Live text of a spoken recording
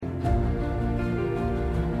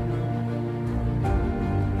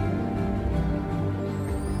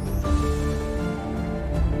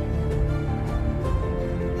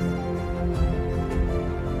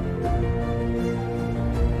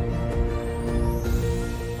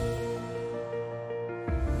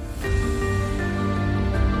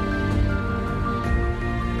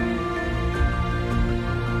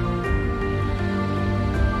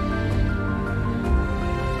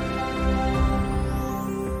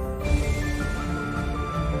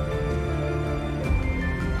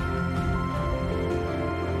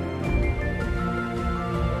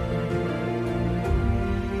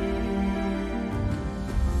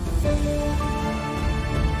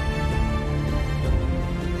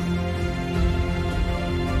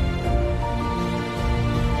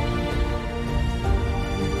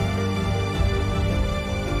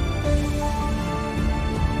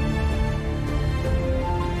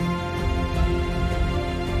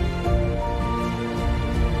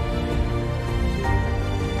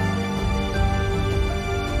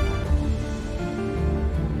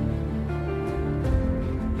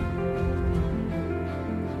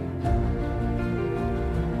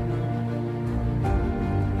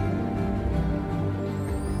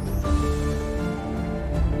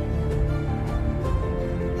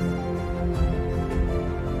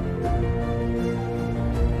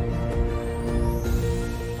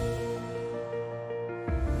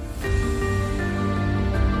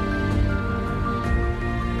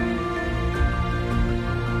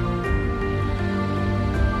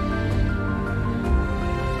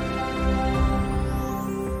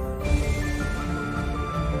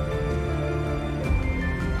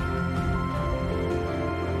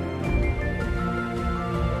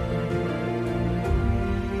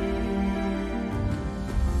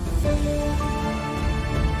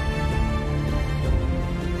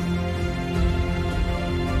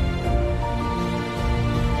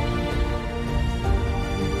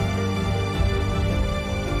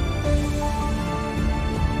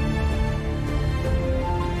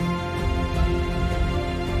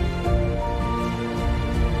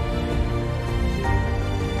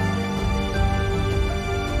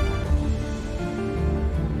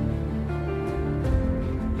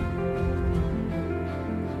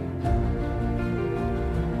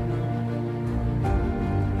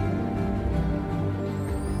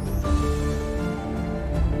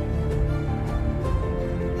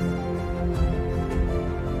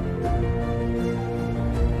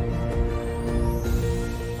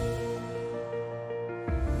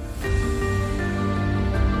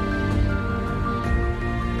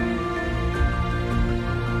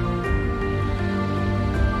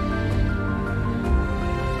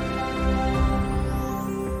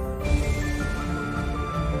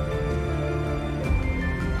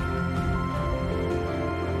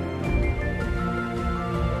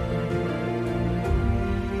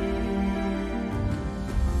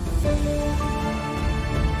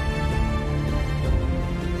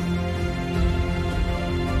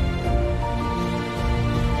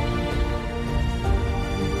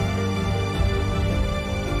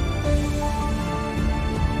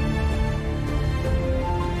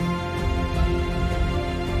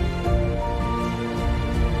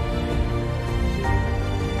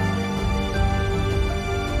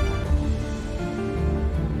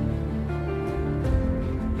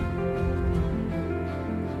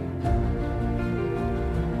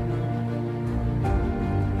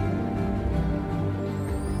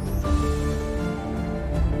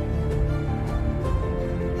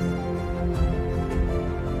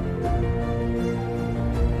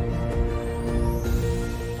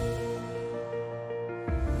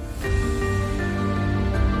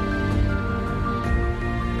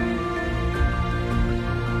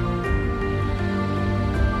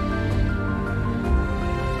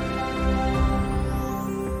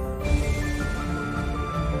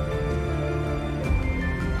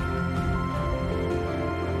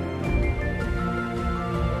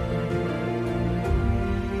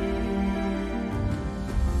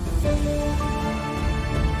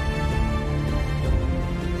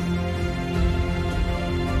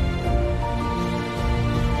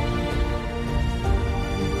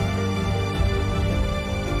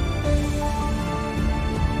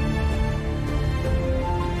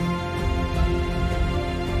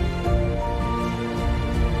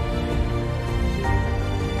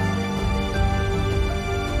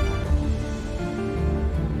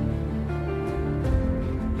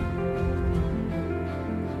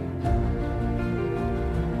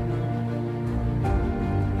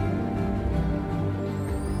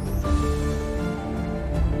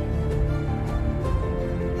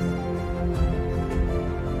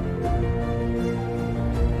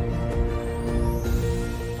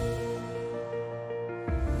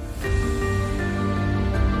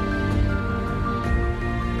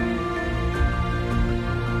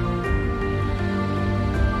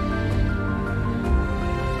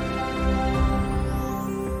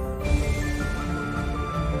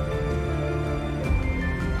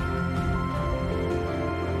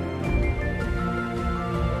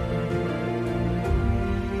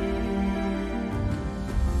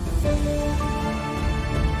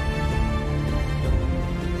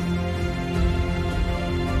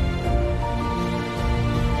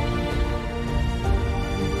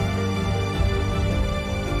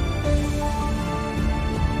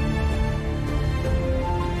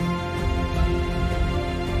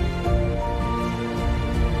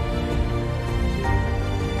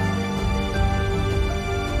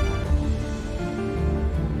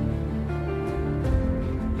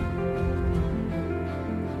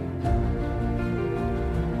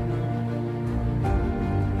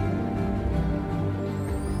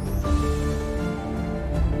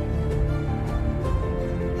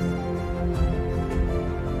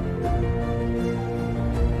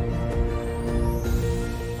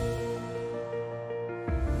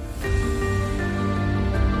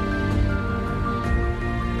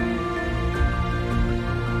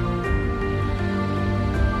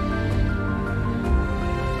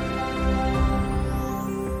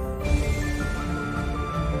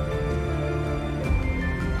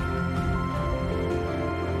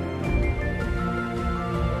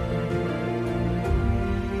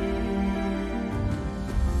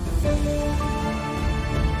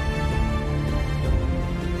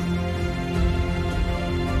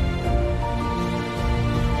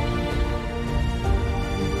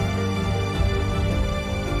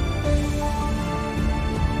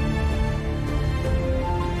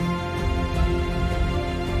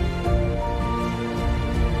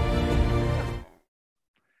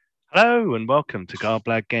Hello and welcome to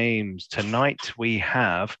Garblag Games. Tonight we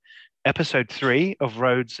have episode 3 of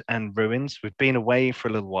Roads and Ruins. We've been away for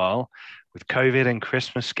a little while with COVID and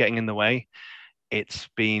Christmas getting in the way. It's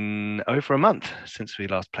been over a month since we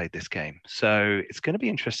last played this game. So it's going to be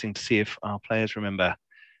interesting to see if our players remember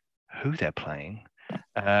who they're playing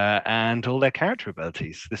and all their character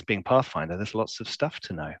abilities. This being Pathfinder, there's lots of stuff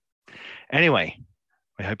to know. Anyway,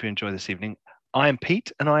 we hope you enjoy this evening. I am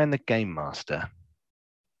Pete and I am the Game Master.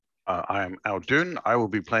 I am Aldun. I will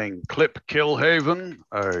be playing Clip Killhaven,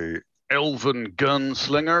 a elven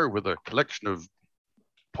gunslinger with a collection of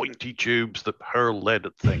pointy tubes that hurl lead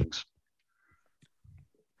at things.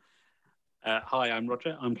 Hi, I'm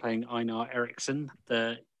Roger. I'm playing Einar Eriksson,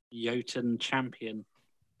 the Jotun champion,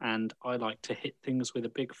 and I like to hit things with a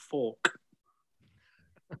big fork.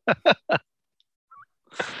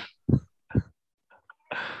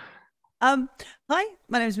 Hi,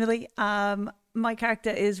 my name is Millie. My character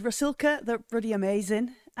is Rasilka, the Ruddy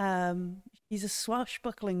Amazing. He's a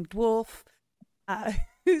swashbuckling dwarf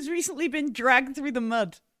who's recently been dragged through the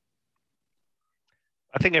mud.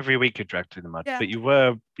 I think every week you're dragged through the mud, Yeah. but you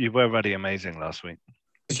were Ruddy Amazing last week.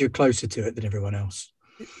 Because you're closer to it than everyone else.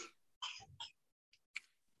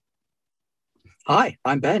 Hi,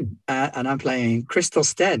 I'm Ben, and I'm playing Crystal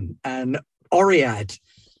Sten, an Oriad,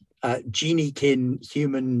 geniekin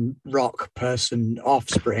human rock person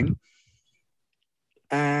offspring.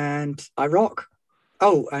 And I rock.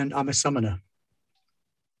 Oh, and I'm a summoner.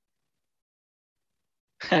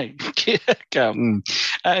 Hey,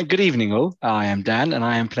 good evening, all. I am Dan, and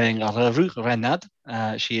I am playing Ruth Renard.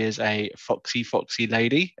 She is a foxy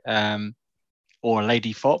lady, or a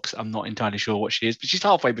lady fox. I'm not entirely sure what she is, but she's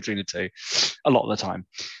halfway between the two a lot of the time.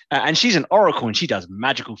 And she's an oracle, and she does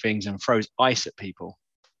magical things and throws ice at people.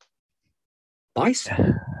 Ice?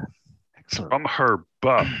 Excellent. From her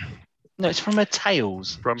butt. No, it's from her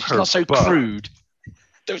tails. She's not so butt. crude.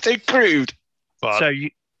 Don't say crude. But So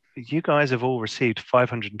you guys have all received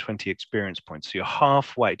 520 experience points. So you're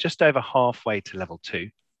halfway, just over halfway to level 2.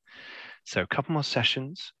 So a couple more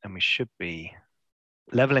sessions and we should be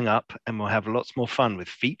leveling up and we'll have lots more fun with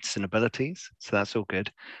feats and abilities. So that's all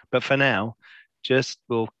good. But for now, just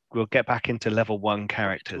we'll get back into level 1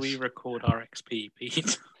 characters. Do we record our XP, Pete?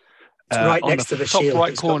 It's right on next to the top shield.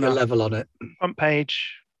 right It's corner. got the level on it. Front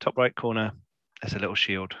page, top right corner, there's a little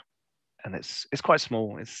shield. And it's quite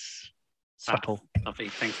small. It's subtle. Lovely,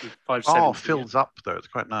 thank you. 5 oh, fills up though. It's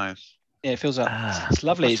quite nice. Yeah, it feels like Ah, it's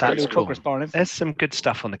lovely. It's got a that's little cool. progress bar on it. There's some good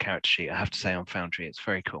stuff on the character sheet, I have to say, on Foundry. It's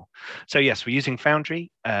very cool. So yes, we're using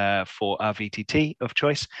Foundry for our VTT of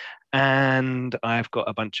choice. And I've got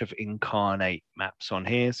a bunch of incarnate maps on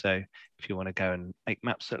here. So if you want to go and make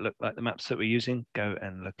maps that look like the maps that we're using, go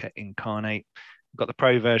and look at incarnate. I've got the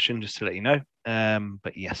pro version just to let you know.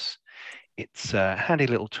 But yes, it's a handy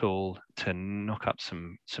little tool to knock up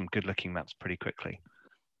some good looking maps pretty quickly.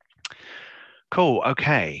 Cool.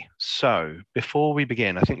 Okay. So before we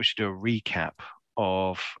begin, I think we should do a recap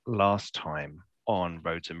of last time on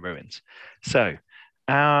Roads and Ruins. So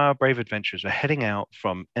our brave adventurers were heading out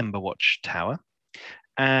from Emberwatch Tower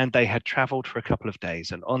and they had traveled for a couple of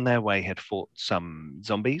days and on their way had fought some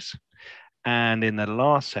zombies. And in the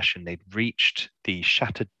last session, they'd reached the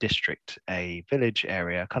Shattered District, a village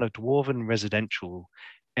area, kind of dwarven residential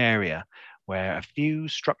area where a few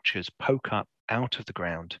structures poke up out of the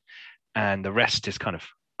ground and the rest is kind of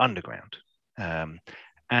underground.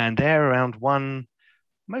 And there around one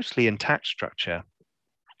mostly intact structure,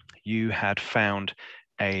 you had found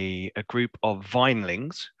a group of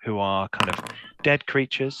vinelings who are kind of dead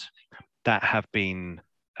creatures that have been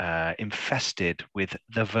infested with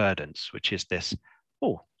the verdants, which is this.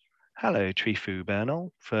 Oh, hello, Trifu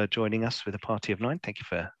Bernal, for joining us with a party of 9. Thank you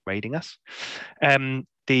for raiding us.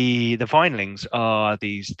 The vinelings are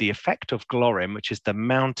the effect of Glorim, which is the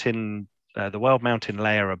mountain, the world mountain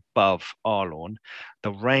layer above Arlorn.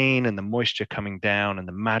 The rain and the moisture coming down and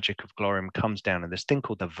the magic of Glorim comes down, and this thing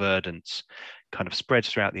called the verdants kind of spreads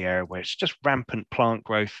throughout the area where it's just rampant plant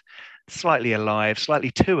growth, slightly alive, slightly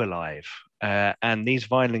too alive. And these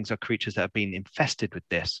vinelings are creatures that have been infested with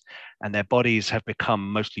this, and their bodies have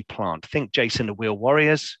become mostly plant. Think Jason the Wheel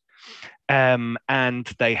Warriors. And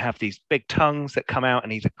they have these big tongues that come out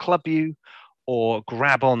and either club you or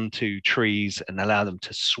grab onto trees and allow them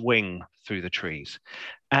to swing through the trees.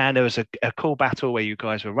 And there was a cool battle where you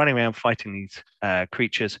guys were running around fighting these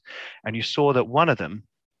creatures, and you saw that one of them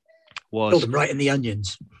was... Killed them right in the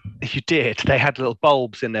onions. You did. They had little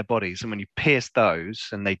bulbs in their bodies, and when you pierced those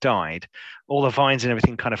and they died, all the vines and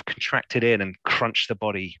everything kind of contracted in and crunched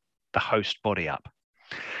the host body up.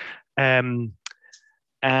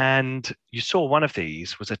 And you saw one of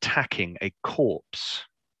these was attacking a corpse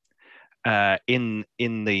in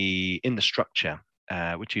the structure,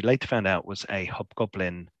 which you later found out was a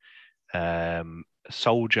hobgoblin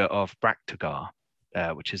soldier of Braktagar,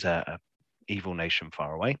 which is a evil nation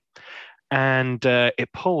far away. And it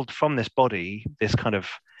pulled from this body this kind of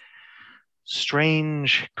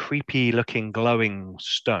strange, creepy looking glowing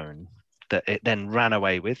stone that it then ran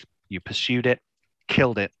away with. You pursued it,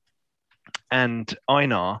 killed it, and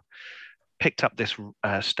Einar picked up this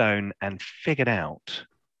stone and figured out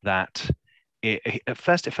that at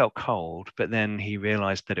first it felt cold, but then he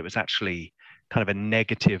realized that it was actually kind of a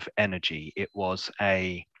negative energy. It was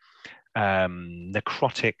a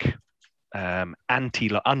necrotic,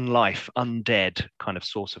 unlife, undead kind of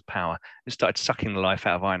source of power. It started sucking the life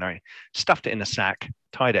out of Einar, stuffed it in a sack,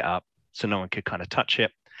 tied it up so no one could kind of touch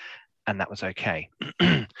it, and that was okay.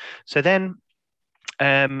 So then,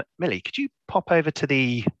 Millie, could you pop over to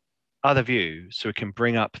the other view so we can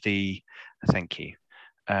bring up the, thank you.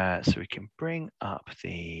 So we can bring up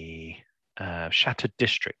the Shattered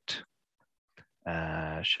District.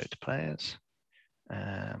 Show to players.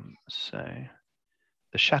 So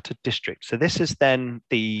the Shattered District. So this is then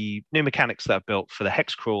the new mechanics that I've built for the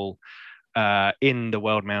Hexcrawl in the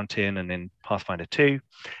World Mountain and in Pathfinder 2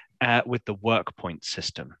 with the work point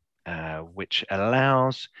system, which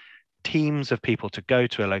allows teams of people to go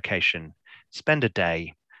to a location, spend a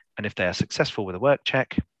day, and if they are successful with a work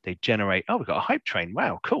check, they generate, oh, we've got a hype train.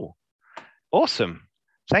 Wow, cool. Awesome.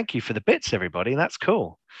 Thank you for the bits, everybody. That's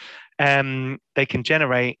cool. They can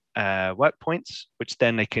generate work points, which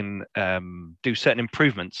then they can do certain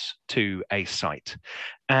improvements to a site.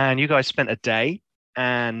 And you guys spent a day,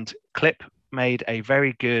 and Clip made a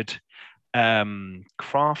very good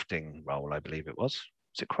crafting roll, I believe it was.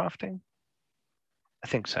 Was it crafting? I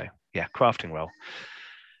think so. Yeah, crafting roll.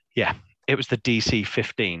 Yeah, it was the DC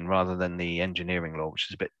 15 rather than the engineering law, which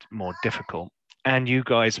is a bit more difficult. And you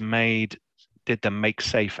guys did the make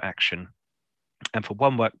safe action. And for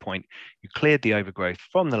 1 work point, you cleared the overgrowth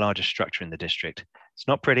from the largest structure in the district. It's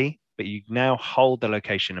not pretty, but you now hold the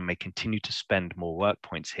location and may continue to spend more work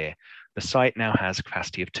points here. The site now has a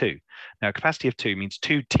capacity of 2. Now, a capacity of 2 means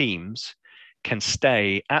 2 teams can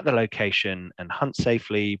stay at the location and hunt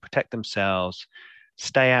safely, protect themselves,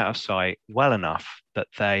 stay out of sight well enough that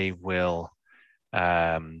they will,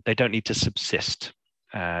 they don't need to subsist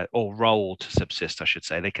or roll to subsist, I should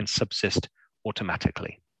say. They can subsist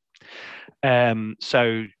automatically.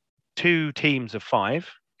 So 2 teams of 5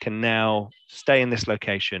 can now stay in this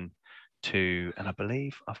location and I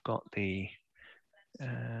believe I've got the,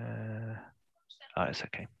 it's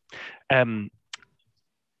okay,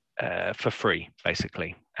 for free,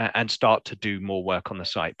 basically, and start to do more work on the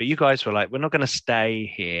site. But you guys were like, we're not going to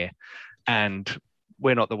stay here, and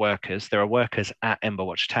we're not the workers. There are workers at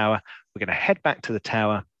Emberwatch Tower. We're going to head back to the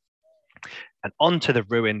tower and onto the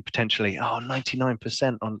ruin, potentially.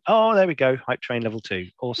 99% on. Oh, there we go. Hype train level 2.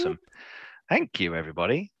 Awesome. Thank you,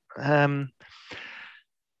 everybody.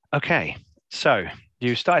 Okay, so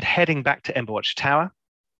you started heading back to Emberwatch Tower,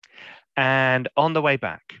 and on the way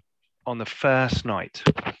back, on the first night,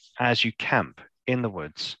 as you camp in the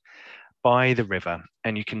woods by the river,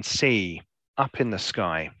 and you can see up in the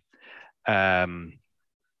sky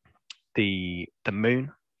the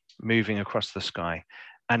moon moving across the sky,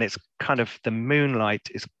 and it's kind of, the moonlight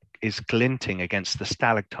is glinting against the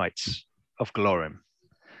stalactites of Glorim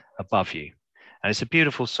above you, and it's a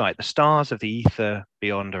beautiful sight. The stars of the ether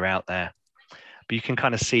beyond are out there, but you can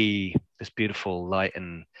kind of see this beautiful light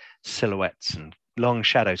and silhouettes and long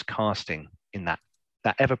shadows casting in that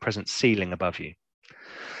ever-present ceiling above you.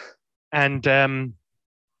 And Einar,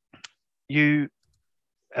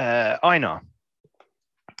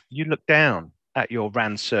 you look down at your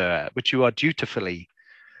Ranseur, which you are dutifully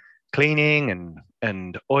cleaning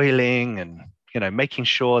and oiling and, making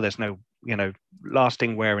sure there's no,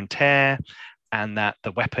 lasting wear and tear, and that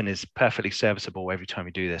the weapon is perfectly serviceable every time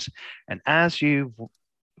you do this. And as you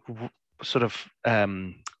sort of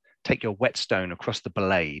take your whetstone across the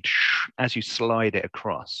blade, as you slide it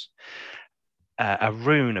across, a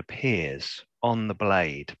rune appears on the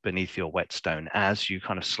blade beneath your whetstone as you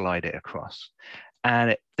kind of slide it across.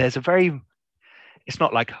 And it's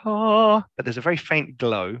not like, but there's a very faint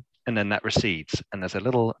glow, and then that recedes. And there's a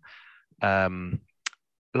little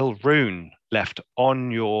rune left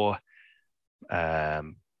on your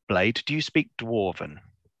blade. Do you speak Dwarven?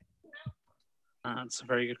 That's a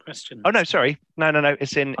very good question. Oh no, sorry, no.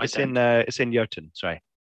 It's in Jotun. Sorry.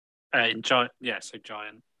 In giant, yeah. So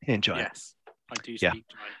giant. In giant. Yes, I do speak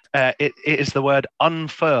giant. It is the word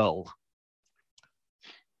unfurl.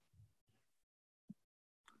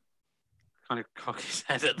 Kind of cock his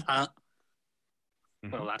head at that.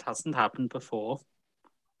 Mm-hmm. Well, that hasn't happened before.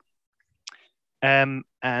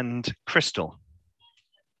 And Crystal,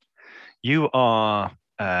 you are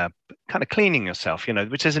kind of cleaning yourself,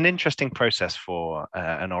 which is an interesting process for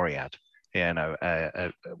an Oread.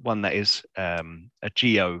 One that is a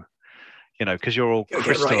geo, because you're all Get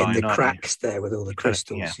crystalline, right in the aren't cracks there with all the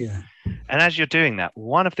crystals. Yeah. you? And as you're doing that,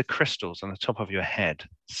 one of the crystals on the top of your head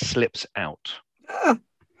slips out, Ah,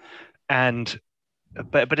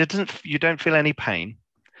 but it doesn't. You don't feel any pain,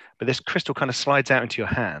 but this crystal kind of slides out into your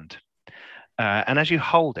hand, and as you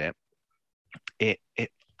hold it, it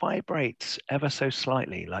vibrates ever so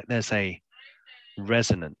slightly, like there's a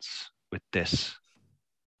resonance with this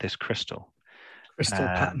crystal. crystal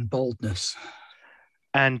pattern boldness.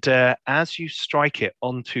 And as you strike it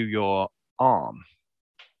onto your arm,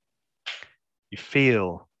 you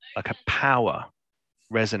feel like a power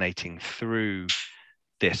resonating through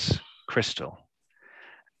this crystal.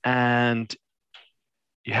 And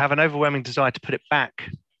you have an overwhelming desire to put it back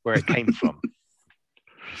where it came from.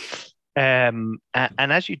 And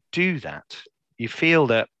as you do that, you feel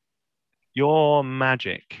that your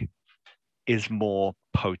magic is more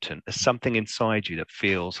potent. There's something inside you that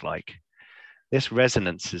feels like this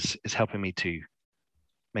resonance is helping me to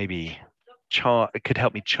maybe it could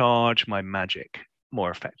help me charge my magic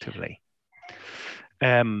more effectively.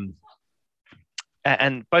 And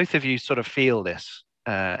both of you sort of feel this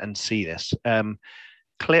and see this.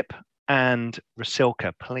 Clip and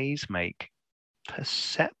Rasilka, please make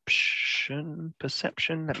perception.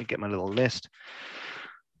 Let me get my little list.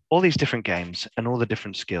 All these different games and all the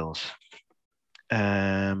different skills.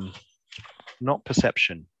 Not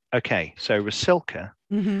perception. Okay, so Rasilka,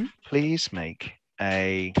 please make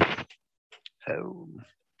a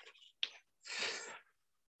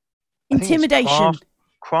Intimidation.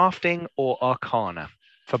 Crafting or Arcana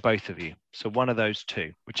for both of you. So one of those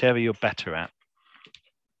two, whichever you're better at.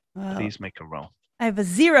 Well, Please make a roll. I have a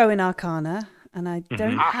 0 in Arcana, and I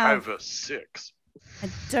don't I have have a 6. I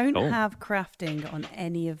don't Oh. have crafting on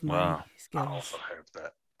any of my Wow. I skills. also have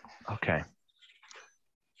that. Okay.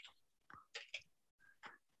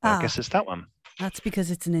 Well, I guess it's that one. That's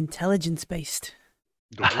because it's an intelligence based.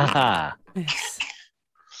 Ah, Yes.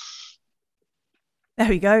 There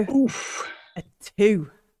we go. Oof. A 2.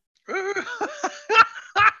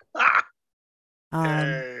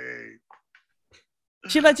 Yay.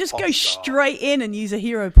 Should I just go Hostile. straight in and use a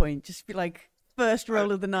hero point? Just be like, first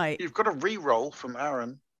roll of the night. You've got a re-roll from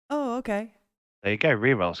Aaron. Oh, okay. there you go.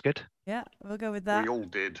 Reroll's good. Yeah, we'll go with that. We all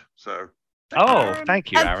did. So. Oh,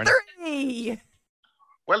 thank you, And Aaron. 3!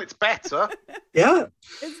 Well, it's better. Yeah,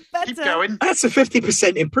 It's better. Keep going. that's a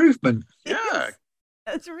 50% improvement. Yeah. Yes.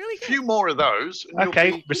 That's really A good. few more of those. and you'll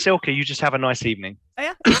Okay, be- Rasilka, you just have a nice evening. Oh,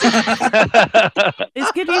 yeah.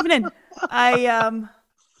 It's good evening. I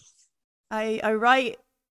write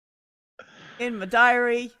in my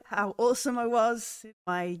diary how awesome I was in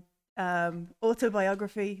my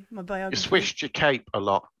autobiography, my You biography. swished your cape a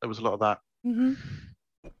lot. There was a lot of that. Mm-hmm.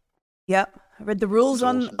 Yep. I read the rules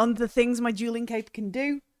That's on awesome. the things my dueling cape can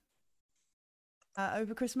do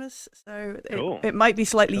over Christmas. So Cool. it might be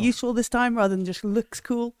slightly Cool. useful this time rather than just looks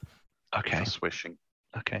cool. Okay, For swishing.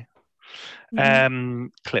 okay.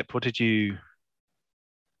 Mhm. Clip, what did you...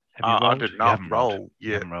 Have I rolled? did You not haven't rolled. roll You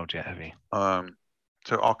yet. haven't rolled yet, have you?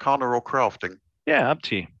 So Arcana or crafting? Yeah, up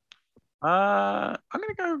to you. I'm going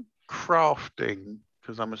to go crafting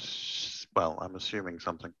because I'm assuming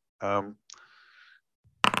something.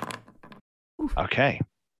 Okay.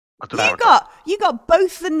 I don't know. You got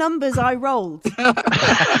both the numbers I rolled,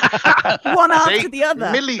 one after See, the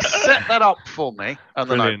other. Millie set that up for me, and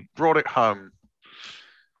then Brilliant. I brought it home.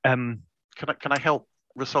 Um, Can I help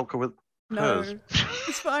Rasulka with No, hers?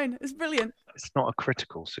 it's fine. It's brilliant. it's not a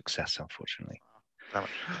critical success, unfortunately. Damn it.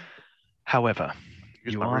 However,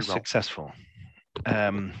 Use you my are reroll. successful.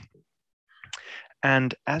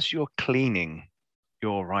 And as you're cleaning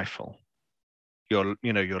your rifle, your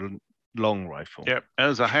long rifle, Yep,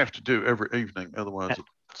 as I have to do every evening, otherwise it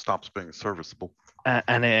stops being serviceable.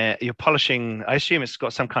 and you're polishing, I assume it's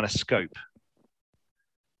got some kind of scope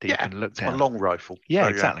that you Yeah, can look It's my down. long rifle. Yeah, So,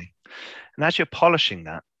 exactly. And as you're polishing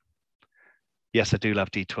that, yes, I do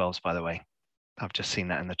love D12s, by the way. I've just seen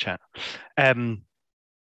that in the chat.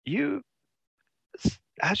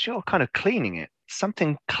 As you're kind of cleaning it,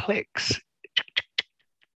 something clicks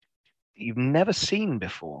you've never seen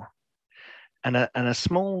before, and a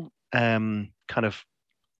small kind of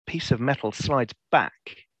piece of metal slides back,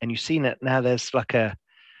 and you see that now there's like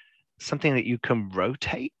something that you can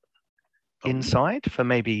rotate inside for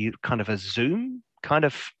maybe kind of a zoom kind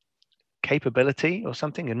of capability or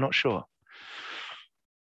something. I'm not sure.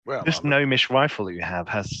 Well, This gnomish rifle that you have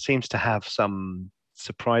seems to have some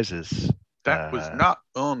surprises That was not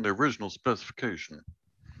on the original specification.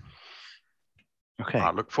 Okay.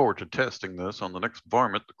 I look forward to testing this on the next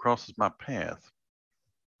varmint that crosses my path.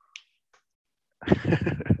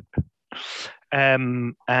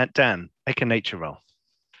 Dan, make a nature roll.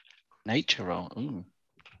 Nature roll. Ooh.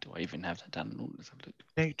 Do I even have that done? Ooh, let's have a look.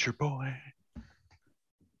 Nature boy.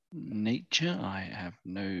 Nature, I have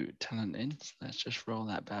no talent in. So let's just roll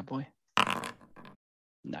that bad boy.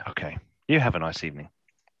 No. Okay. You have a nice evening.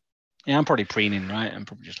 Yeah, I'm probably preening, right? I'm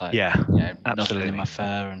probably just like, Yeah, nodding absolutely. in my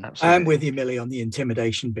fur. And Absolutely. I'm with you, Millie, on the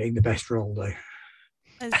intimidation being the best role, though.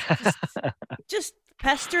 It's just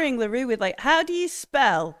pestering LaRue with like, how do you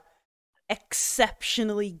spell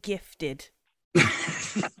exceptionally gifted?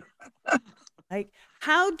 Like,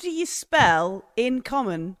 how do you spell in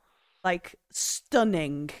common like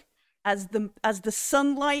stunning? As the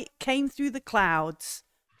sunlight came through the clouds,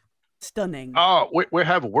 stunning. Oh, we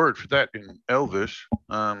have a word for that in Elvish.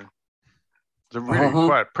 There's a really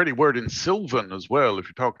quite pretty word in Sylvan as well, if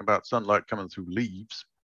you're talking about sunlight coming through leaves.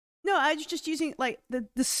 No, I was just using like the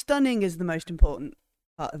stunning is the most important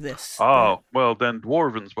part of this. Oh, well then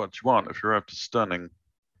Dwarven's what you want if you're after stunning.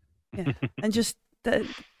 Yeah, and just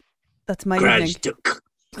that's my Grudge. evening.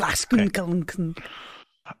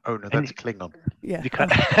 Oh no, that's Klingon. Yeah. You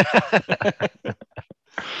can't...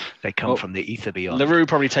 They come from the ether beyond. LaRue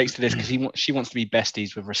probably takes to this because she wants to be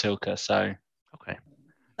besties with Rasilka. So okay,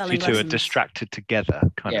 you two are distracted together.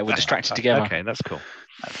 We're distracted together. Okay, that's cool.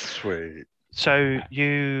 That's sweet. So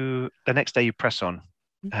the next day you press on,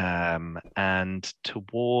 and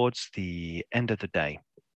towards the end of the day,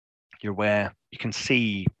 you're where you can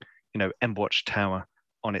see, Endwatch Tower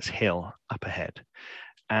on its hill up ahead,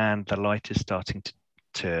 and the light is starting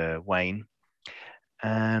to wane.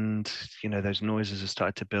 And those noises have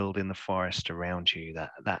started to build in the forest around you,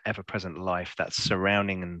 that ever-present life, that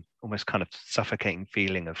surrounding and almost kind of suffocating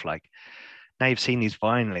feeling of like, now you've seen these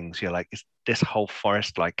vinelings, you're like, is this whole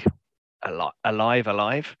forest like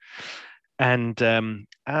alive? And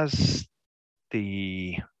as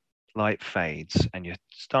the light fades and you're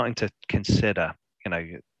starting to consider,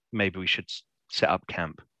 maybe we should set up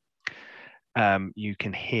camp, you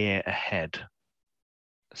can hear ahead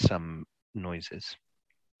some noises.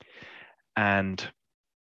 And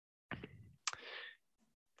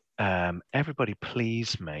everybody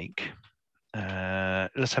please make,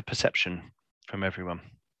 let's have perception from everyone.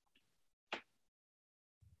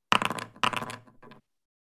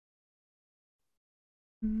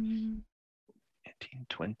 18,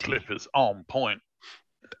 20. Clip is on point.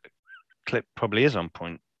 Clip probably is on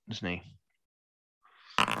point, isn't he?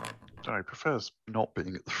 Sorry, prefers not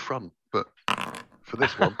being at the front, but for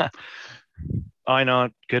this one. Einar,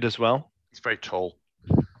 good as well. It's very tall.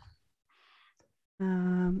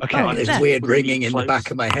 Okay. There's weird ringing in the back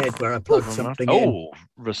of my head where I plugged something in. Oh,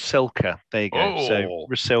 Rasilka. There you go. So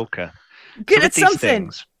Rasilka. Good at these something.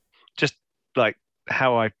 Things, just like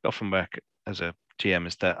how I often work as a GM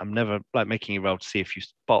is that I'm never like making you roll to see if you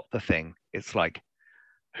spot the thing. It's like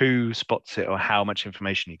who spots it or how much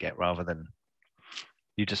information you get rather than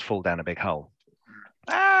you just fall down a big hole.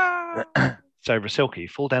 So Rasilka, you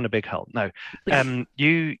fall down a big hole. No,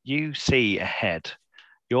 you see ahead.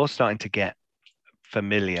 You're starting to get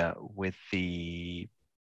familiar with the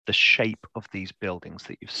shape of these buildings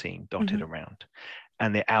that you've seen dotted around,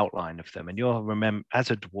 and the outline of them. And you'll remember,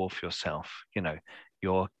 as a dwarf yourself,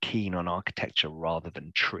 you're keen on architecture rather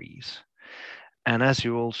than trees. And as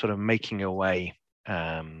you're all sort of making your way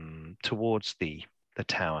towards the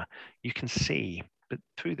tower, you can see, but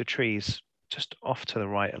through the trees, just off to the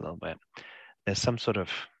right a little bit, there's some sort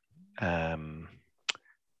of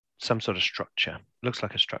structure. Looks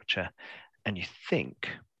like a structure, and you think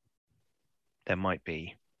there might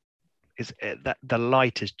be that the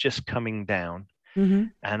light is just coming down,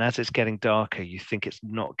 and as it's getting darker, you think it's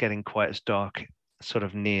not getting quite as dark, sort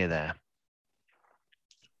of near there,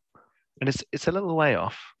 and it's a little way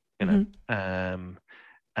off, and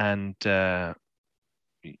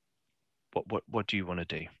what do you want to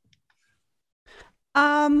do?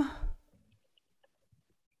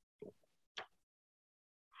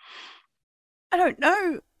 I don't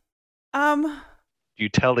know. You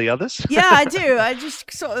tell the others? Yeah, I do. I just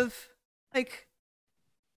sort of like.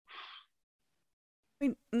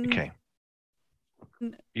 Okay.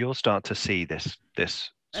 You'll start to see this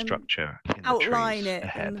structure in outline the trees it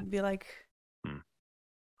ahead. and be like.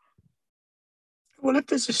 Well, if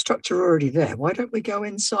there's a structure already there, why don't we go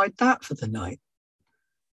inside that for the night?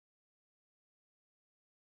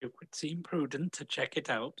 It would seem prudent to check it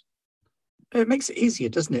out. It makes it easier,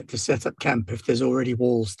 doesn't it, to set up camp if there's already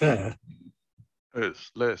walls there?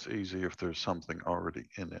 It's less easy if there's something already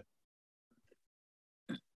in it.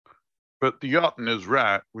 But the Jotun is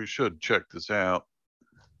right. We should check this out.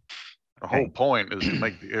 The whole Okay. point is to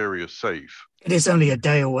make the area safe. It is only a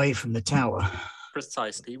day away from the tower.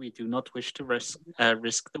 Precisely. We do not wish to risk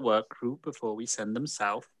the work crew before we send them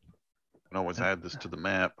south. We can always add this to the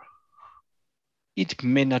map. It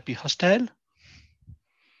may not be hostile.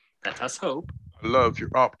 Let us hope. I love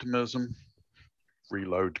your optimism.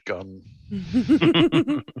 Reload gun.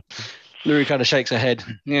 Luri kind of shakes her head,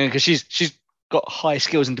 because she's got high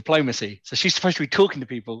skills in diplomacy, so she's supposed to be talking to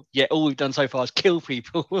people. Yet all we've done so far is kill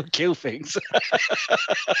people, kill things.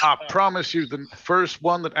 I promise you, the first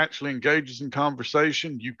one that actually engages in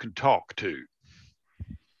conversation, you can talk to.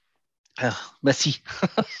 Merci.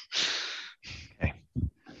 Okay.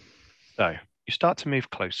 So you start to move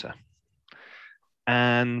closer.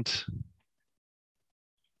 And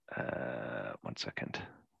 1 second.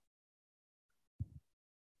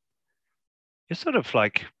 You're sort of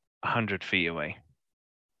like 100 feet away.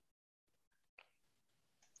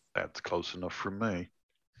 That's close enough for me.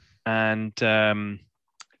 And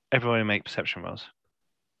everyone make perception rolls.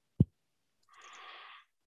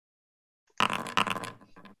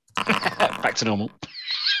 Back to normal.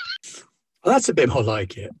 Well, that's a bit more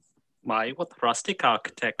like it. What rustic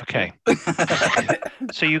architect. Okay.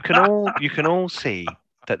 So you can all see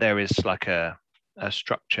that there is like a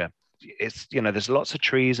structure. It's, there's lots of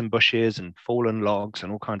trees and bushes and fallen logs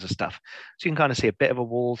and all kinds of stuff. So you can kind of see a bit of a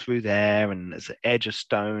wall through there, and there's an edge of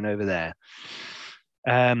stone over there.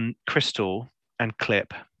 Crystal and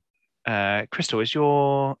Clip. Crystal, is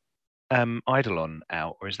your Eidolon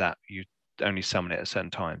out, or is that you only summon it at certain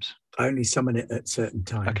times? I only summon it at certain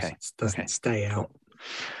times. Okay. It doesn't stay out.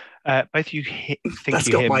 Both of you think That's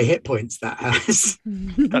you got hear... my hit points, that has.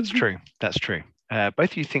 That's true. That's true. Both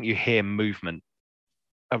of you think you hear movement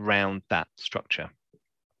around that structure.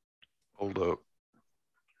 Hold up.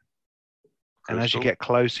 And as you Crystal? get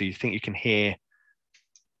closer, you think you can hear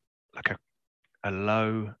like a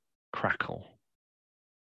low crackle.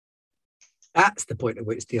 That's the point at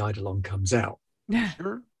which the Eidolon comes out.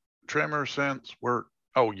 Your tremor sense work.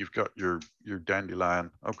 Oh, you've got your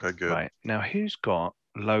dandelion. Okay, good. Right. Now, who's got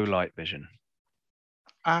low light vision?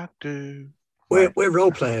 I do. We're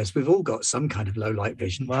role players. We've all got some kind of low light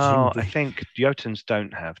vision. Well, I presumably. think Jotuns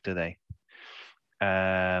don't have, do they?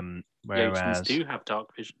 Jotun Whereas do have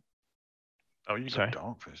dark vision. Oh, you Sorry? got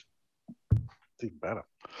dog fish. It's even better.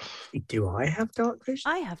 Do I have dark vision?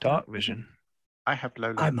 I have dark vision. I have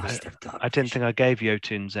low light. I must have dark I didn't vision. think I gave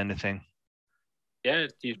Jotuns anything. Yeah,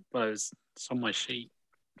 it's on my sheet.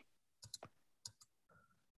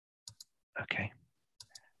 Okay.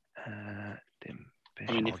 Dim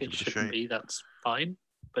I mean, vision. if I'll it give it a shouldn't shake. be, that's fine.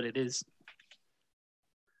 But it is.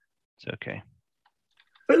 It's okay.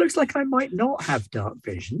 But it looks like I might not have dark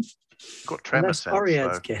vision. Got tremor Unless sense.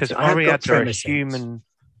 Ariad's though. get Because it. I have got Ariads are a tremor sense. human.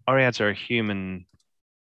 Ariads are a human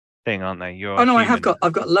thing, aren't they? You're Oh no, I have human.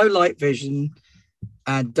 I've got low light vision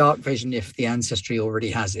and dark vision if the ancestry already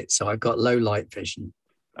has it. So I've got low light vision.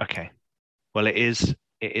 Okay. Well, it is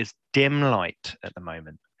dim light at the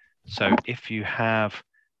moment. So if you have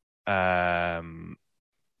low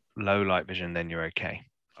light vision, then you're okay.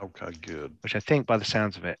 Okay, good. Which I think, by the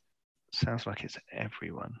sounds of it, sounds like it's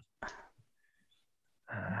everyone.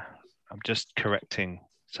 I'm just correcting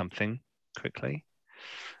something quickly.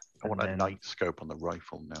 I want And a then- night scope on the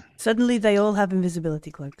rifle now. Suddenly, they all have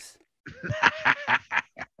invisibility cloaks.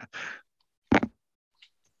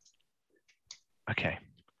 Okay.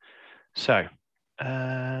 So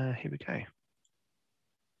here we go.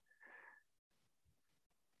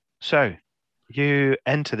 So you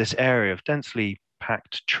enter this area of densely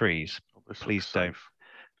packed trees. Oh, this Please looks don't. safe.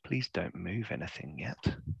 Please don't move anything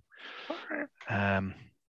yet. And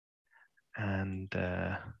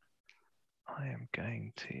I am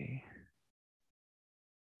going to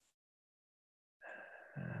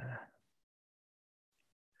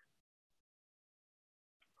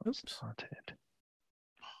Oops. started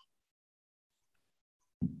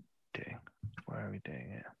doing. Where are we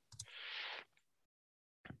doing it?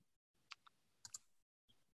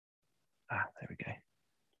 There we go.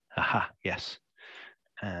 Aha, yes.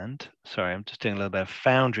 And sorry, I'm just doing a little bit of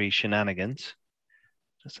Foundry shenanigans.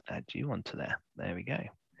 Just add you onto there. There we go.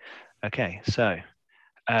 Okay, so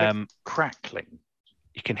Crackling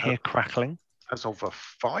you can hear crackling. as of a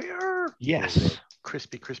fire. Yes. Or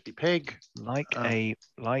a crispy pig. Like Oh. a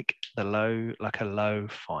low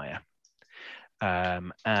fire.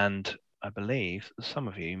 And I believe some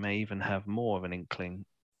of you may even have more of an inkling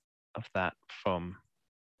of that from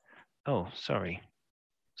sorry,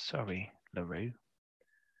 LaRue.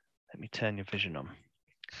 Let me turn your vision on.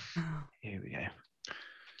 Here we go.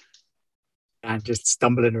 And just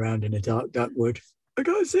stumbling around in a dark wood. I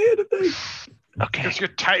can't see anything. Okay. Because your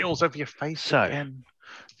tail's over your face So- again.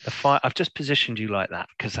 The fire. I've just positioned you like that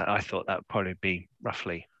because I thought that would probably be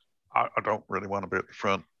roughly I don't really want to be at the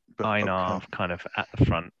front. But Einar okay. kind of at the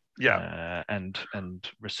front. Yeah. And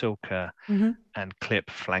Rasilka Mhm. and Clip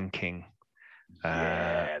flanking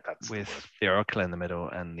That's the with word. the Oracle in the middle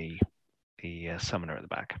and the Summoner at the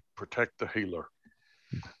back. Protect the healer.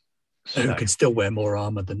 So, Who can still wear more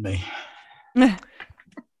armor than me?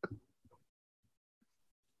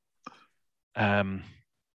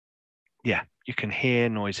 yeah, you can hear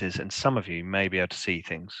noises, and some of you may be able to see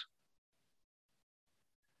things.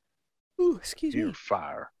 Ooh, excuse Hear me.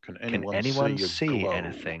 fire. Can Can anyone, anyone see, a see glow?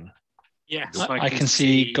 anything? Yes, I can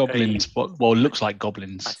see goblins. Well, looks like I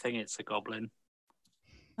goblins. think it's a goblin.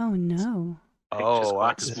 Oh no. Picture's Oh,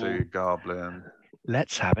 I quite can small. see a goblin.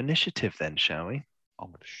 Let's have initiative then, shall we?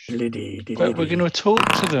 I'm gonna shoot. Liddy, But we're going to talk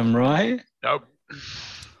to them, right? Nope.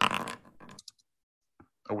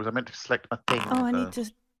 Oh, was I meant to select my thing? Oh, I need to.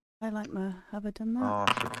 I like my. Have I done that? Oh,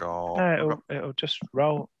 I forgot. No, it'll just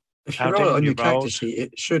roll. If you How roll did it on you your character rolled? sheet,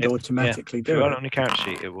 it should If- automatically If you do roll it it. on your character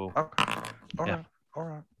sheet, it will. Okay. All Yeah. right. All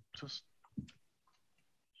right. Just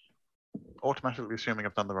automatically assuming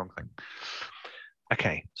I've done the wrong thing.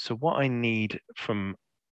 Okay, so what I need from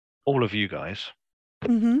all of you guys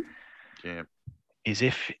Mm-hmm. Yeah. is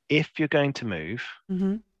if you're going to move,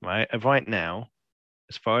 Mm-hmm. right now,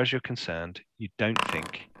 as far as you're concerned, you don't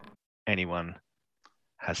think anyone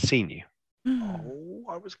has seen you. Oh,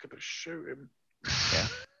 I was gonna shoot him. Yeah.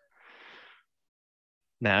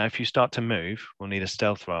 Now, if you start to move, we'll need a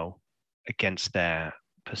stealth roll against their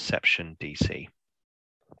perception DC.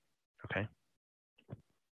 Okay.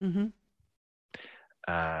 Mm-hmm.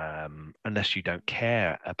 Unless you don't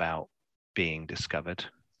care about being discovered,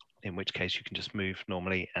 in which case you can just move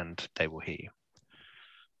normally and they will hear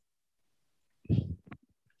you.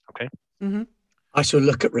 Okay. Mm-hmm. I shall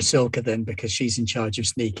look at Rasilka then because she's in charge of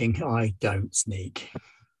sneaking. I don't sneak. I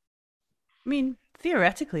mean,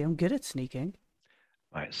 theoretically, I'm good at sneaking.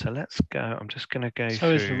 Right, so let's go. I'm just going to go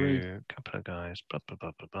So is through Haru. a couple of guys. Blah, blah,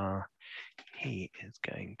 blah, blah, blah. He is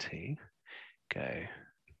going to go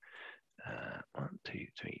 1, 2,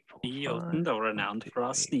 3, 4, Jotun 5. are renowned 1, 2, for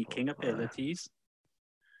our 3, sneaking 4, 5. abilities.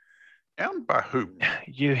 And by whom?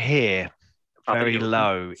 You hear Other very Jotun.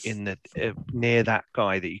 low in the near that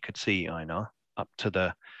guy that you could see, Einar, up to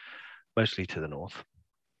the mostly to the north,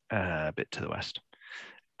 a bit to the west.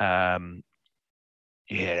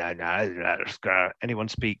 Yeah, no, let's go. Anyone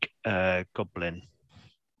speak Goblin?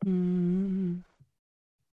 Mm.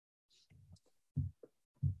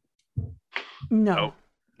 No.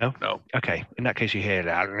 No. No. Okay, in that case, you hear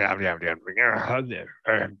that.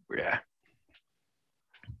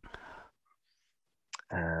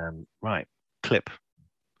 Right, Clip.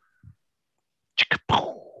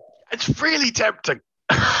 It's really tempting.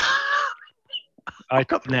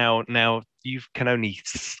 Now you can only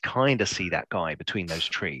kind of see that guy between those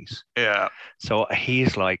trees. Yeah. So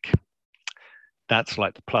he's like, that's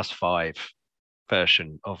like the +5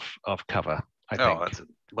 version of cover, I think. That's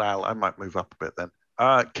well, I might move up a bit then.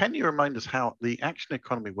 Can you remind us how the action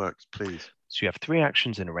economy works, please? So you have 3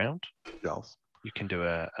 actions in a round. Yes. You can do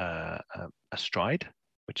a stride,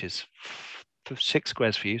 which is 6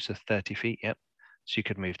 squares for you, so 30 feet. Yep. So you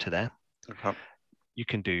could move to there. Okay. You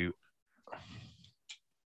can do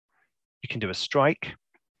a strike.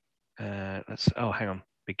 Hang on.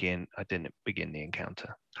 Begin. I didn't begin the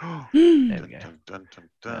encounter. There we go. Dun, dun, dun,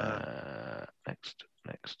 dun.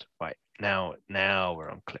 Next. Right. Now we're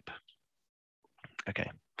on Clip. Okay.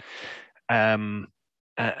 And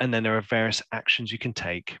then there are various actions you can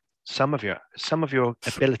take. Some of your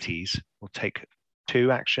abilities will take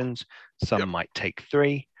 2 actions. Some Yep. might take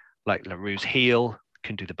 3. Like LaRue's heal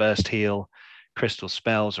can do the burst heal. Crystal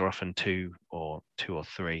spells are often 2 or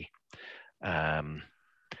 3. There's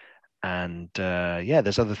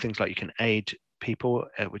other things like you can aid people,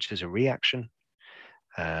 which is a reaction.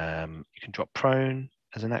 You can drop prone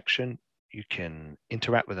as an action. You can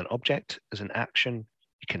interact with an object as an action.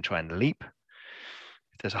 You can try and leap.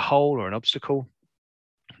 If there's a hole or an obstacle,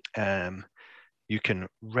 you can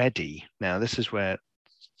ready. Now, this is where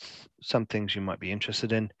some things you might be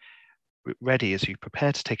interested in. Ready is you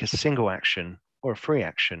prepare to take a single action or a free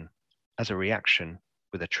action as a reaction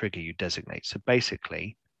with a trigger you designate. So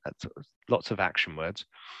basically, that's lots of action words.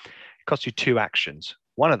 It costs you 2 actions.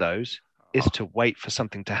 One of those is to wait for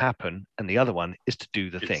something to happen, and the other one is to do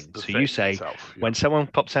the It's thing. the So thing you say, itself, yeah. when someone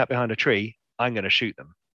pops out behind a tree, I'm going to shoot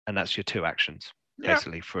them, and that's your 2 actions, Yeah.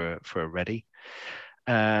 basically for a ready.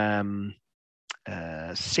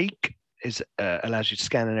 Seek is allows you to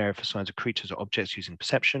scan an area for signs of creatures or objects using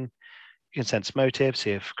perception. You can sense motive,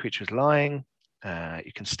 see if a creature is lying.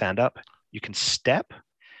 You can stand up. You can step,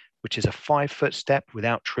 which is a 5-foot step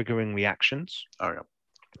without triggering reactions. Oh, yeah.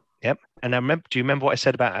 Yep. And now do you remember what I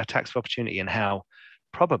said about attacks of opportunity and how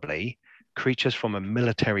probably creatures from a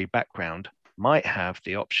military background might have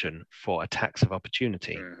the option for attacks of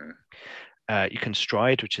opportunity? You can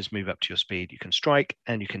stride, which is move up to your speed. You can strike,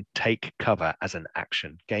 and you can take cover as an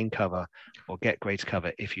action. Gain cover or get greater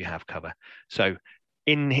cover if you have cover. So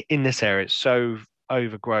in this area, it's so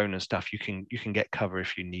overgrown and stuff, you can get cover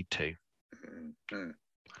if you need to.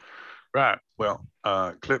 Right. Well,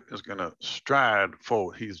 Clip is going to stride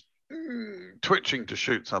forward. He's twitching to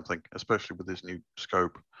shoot something, especially with his new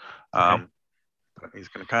scope. Okay. But he's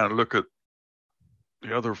going to kind of look at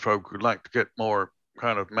the other folk who'd like to get more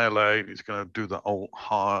kind of melee. He's going to do the old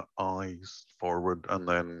hard eyes forward and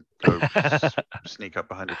then go sneak up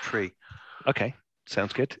behind a tree. Okay,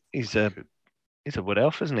 sounds good. He's a wood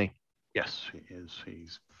elf, isn't he? Yes, he is.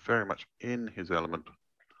 He's very much in his element.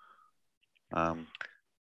 Where's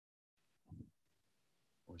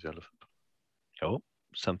the elephant? Oh,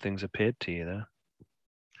 something's appeared to you there.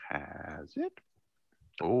 Has it?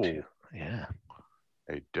 Oh, Yeah.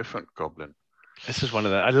 a different goblin. This is one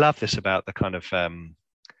of the. I love this about the kind of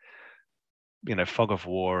fog of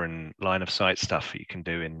war and line of sight stuff that you can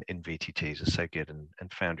do in VTTs. It's so good, and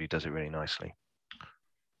Foundry does it really nicely.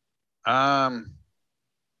 Am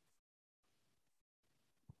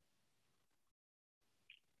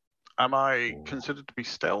I considered to be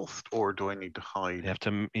stealthed, or do I need to hide? You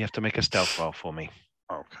have to make a stealth roll for me.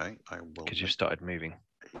 Okay, I will. Because you've started moving.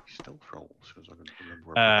 Stealth roll, as soon as I can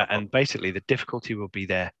remember. And basically, the difficulty will be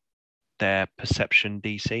their perception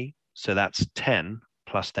DC. So that's 10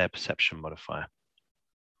 plus their perception modifier,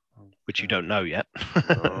 which you don't know yet.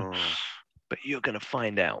 Oh. But you're going to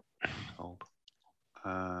find out. Hold.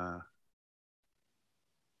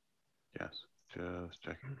 Yes, just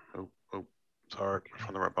checking. Oh, sorry, I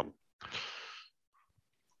found the right button.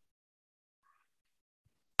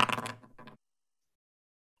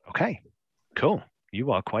 Okay, cool.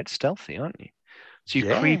 You are quite stealthy, aren't you? So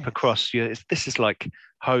you creep across. This is like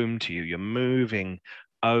home to you. You're moving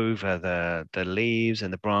over the leaves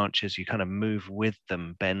and the branches. You kind of move with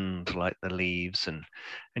them, bend like the leaves, and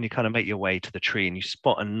you kind of make your way to the tree, and you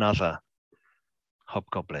spot another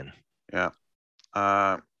hobgoblin. Yeah.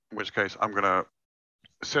 In which case, I'm going to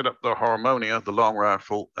set up the Harmonia, the long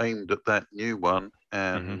rifle, aimed at that new one,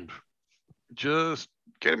 and just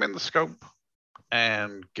get him in the scope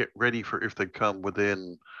and get ready for if they come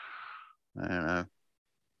within, I don't know,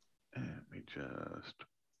 let me just,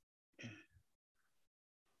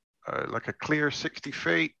 like a clear 60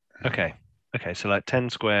 feet. Okay, so like 10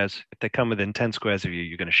 squares. If they come within 10 squares of you,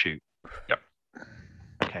 you're going to shoot. Yep.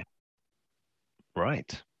 Okay.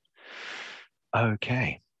 Right.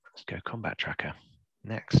 Okay, let's go combat tracker.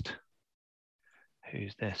 Next.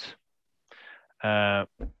 Who's this? 1,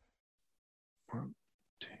 2, 3, 4,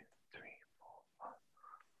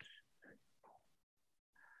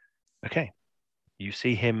 5. Okay, you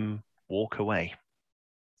see him walk away.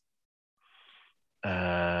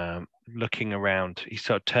 Looking around, he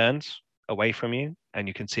sort of turns away from you, and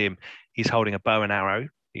you can see him. He's holding a bow and arrow.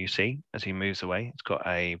 You see as he moves away. He's got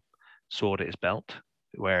a sword at his belt,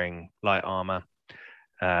 wearing light armor.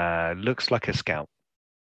 Looks like a scout.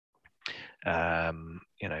 And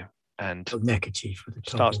neckerchief with a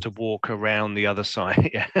starts to walk around the other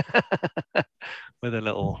side, yeah, with a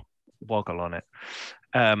little woggle on it.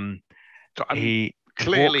 So I'm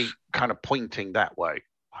clearly kind of pointing that way.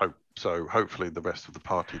 So hopefully the rest of the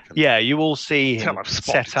party can. Yeah, you all see him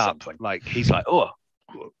set up something. like he's like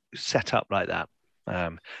set up like that.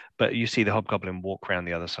 But you see the hobgoblin walk around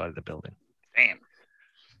the other side of the building. Damn.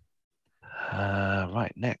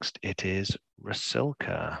 Right, next it is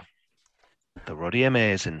Rasilka, the Ruddy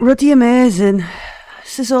Amazing. Ruddy Amazing.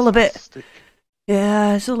 This is all a bit,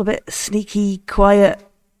 it's all a bit sneaky, quiet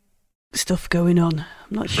stuff going on.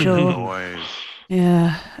 I'm not sure. Noise.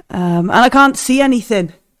 Yeah, and I can't see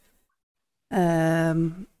anything. Are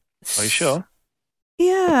you sure?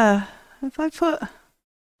 Yeah. If I put. What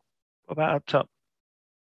about up top?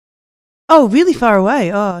 Oh, really far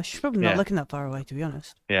away. Oh, she's probably not looking that far away, to be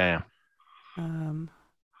honest. Yeah. It's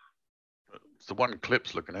the one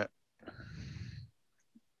Clip's looking at.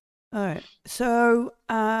 All right. So,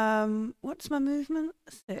 what's my movement?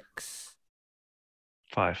 6.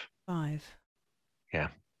 5. 5. Yeah,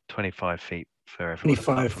 25 feet for everyone.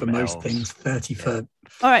 25 for most elves. things, 30 for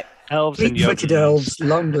All right. Elves and fleet-footed elves,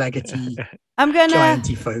 long-leggedy, I'm gonna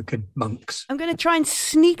gianty folk and monks. I'm gonna try and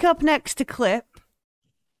sneak up next to Clip.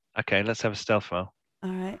 Okay, let's have a stealth roll. All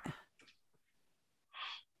right.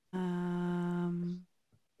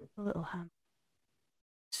 A little hand.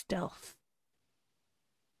 Stealth.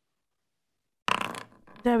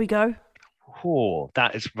 There we go. Oh,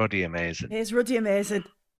 that is ruddy amazing. Here's Ruddy Amazing.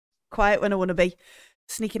 Quiet when I want to be.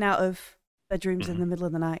 Sneaking out of bedrooms in the middle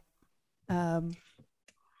of the night.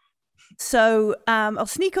 So I'll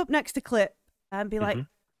sneak up next to Clip and be like,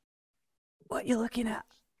 what you looking at?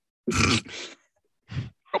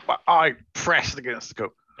 My eye pressed against the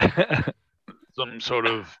cup. Some sort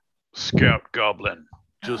of scout goblin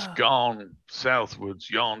just gone southwards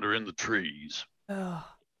yonder in the trees. Oh.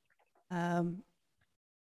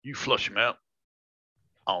 You flush him out,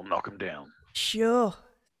 I'll knock him down. Sure.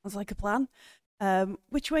 Sounds like a plan.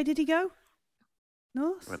 Which way did he go?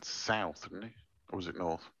 North? Went south, didn't he? Or was it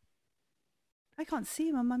north? I can't see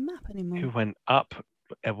him on my map anymore. Who went up?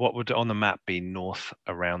 What would on the map be north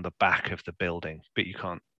around the back of the building? But you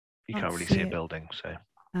can't really see a building. So.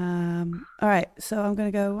 All right. So I'm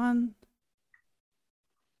gonna go 1,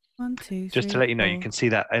 2, Just 3, to let you know, 4. you can see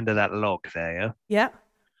that end of that log there. Yeah. Yeah.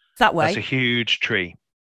 That way. That's a huge tree.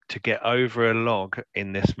 To get over a log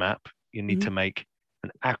in this map, you need to make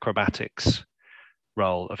an acrobatics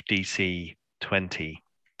roll of DC 20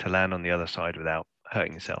 to land on the other side without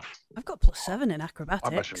hurting yourself. I've got +7 in I acrobatics.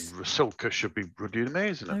 imagine Rasilka should be really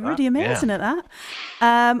amazing at I'm that. really amazing at that.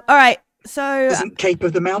 All right. So Doesn't Cape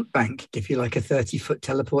of the Mountebank give you like a 30-foot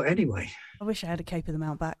teleport anyway? I wish I had a Cape of the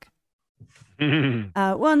Mountebank.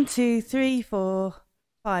 1, 2, 3, 4,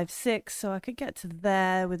 5, 6. So I could get to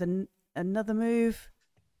there with another move.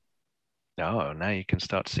 Oh, now you can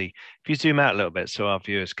start to see. If you zoom out a little bit, so our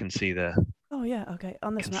viewers can see the Oh yeah. Okay.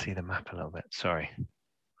 On this map. see the map a little bit. Sorry.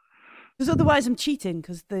 Because otherwise I'm cheating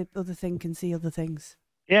because the other thing can see other things.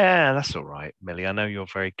 Yeah, that's all right, Millie. I know you're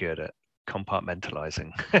very good at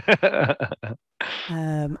compartmentalizing.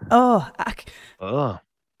 Oh.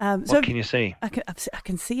 What So can you see? I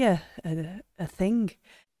can see a thing.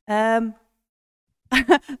 And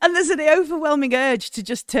there's an overwhelming urge to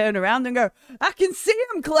just turn around and go, I can see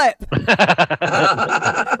him, Clip!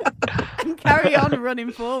 And carry on running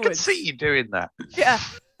I can forward. see you doing that. Yeah.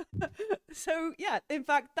 So, yeah, in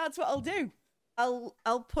fact, that's what I'll do.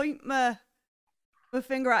 I'll point my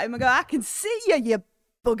finger at him and go, I can see you, you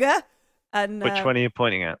bugger! And Which one are you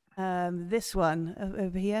pointing at? this one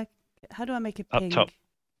over here. How do I make it Up pink? top.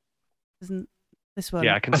 Isn't this one?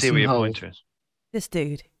 Yeah, I can Press see where and your hold. pointer is. This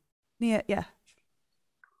dude. Yeah.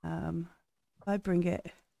 If I bring it.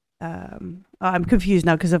 I'm confused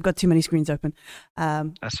now because I've got too many screens open.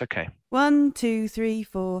 That's okay. 1, 2, 3,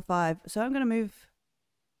 4, 5. So I'm gonna move.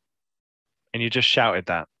 And you just shouted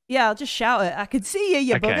that. Yeah, I'll just shout it. I can see you,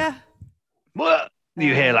 you Okay. bugger. What?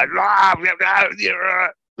 You hear like. I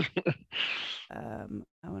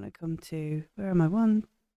want to come to. Where am I? 1,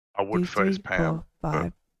 I would 2, 3, face Pam.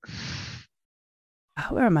 4,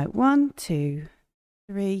 5. Where am I? 1, 2,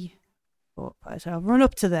 3, 4, 5. So I'll run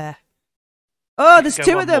up to there. Oh, there's Go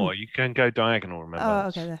 2 one of them. more. You can go diagonal, remember? Oh,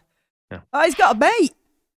 okay, there. Yeah. Oh, he's got a mate.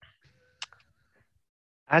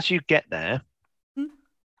 As you get there,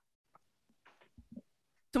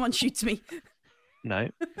 Someone shoots me. no,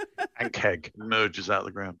 And keg emerges out of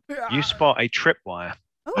the ground. you spot a tripwire.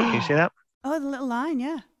 Can you see that? Oh, the little line,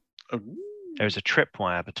 yeah. There's a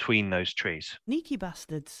tripwire between those trees, Sneaky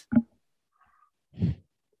bastards.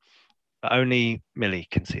 but only Millie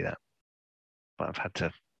can see that. But I've had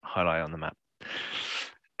to highlight on the map.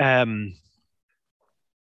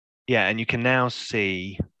 Yeah, and you can now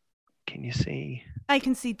see. Can you see I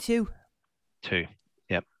can see 2. 2?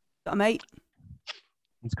 Yep, Got a mate.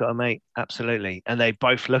 he's got a mate. Absolutely, and they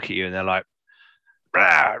both look at you and they're like,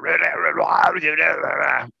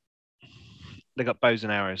 they got bows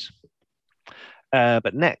and arrows.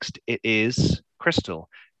 But next it is Crystal.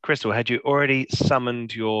 Crystal, had you already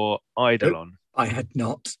summoned your Eidolon? I had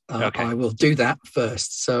not. Okay. I will do that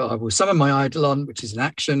first. So I will summon my Eidolon, which is an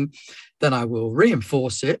action. Then I will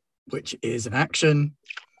reinforce it, which is an action.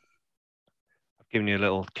 I've given you a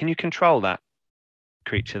little. Can you control that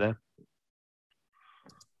creature there?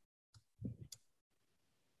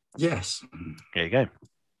 Yes. There you go.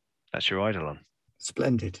 That's your Eidolon.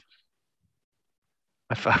 Splendid.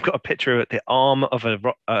 I've got a picture of the arm of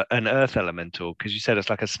an earth elemental because you said it's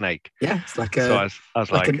like a snake. Yeah, it's like So a I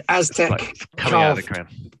was like like, an Aztec it's like coming out of the carved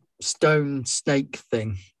ground. stone snake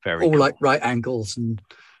thing, Very all cool. like right angles and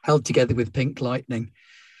held together with pink lightning.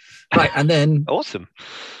 Right, and then Awesome.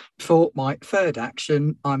 for my third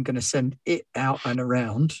action, I'm going to send it out and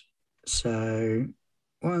around. So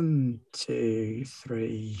 1, 2,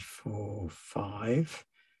 3, 4, 5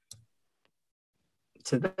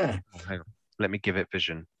 to there, Oh, hang on. Let me give it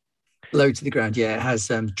vision. low to the ground. Yeah, it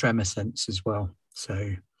has tremor sense as well.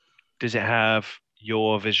 So Does it have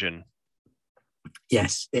your vision?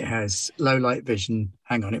 yes, it has low light vision.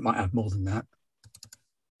 Hang on, it might have more than that.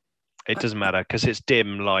 It doesn't matter because it's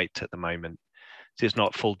dim light at the moment. So it's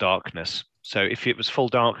not full darkness. So if it was full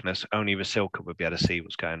darkness, only Vasilka would be able to see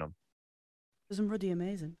what's going on. Isn't Ruddy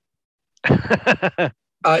amazing?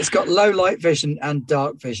 It's got low light vision and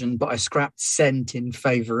dark vision, but I scrapped scent in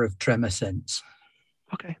favour of tremor sense.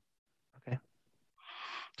 Okay.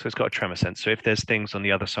 So it's got a tremor sense. So if there's things on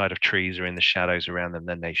the other side of trees or in the shadows around them,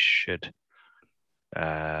 then they should be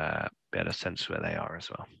able to sense where they are as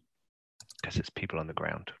well. Because it's people on the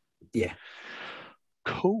ground. Yeah.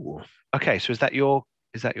 Cool. Okay, so is that your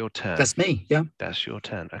turn? That's me, yeah. That's your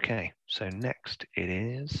turn. Okay. So next it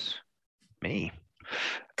is me.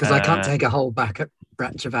 Because I can't take a whole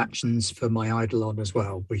batch of actions for my Eidolon as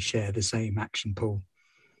well. We share the same action pool.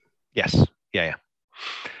 Yes. Yeah.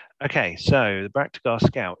 Okay, so the Braktagar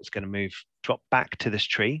Scout is going to drop back to this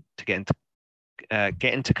tree to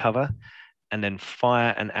get into cover, and then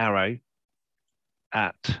fire an arrow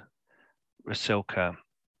at Rasilka,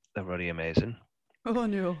 the Ruddy Amazing. Oh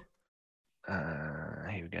no!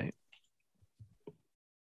 Here we go.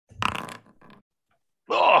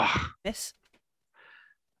 Oh, Miss.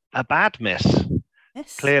 a bad miss.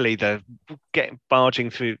 Miss. Clearly, they're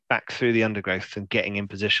barging back through the undergrowth and getting in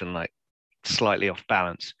position, like slightly off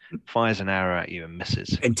balance. Fires an arrow at you and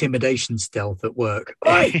misses. Intimidation stealth at work.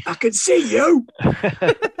 Hey, I can see you.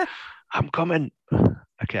 I'm coming.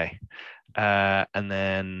 Okay, and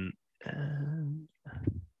then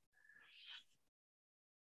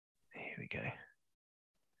here we go.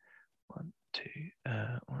 1, 2,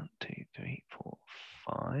 3, 4,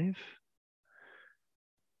 5.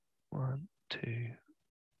 1, 2.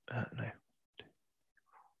 No.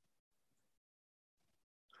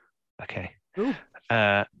 Okay.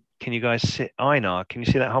 Can you guys see Einar? Can you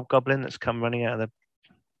see that hobgoblin that's come running out of the?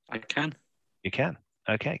 I can. You can.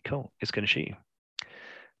 Okay, cool. It's going to shoot you.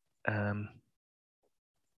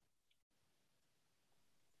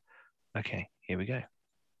 Okay, here we go.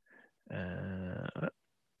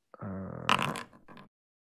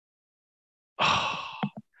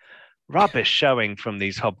 Rubbish showing from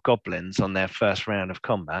these hobgoblins on their first round of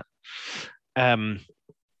combat.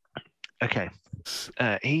 Okay.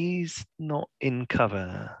 He's not in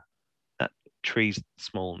cover. That tree's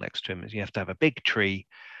small next to him. You have to have a big tree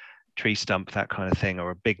stump, that kind of thing,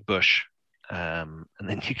 or a big bush, and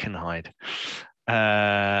then you can hide.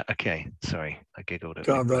 Okay, sorry, I giggled at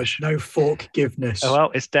Go on, Rog. No forgiveness. Oh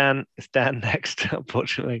well, it's Dan. It's Dan next,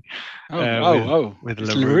 unfortunately. With it's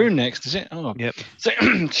Laroon next, is it? Oh, yep. So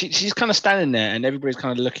she's kind of standing there, and everybody's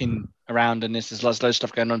kind of looking around, and there's loads of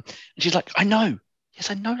stuff going on. And she's like, "I know.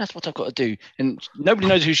 Yes, I know. That's what I've got to do." And nobody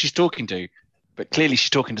knows who she's talking to, but clearly she's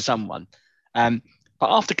talking to someone. But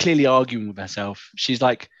after clearly arguing with herself, she's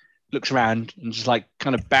like, looks around and just like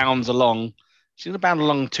kind of bounds along. She's going to bound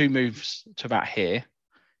along 2 moves to about here.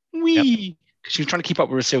 Whee! Because she was trying to keep up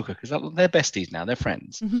with Rasilka because they're besties now. They're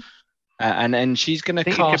friends. Mm-hmm. And then she's going to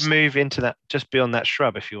cast. You could move into that, just beyond that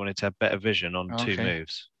shrub if you wanted to have better vision on 2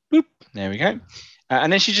 moves. Boop. There we go.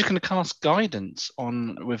 And then she's just going to cast guidance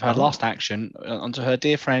with her last action onto her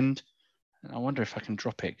dear friend. I wonder if I can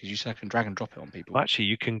drop it because you said I can drag and drop it on people. Well, actually,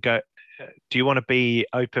 you can go. Do you want to be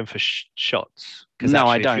open for shots? No,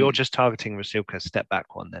 I don't. If you're just targeting Rasilka, step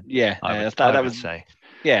back 1 then. Yeah, I would say.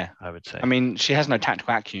 Yeah, I would say. I mean, she has no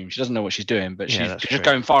tactical acumen. She doesn't know what she's doing, but she's just true.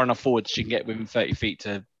 going far enough forward so she can get within 30 feet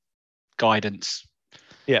to guidance.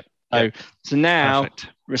 Yeah. So now, Perfect.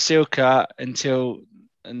 Rasilka, until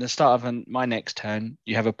the start of my next turn,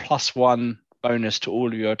 you have a +1 bonus to all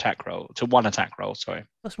of your attack roll, to 1 attack roll, sorry.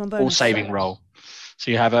 +1 bonus. All saving roll. So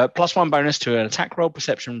you have a +1 bonus to an attack roll,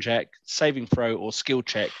 perception check, saving throw, or skill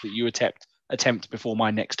check that you attempt before my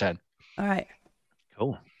next turn. All right.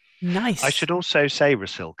 Cool. Nice. I should also say,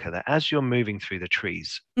 Rasilka, that as you're moving through the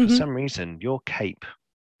trees, for some reason, your cape,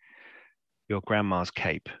 your grandma's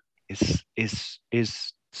cape, is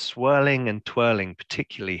swirling and twirling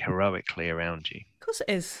particularly heroically around you. Of course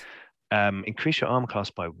it is. Increase your armor class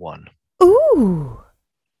by 1. Ooh.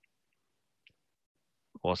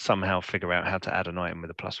 Or somehow figure out how to add an item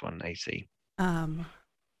with a +1 AC.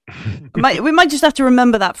 We might just have to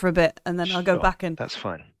remember that for a bit, and then I'll go back and that's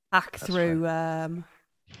fine. hack through.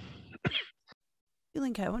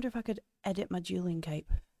 Dueling cape. I wonder if I could edit my dueling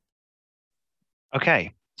cape.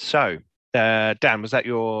 Okay, so Dan, was that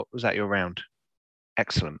your round?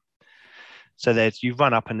 Excellent. So you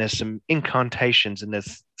run up and there's some incantations and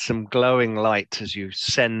there's some glowing light as you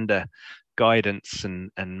send guidance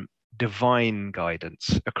and divine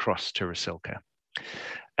guidance across to Rasilka.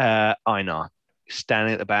 Einar,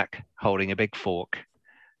 standing at the back, holding a big fork.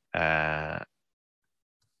 What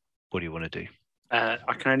do you want to do? I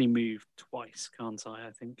can only move twice, can't I?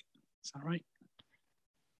 I think. Is that right?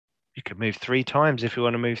 could move 3 times if you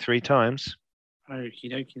want to move 3 times.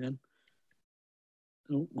 Okie dokie then.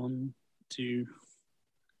 Oh, 1, 2,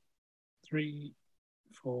 3,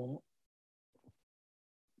 4,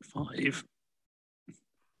 5,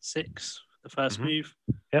 6. The first Mhm. move.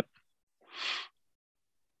 Yep.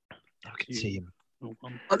 I can see him Oh,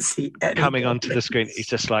 1, Can't see any coming onto the screen. goblins. He's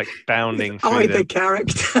just like bounding through Either the.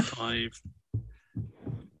 character. 5,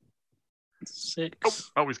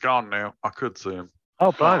 6. Oh, he's gone now. I could see him.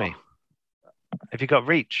 Oh, blimey! Have you got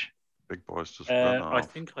reach? Big boy's just run I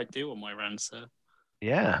off. think I do on my round, sir.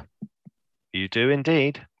 Yeah, you do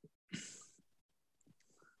indeed.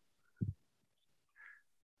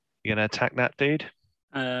 You gonna attack that dude?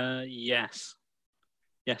 Yes.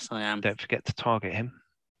 Yes, I am. Don't forget to target him.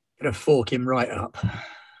 Gonna fork him right up.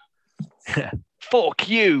 Fork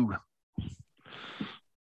you!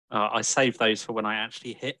 I save those for when I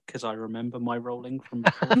actually hit because I remember my rolling from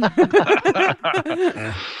before.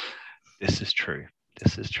 Uh, This is true.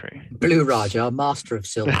 This is true. Blue Raja, master of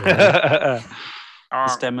silver.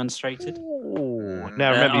 It's demonstrated. Ooh.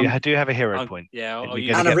 Now remember, you do have a hero point. Yeah, And I'll you're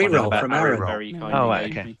use gonna And a get one in the reroll back. from that Aaron. very kindly Oh, right,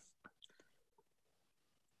 gave okay. me.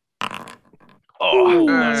 Oh,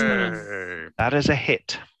 That's better. Hey. that is a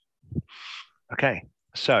hit. Okay,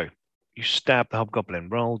 so you stab the hobgoblin.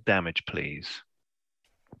 Roll damage, please.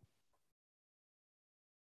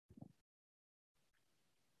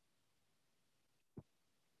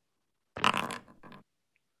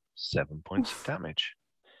 Seven points of damage.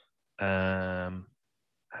 How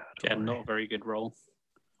do Yeah, I- not a very good roll.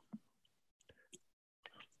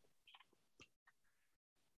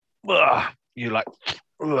 Ugh, you like.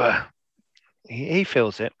 Ugh. He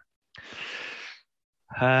feels it.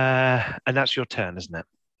 And that's your turn, isn't it?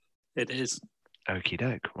 It is. Okie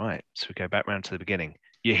doke. Right. So we go back round to the beginning.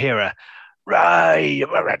 You hear a right.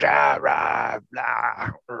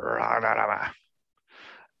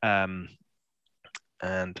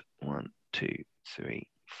 And 1, 2, 3,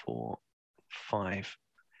 4, 5.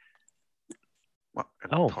 What in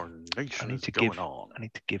Oh, tarnation I need is to going give- on? I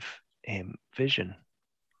need to give him vision.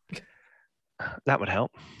 That would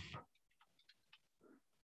help.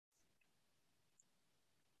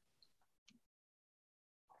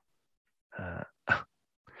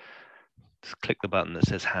 Just click the button that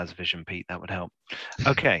says "Has Vision, Pete." That would help.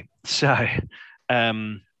 Okay, so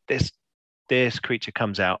this creature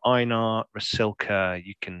comes out. Einar, Rasilka,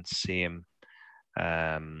 you can see him.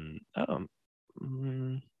 Frankly,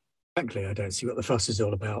 I don't see what the fuss is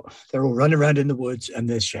all about. They're all running around in the woods and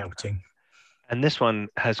they're shouting. And this one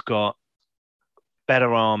has got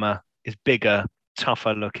better armor, is bigger,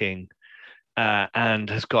 tougher looking, and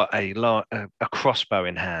has got a crossbow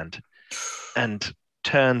in hand, and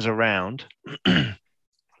turns around.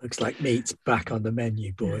 Looks like meat's back on the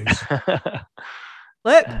menu, boys.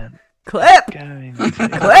 Clip, and clip, going to,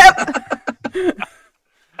 clip.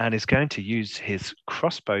 and is going to use his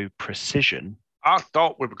crossbow precision. I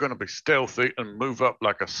thought we were going to be stealthy and move up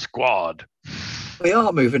like a squad. We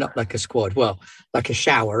are moving up like a squad. Well, like a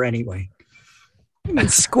shower anyway. You mean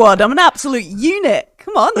squad? I'm an absolute unit.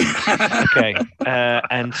 Come on. Okay,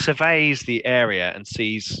 and surveys the area and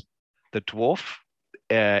sees the dwarf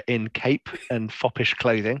in cape and foppish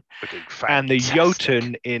clothing, Looking and the fantastic.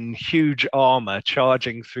 Jotun in huge armor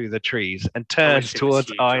charging through the trees, and I turns wish it was towards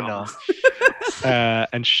huge Einar armor.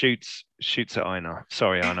 and shoots at Einar.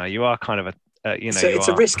 Sorry, Einar, you are kind of a So it's a you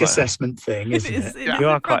are risk quite assessment thing, isn't it? It is You a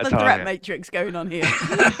are quite a proper threat target. matrix going on here.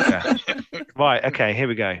 Yeah. Right. Okay. Here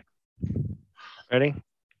we go. Ready?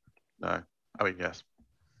 No, I mean yes.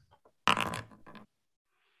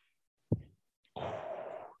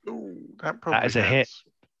 Ooh, that probably is a hit. hits.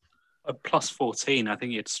 A plus 14, I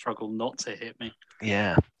think you'd struggle not to hit me.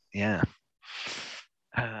 Yeah. Yeah.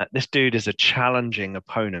 This dude is a challenging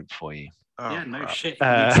opponent for you. Oh, Yeah, no crap. shit.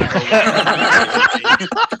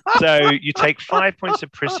 So you take 5 points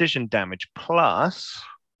of precision damage plus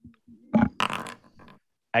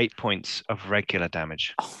 8 points of regular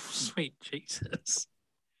damage. Oh, sweet Jesus.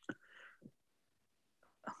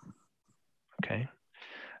 Okay.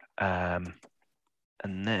 And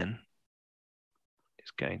then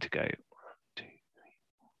it's going to go 1, 2, 3,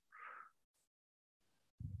 4.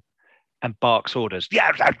 And barks orders.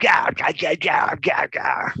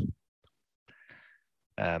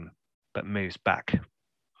 But moves back.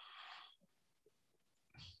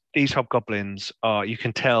 These hobgoblins are, you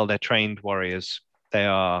can tell they're trained warriors. They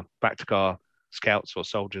are Bactagar scouts or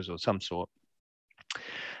soldiers or some sort.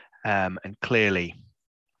 And clearly,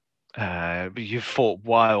 you've fought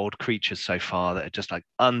wild creatures so far that are just like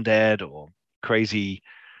undead or crazy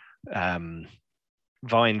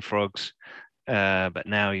vine frogs. But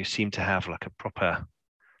now you seem to have like a proper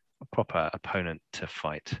opponent to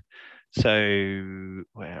fight. So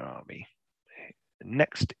where are we?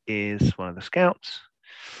 Next is one of the scouts.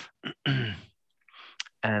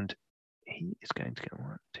 And he is going to go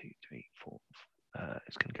 1, 2, 3, 4.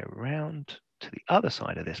 It's going to go around to the other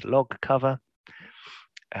side of this log cover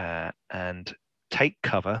and take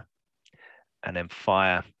cover and then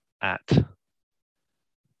fire at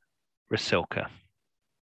Rasilka.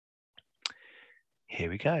 Here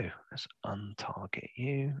we go. Let's untarget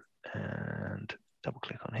you and double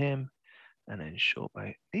click on him and then short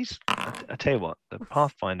bow. These, I tell you what, the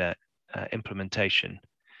Pathfinder implementation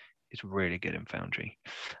is really good in Foundry.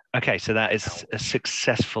 Okay, so that is a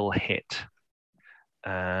successful hit.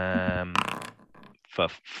 For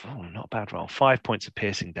not a bad roll. 5 points of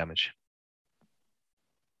piercing damage.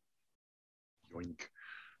 Yoink.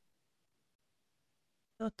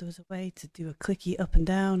 Thought there was a way to do a clicky up and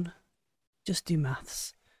down. Just do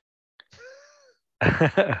maths.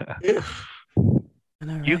 Yeah. I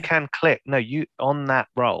know, right? You can click. No, you on that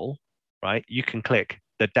roll, right? You can click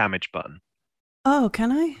the damage button. Oh,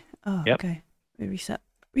 can I? Oh, Yep. okay. Let me reset.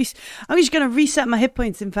 I'm just going to reset my hit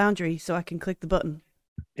points in Foundry so I can click the button.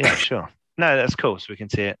 Yeah, sure. No, that's cool. So we can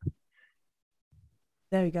see it.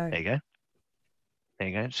 There we go. There you go. There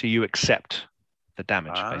you go. So you accept the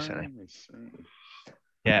damage, basically. I see.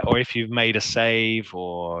 Yeah, or if you've made a save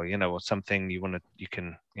or, or something you want to, you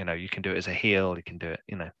can do it as a heal. You can do it,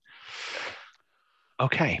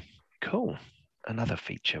 Okay, cool. Another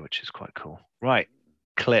feature, which is quite cool. Right,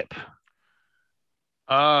 clip.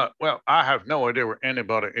 Well, I have no idea where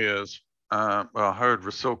anybody is. Well, I heard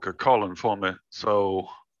Rasilka calling for me, so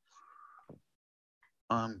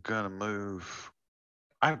I'm gonna move.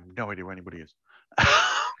 I have no idea where anybody is.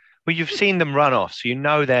 Well, you've seen them run off, so you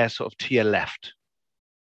know they're sort of to your left,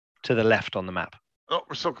 to the left on the map. Oh,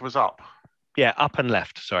 Rasilka was up. Yeah, up and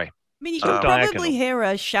left, sorry. I mean, you Sort can of probably diagonal. hear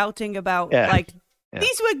us shouting about, Yeah. like, Yeah.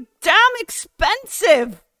 these were damn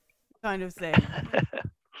expensive, kind of thing.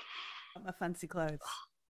 My fancy clothes.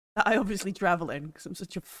 That I obviously travel in because I'm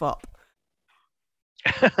such a fop.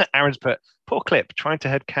 Aaron's put, poor Clip, trying to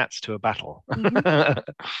head cats to a battle. Mhm.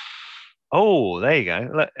 Oh, there you go.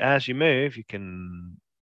 Look, as you move, you can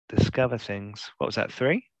discover things. What was that,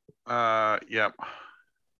 3? Yep.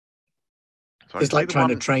 So I It's see like the trying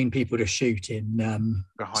to one train people to shoot in behind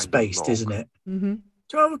the Spaced, log. isn't it? Mm-hmm.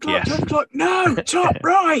 12 o'clock, Yes. 12 o'clock. No, top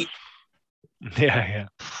right. Yeah.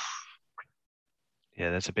 Yeah,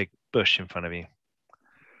 there's a big bush in front of you.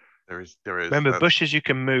 There is. Remember, That's- bushes you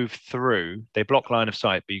can move through. They block line of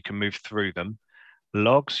sight, but you can move through them.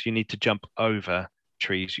 Logs, you need to jump over.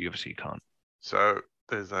 Trees, you obviously can't. So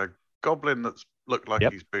there's a goblin that's looked like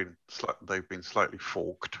Yep. he's been. They've been slightly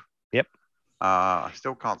forked. Yep. I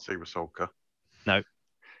still can't see Rasilka.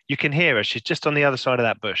 You can hear her. She's just on the other side of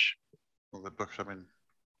that bush. Well, the bush. I mean,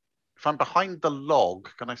 if I'm behind the log,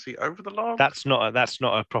 can I see over the log? That's not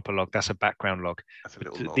a proper log. That's a background log. That's a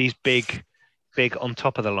little log. These big on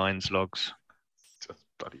top of the lines logs. Just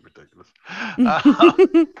bloody ridiculous.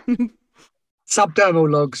 Subdermal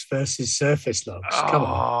logs versus surface logs. Come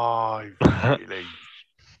on. Oh, really?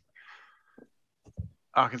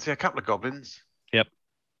 I can see a couple of goblins. Yep.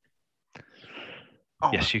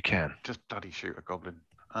 Oh, Yes, you can. just bloody shoot a goblin.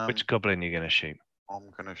 Which goblin are you going to shoot? I'm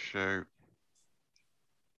gonna shoot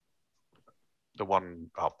the one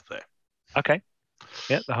up there. Okay.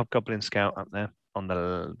 Yeah, the hobgoblin scout up there on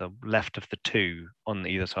the left of the 2 on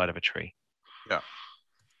either side of a tree.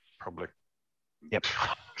 Probably. Yep.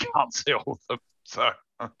 Can't see all of them, so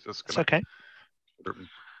I'm just It's gonna. okay.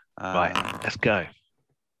 Right, Uh, let's go.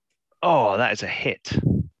 Oh, that is a hit.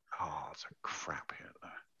 Oh, it's a crap hit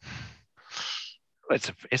though. Well,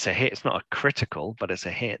 it's a hit. It's not a critical, but it's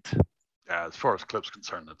a hit. Yeah, as far as Clip's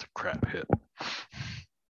concerned, that's a crap hit.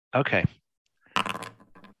 Okay.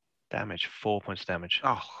 Damage, 4 points of damage.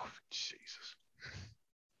 Oh, Jesus.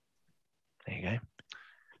 There you go.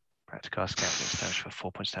 Practical scout gets damage for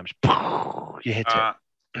 4 points of damage. You hit it.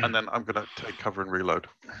 And then I'm gonna take cover and reload.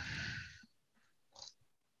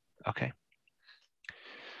 Okay.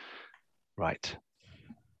 Right.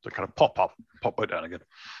 So kind of pop right down again.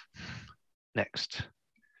 Next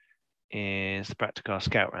is the practical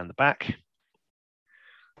scout around the back.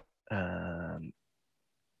 He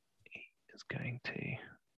is going to.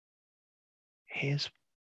 His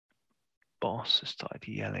boss has started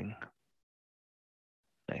yelling.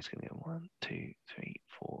 Now he's going to go 1, 2, 3,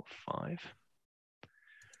 4, 5.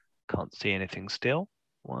 Can't see anything still.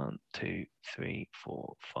 1, 2, 3,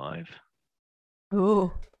 4, 5.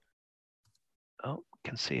 Oh. Oh,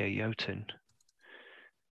 can see a Jotun.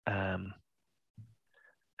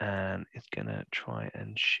 And it's gonna try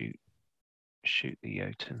and shoot the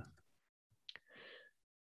Jotun.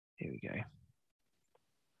 Here we go.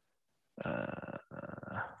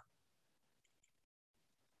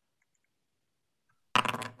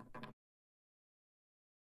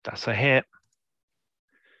 That's a hit.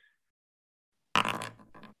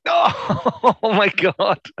 Oh my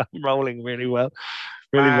god! I'm rolling really well.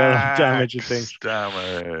 Really well on damage and things.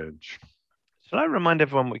 Damage. Shall I remind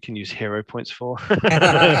everyone what we can use hero points for?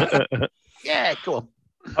 Yeah, go on.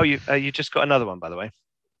 Oh, you just got another one, by the way.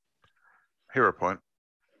 Hero point.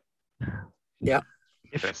 Yeah.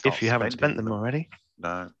 If you haven't spent them already.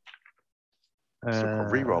 No. Still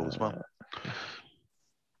got reroll as well.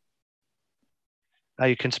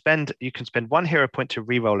 You can spend one hero point to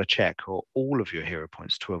reroll a check, or all of your hero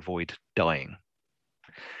points to avoid dying.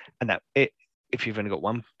 And if you've only got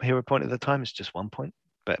one hero point at the time, it's just 1 point.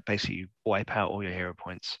 But basically, you wipe out all your hero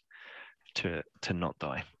points to not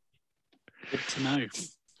die. Good to know. So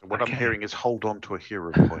what I'm hearing is hold on to a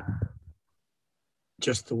hero point.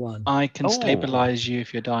 Just the one. I can stabilize you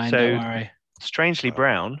if you're dying, don't worry. Strangely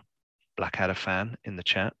Brown, Blackadder fan in the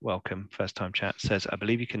chat, welcome, first time chat, says, I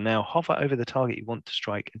believe you can now hover over the target you want to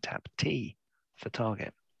strike and tap T for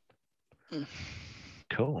target.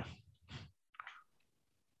 Cool.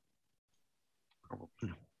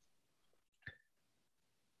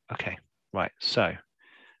 Okay, right, so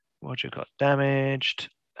Roger got damaged.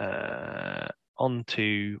 On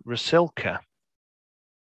to Rasilka.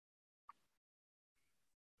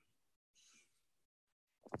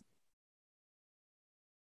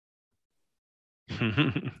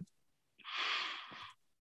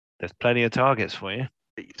 There's plenty of targets for you.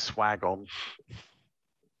 Get your swag on.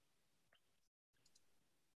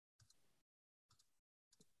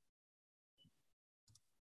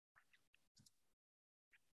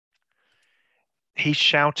 He's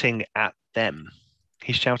shouting at them.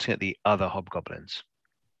 He's shouting at the other hobgoblins.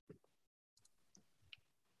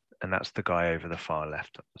 And that's the guy over the far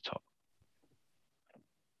left at the top.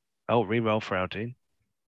 Oh, reroll for Aldine.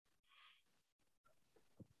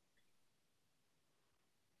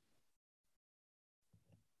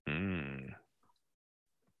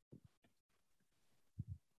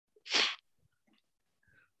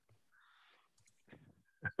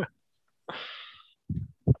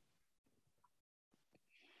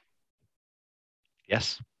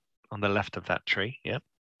 Yes, on the left of that tree. Yep.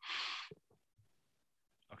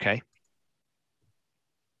 Okay.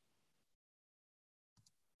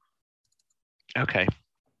 Okay.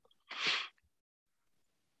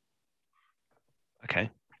 Okay.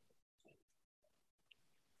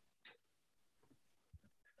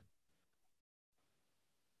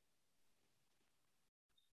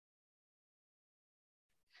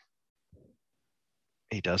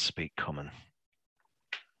 He does speak common.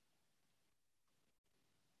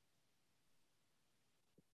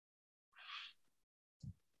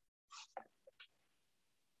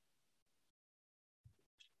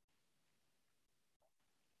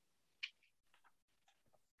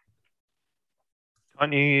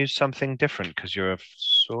 Can't you use something different because you're a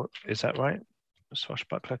sword? Is that right? A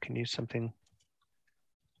swashbuckler can use something.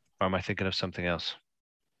 Or am I thinking of something else?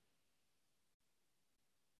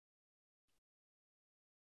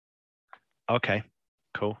 Okay,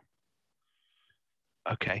 cool.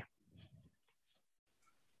 Okay.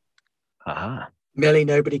 Aha. Millie,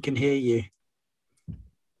 nobody can hear you.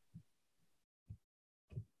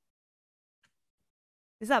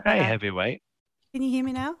 Is that better? Hey, heavyweight. Can you hear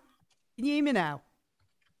me now? Can you hear me now?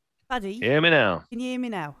 Paddy? Hear me now? Can you hear me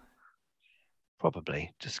now?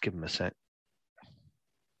 Probably. Just give him a sec.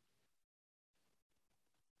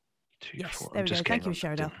 Yes, there we go. Thank you,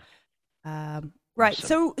 Cheryl. Right,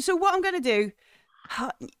 so what I'm going to do,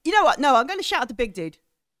 you know what? No, I'm going to shout at the big dude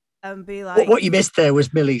and be like... What you missed there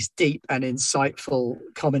was Millie's deep and insightful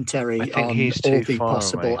commentary on all the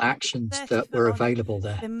possible actions that were available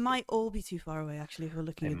there. They might all be too far away, actually, if we're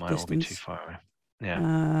looking at the distance. They might all be too far away.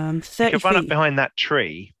 Yeah. 30 you could run feet. up behind that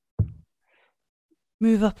tree.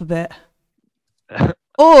 Move up a bit.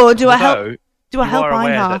 Or do I help? Do I help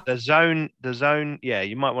Einhar? The zone. Yeah,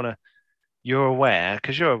 you might want to. You're aware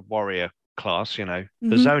because you're a warrior class. You know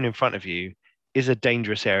the zone in front of you is a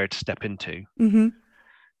dangerous area to step into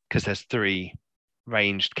because there's 3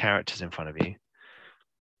 ranged characters in front of you.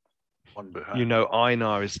 One behind. You know,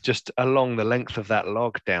 Einar is just along the length of that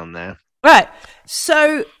log down there. Right.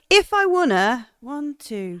 So if I wanna 1,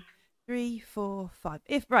 2, 3, 4, 5.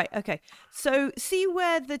 Okay. So see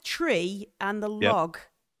where the tree and the log.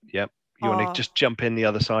 Yep. You want to just jump in the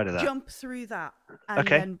other side of that. Jump through that, and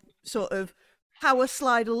then sort of power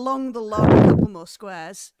slide along the log a couple more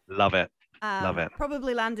squares. Love it. Love it.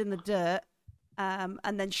 Probably land in the dirt,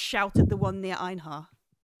 and then shout at the one near Einhar.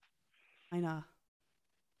 Einar.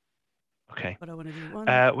 Okay. What I want to do.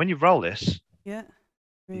 1. When you roll this, Yeah.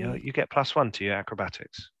 You get +1 to your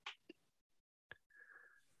acrobatics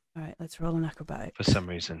All right, let's roll an acrobatic. for some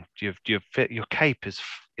reason. Your cape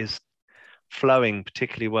is flowing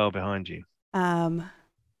particularly well behind you.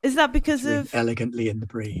 Is that because Swing of elegantly in the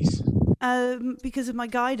breeze. my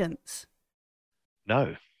guidance?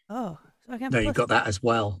 No, Oh, so I can No, you plus- got that as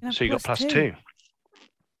well. I can have so you got +2.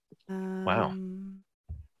 Wow. Um,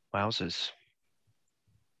 Wowzers.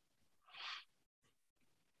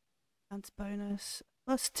 Adds bonus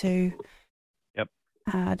 +2. Yep.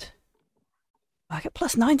 Add. I get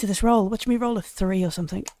 +9 to this roll. Watch me roll a 3 or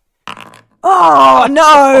something. Oh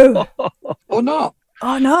no! Or not.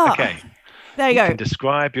 Oh no! Okay. There you You go. can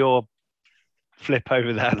describe your flip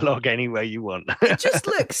over that log any way you want. It just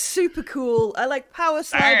looks super cool. I like power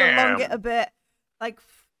slide along Damn. it a bit. Like.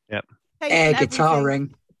 Yep. tape Air and everything.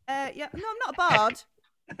 guitaring. Yeah. No, I'm not a bard.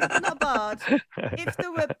 I'm not a bard. If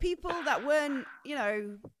there were people that weren't,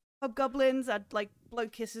 hobgoblins, I'd like blow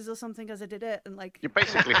kisses or something as I did it, and like. You're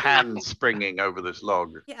basically hand springing over this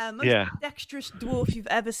log, Yeah, most Yeah. dexterous dwarf you've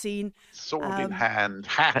ever seen. sword in Um, hand,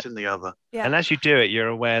 hat in the other. Yeah. And as you do it, you're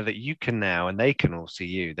aware that you can now, and they can all see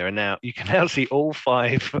you. You can now see all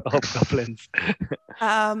 5 hobgoblins,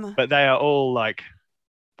 but they are all like,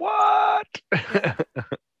 "What?"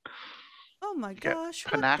 Oh my Get gosh.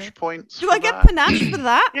 what Panache the- points. Do for I get that? panache for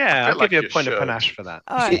that? Yeah, I I'll feel like give you you a point of should. panache for that.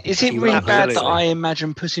 All right. Is it You really will, bad that absolutely. I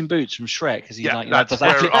imagine Puss in Boots from Shrek? Because Yeah, does that's that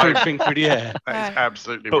where flip I- everything through the air? That is Right.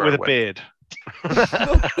 absolutely But where with I a went. beard.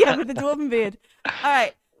 Yeah, with the dwarven beard. All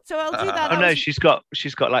right. So I'll do that. Oh That no, was- she's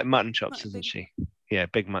got like mutton chops, Mutton isn't big- she? Yeah,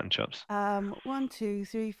 big mutton chops. 1, 2,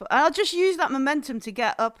 3, 4. I'll just use that momentum to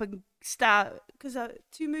get up and start because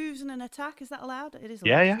 2 moves and an attack. Is that allowed? It is allowed.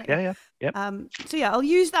 Yeah, isn't it? Yep. So yeah, I'll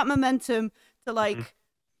use that momentum to like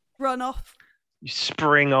run off. You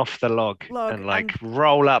spring off the log Log and like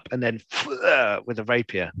roll up and then with a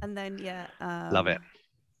rapier. And then Love it.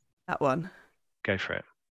 That one. Go for it.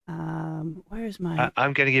 Where is my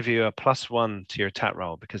I'm going to give you a +1 to your attack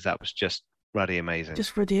roll because that was just ruddy amazing.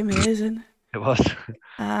 just for the amazing. It was.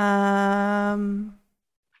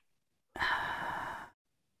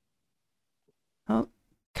 Oh,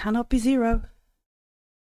 cannot be 0.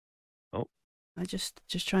 Oh. I just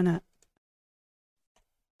trying to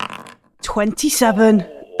 27.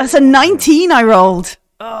 That's a 19 I rolled.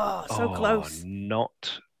 Oh, so close.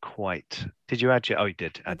 Not quite. Did you add your? Oh, you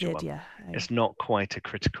did. I Add your did, one. yeah. It's not quite a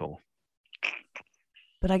critical.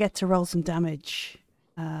 But I get to roll some damage.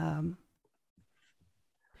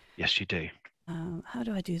 Yes, you do. How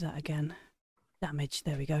do I do that again? Damage.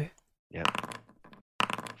 There we go. Yep.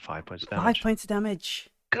 5 points 5 damage. points of damage.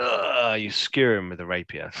 You skewer him with a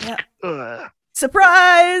rapier. Yeah. Ugh.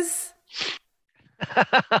 Surprise!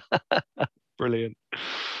 Brilliant.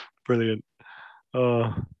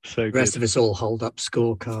 Oh, so The rest good. of us all hold up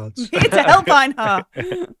scorecards. It's a Hellbine Heart.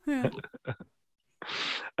 Yeah.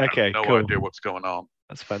 Okay, No cool. idea what's going on.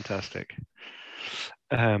 That's fantastic.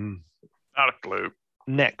 Not a clue.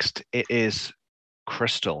 Next, it is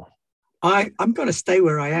Crystal. I'm going to stay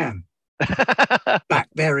where I am, back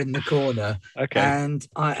there in the corner, Okay. and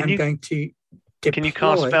I Can am you- going to Can you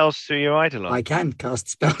cast deploy- spells through your Eidolon? I can cast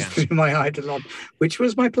spells Okay. through my Eidolon, which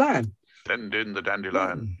was my plan. Send in the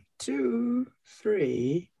dandelion. 1, 2,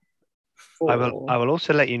 3, 4. I will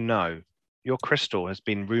also let you know your crystal has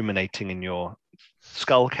been ruminating in your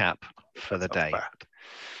skull cap for the That's day.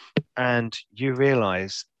 bad. And you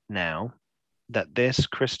realize now that this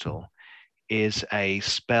crystal is a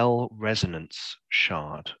spell resonance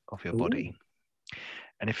shard of your body.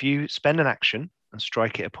 And if you spend an action and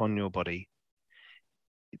strike it upon your body,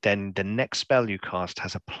 then the next spell you cast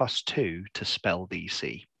has a +2 to spell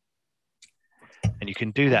DC. And you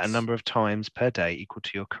can do that a Nice. number of times per day equal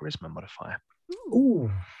to your charisma modifier.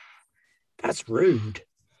 Ooh, that's rude.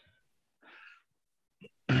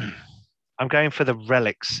 I'm going for the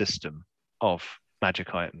relic system of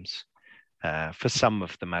magic items for some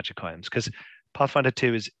of the magic items because Pathfinder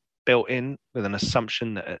 2 is built in with an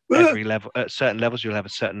assumption that at every level, at certain levels, you'll have a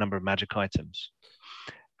certain number of magic items.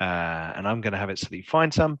 And I'm going to have it so that you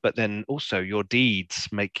find some, but then also your deeds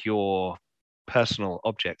make your personal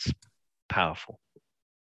objects powerful.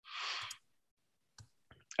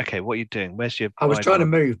 Okay, what are you doing? Where's your? I was trying to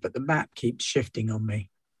Eidolon? move, but the map keeps shifting on me.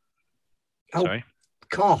 Oh, Sorry.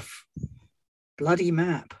 cough. Bloody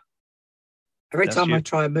map. Every That's time you. I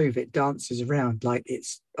try and move, it dances around like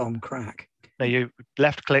it's on crack. No, you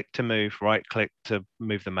left click to move, right click to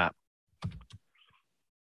move the map.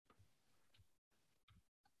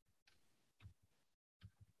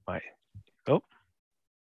 Right. Oh,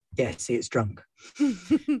 Yeah, see, it's drunk.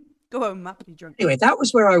 Go home, map, you drunk. Anyway, that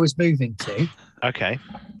was where I was moving to. okay.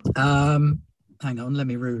 Hang on, let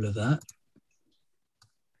me ruler that.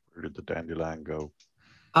 Where did the dandelion go?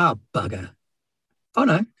 Ah, bugger. Oh,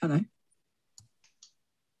 no.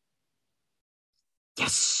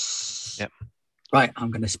 Yes. Yep. Right,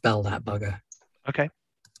 I'm going to spell that bugger. Okay.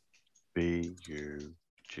 BUGG.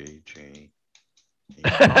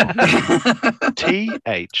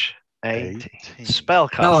 THAT. Spell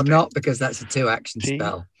casting. No, I'm not, because that's a 2-action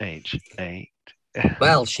spell. THA.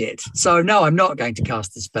 Well, shit. So, no, I'm not going to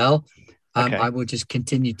cast the spell. Okay. I will just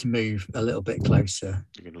continue to move a little bit closer.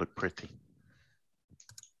 You can look pretty.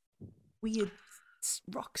 Weird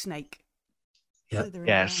rock snake. Yep. slithering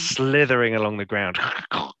Yeah, around. slithering along the ground.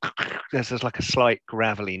 There's like a slight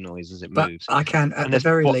gravelly noise as it But moves. I can, at And the there's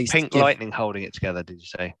very what, least, pink give- lightning holding it together, did you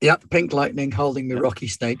say? Yep, pink lightning holding the Yep. rocky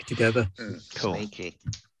snake together. Cool. Sneaky.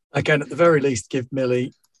 I can, at the very least, give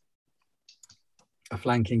Millie a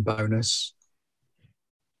flanking bonus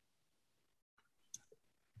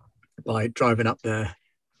by driving up there.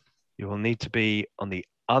 You will need to be on the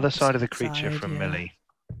other side of the creature Side, from yeah. Millie.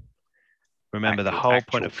 Remember, the Actual- whole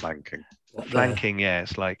actual point of flanking. What, there? flanking, yeah,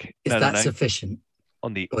 it's like Is no, that no, no, sufficient?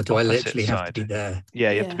 on the Or do I opposite literally have to side. be there? Yeah,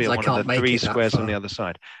 you have to Yeah. be So I on one can't of the make 3 it that squares on the far. other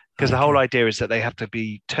side. Because the whole Okay. idea is that they have to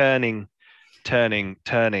be turning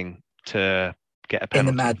to get a In the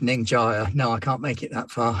penalty. maddening gyre. No, I can't make it that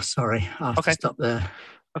far. Sorry. I have Okay. to stop there.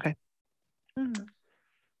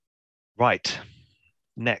 Right.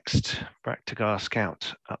 Next, Braktagar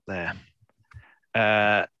Scout up there.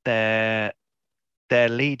 Their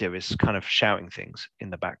leader is kind of shouting things in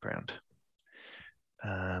the background.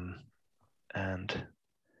 And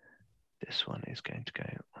this one is going to go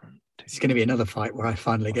 1, 2. It's going to be another fight where I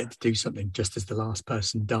finally get to do something just as the last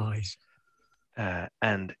person dies.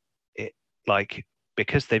 And it, like,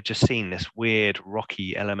 because they've just seen this weird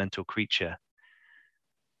rocky elemental creature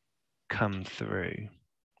come through,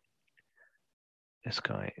 this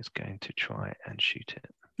guy is going to try and shoot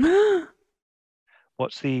it.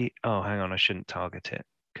 What's the, oh, hang on, I shouldn't target it,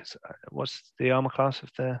 because what's the armor class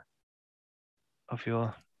of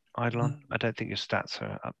your Eidolon? I don't think your stats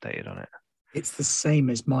are updated on it. It's the same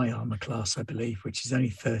as my armor class, I believe, which is only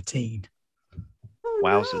 13. Oh,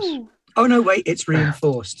 Wowzers. no. Oh, no, wait, it's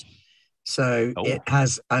reinforced. So Oh. it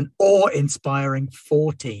has an awe-inspiring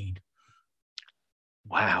 14.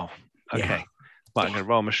 Wow. Okay. Yeah. Right, I'm going to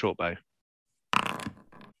roll my short bow.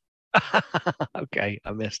 Okay,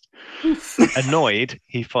 I missed. Annoyed,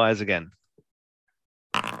 he fires again.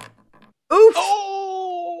 Oof!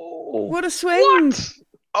 Oh! What a swing!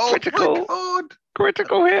 Oh Critical. my god!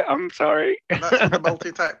 Critical hit, I'm sorry. And that's the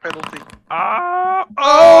multi-attack penalty. Ah!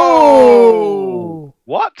 Oh!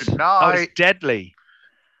 What? Good Oh, it's night. deadly.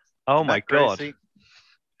 Oh my Night, god. Gracie.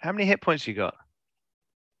 How many hit points you got?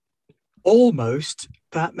 Almost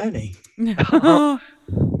that many.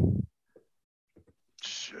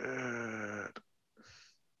 Shit.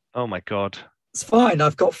 Oh my god. It's fine.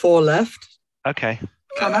 I've got 4 left. Okay,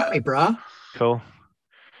 Come at me, bruh. cool.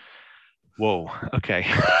 Whoa, okay.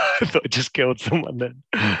 I thought I just killed someone then.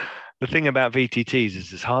 The thing about VTTs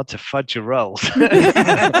is it's hard to fudge your rolls.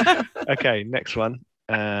 Okay, next one.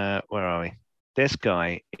 Where are we? This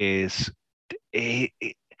guy is you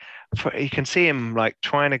can see him like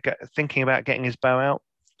trying to thinking about getting his bow out,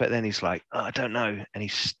 but then he's like, oh, I don't know, and he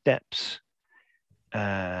steps.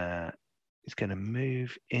 He's going to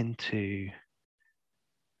move into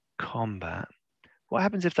combat. What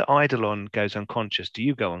happens if the Eidolon goes unconscious? Do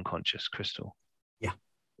you go unconscious, Crystal? Yeah.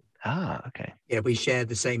 Ah, okay. Yeah, we share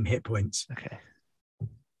the same hit points. Okay.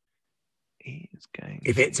 He's going.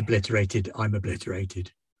 If it's obliterated, I'm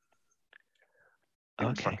obliterated.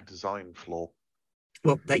 It's Okay. like a design flaw.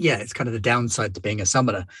 Well, yeah, it's kind of the downside to being a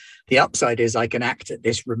summoner. The upside is I can act at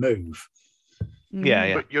this remove. Yeah,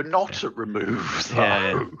 yeah. But you're not at remove, though.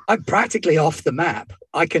 Yeah, yeah. I'm practically off the map.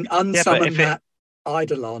 I can but unsummon if it- that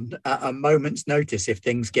Eidolon at a moment's notice if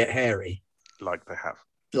things get hairy, Like they have.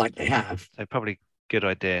 like they have. So probably good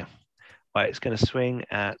idea. Right, it's going to swing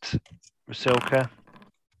at Rasilka.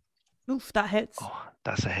 Oof, that hits. Oh,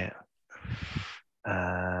 that's a hit.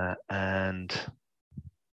 And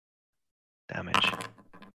damage.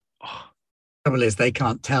 Oh, Trouble is, they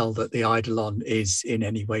can't tell that the Eidolon is in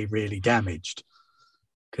any way really damaged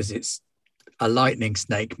because it's a lightning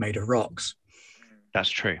snake made of rocks. that's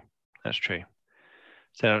true. That's true.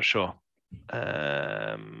 So not sure.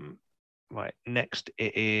 Right, next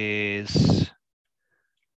it is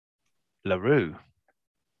LaRue.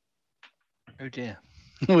 Oh dear.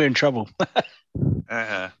 We're in trouble.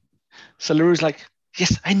 Uh-huh. So LaRue's like,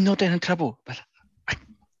 yes, I know they're in trouble, but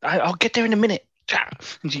I'll get there in a minute.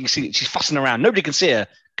 And you can see she's fussing around. Nobody can see her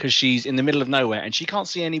because she's in the middle of nowhere and she can't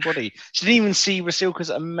see anybody. She didn't even see Rasilka's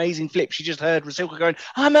amazing flip. She just heard Rasilka going,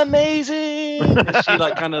 "I'm amazing." And she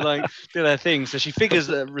kind of did her thing. So she figures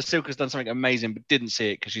that Rasilka's done something amazing, but didn't see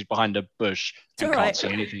it because she's behind a bush It's and all can't right. see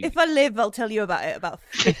anything. If I live, I'll tell you about it about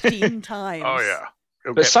 15 times. Oh yeah.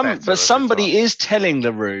 It'll But get better every somebody time. is telling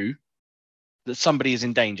LaRue that somebody is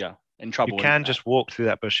in danger, in trouble. You can just walk through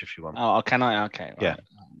that bush if you want. Oh, can I? Okay. Yeah.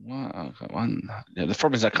 Well, okay, the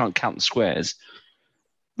problem is I can't count the squares.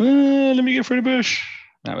 Let me get through the bush.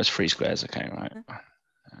 That was 3 squares. Okay, right.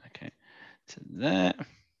 Okay. So that.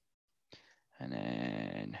 And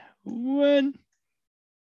then 1,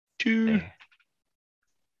 2. Okay.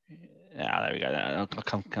 Yeah, there we go. I'll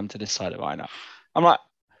come to this side of Ina. I'm like,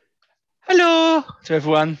 hello to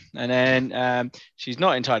everyone. And then she's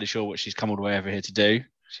not entirely sure what she's come all the way over here to do.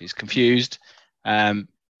 She's confused.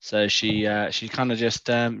 So she kind of just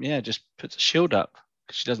puts a shield up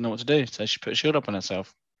because she doesn't know what to do. So she put a shield up on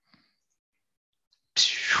herself.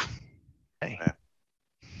 Okay.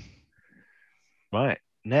 Right.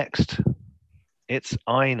 Next, it's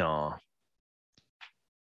Einar.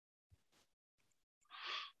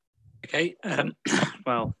 Okay.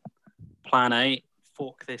 Well, plan A: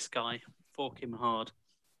 fork this guy. Fork him hard.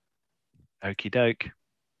 Okie doke.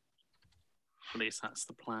 At least that's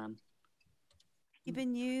the plan.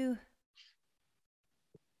 Even you.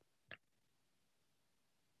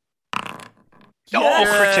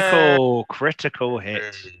 Oh, critical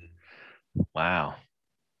hit. Wow.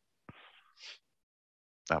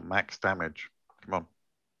 That max damage. Come on.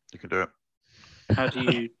 You can do it. How do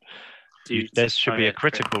you do? There should be a yeah,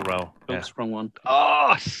 critical roll. Yeah. Oops, wrong one.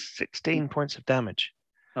 Oh, 16 points of damage.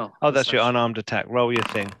 Oh, that's your unarmed attack. Roll your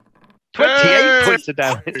thing. 28 Hey! points of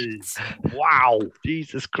damage. Wow.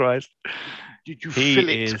 Jesus Christ. Did you He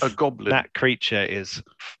fillet is- a goblin? That creature is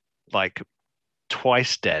like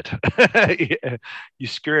twice dead. You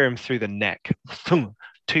screw him through the neck.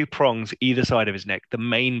 2 prongs either side of his neck, the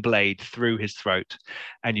main blade through his throat,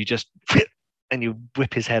 and you just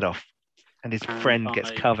whip his head off, and his And friend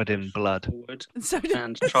gets I covered in blood. Forward And so,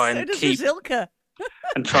 and try so and does keep Rasilka.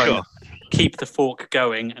 and try Sure. and keep the fork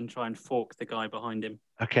going and try and fork the guy behind him.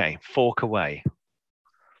 Okay, fork away.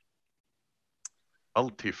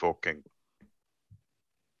 Multi-forking.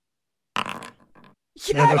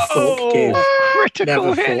 Never Yes! fork give. Critical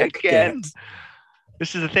Never hit fork again. get.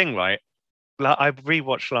 This is the thing, right? I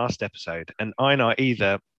rewatched last episode, and Einar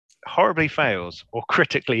either horribly fails or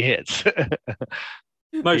critically hits.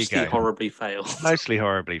 Mostly go. horribly fails. Mostly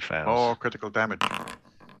horribly fails. More critical damage.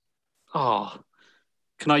 Oh,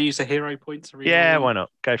 can I use a hero point to reroll? Yeah, them? why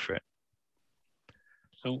not? Go for it.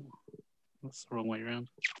 Oh, that's the wrong way around.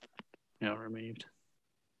 Yeah, removed.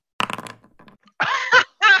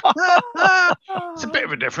 It's a bit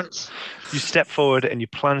of a difference. You step forward and you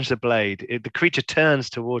plunge the blade. The creature turns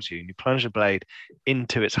towards you, and you plunge the blade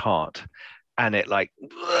into its heart, and it With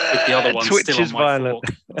the other one still on twitches my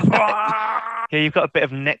violently. fork. Yeah, you've got a bit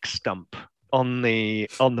of neck stump on the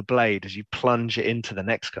blade as you plunge it into the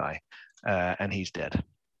next guy, and he's dead.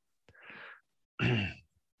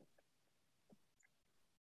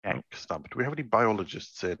 Neck stump. Do we have any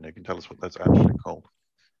biologists in who can tell us what that's actually called?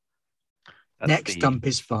 That's Neck the- stump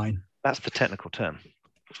is fine. That's the technical term.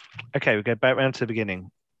 Okay, we go back round to the beginning.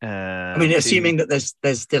 I mean, assuming that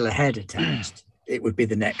there's still a head attached, it would be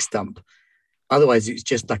the neck stump. Otherwise, it's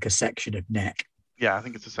just like a section of neck. Yeah, I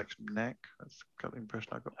think it's a section of neck. That's got the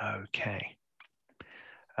impression I got. Okay.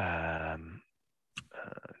 1,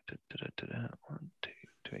 2,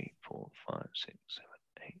 3, 4, 5, 6, 7,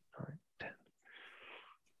 8, 9, 10.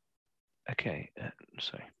 Okay,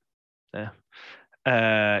 sorry. There.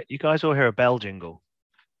 You guys all hear a bell jingle.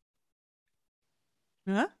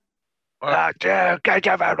 Huh?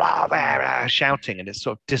 Shouting, and it's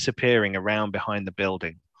sort of disappearing around behind the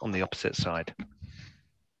building on the opposite side.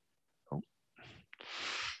 Oh.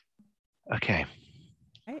 Okay.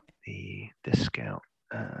 Right. This scout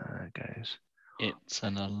goes. It's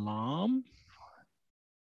an alarm.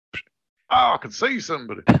 Oh, I can see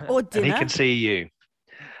somebody. Or And he dinner. can see you.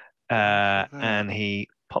 And he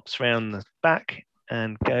pops round the back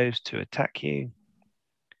and goes to attack you.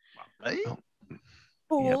 Me? Oh.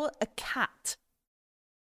 Or a cat.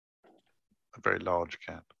 A very large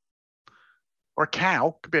cat. Or a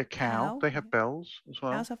cow. Could be a cow. Cow. They have bells as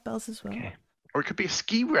well. Cows have bells as well. Okay. Or it could be a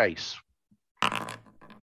ski race.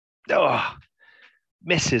 Oh,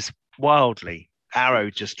 misses wildly. Arrow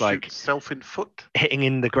just like Shoots self in foot. hitting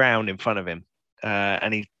in the ground in front of him.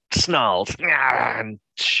 And he snarls and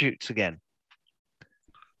shoots again.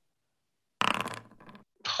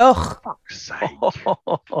 Ugh. Fuck's sake.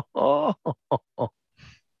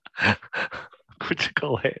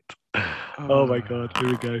 Critical hit. Oh, Oh my god, here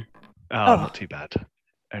we go. Oh, not too bad.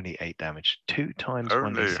 Only 8 damage. 2 times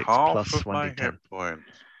Only 1d6 half plus of my 1d10. hit points.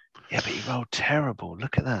 Yeah, but he rolled terrible.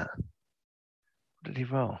 Look at that. What did he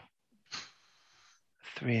roll?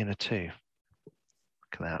 3 and a 2.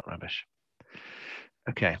 Look at that rubbish.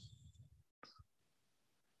 Okay.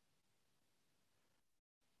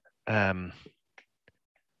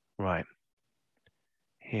 Right.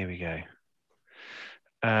 Here we go.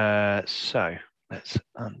 So let's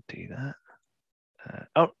undo that.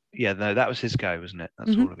 Oh, yeah, no, that was his go, wasn't it?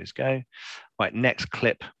 That's all of his go. Right, next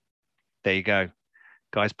clip. There you go.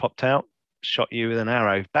 Guys popped out, shot you with an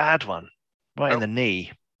arrow. Bad one. Right in the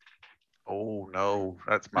knee. Oh, no.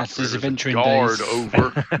 That's my his Critters adventuring guard days.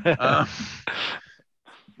 over.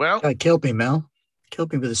 Well, Guy killed me, Mel.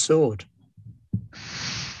 Killed me with a sword.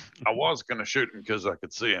 I was going to shoot him because I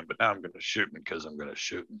could see him, but now I'm going to shoot him because I'm going to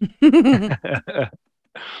shoot him.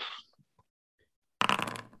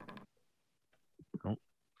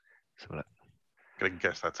 So look, I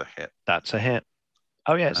guess that's a hit. that's a hit.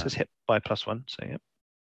 Oh, yeah, it says hit by +1. So, yeah.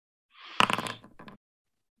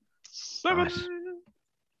 7. Nice.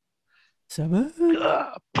 7.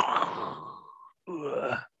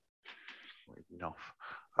 Enough.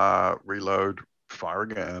 Reload. Fire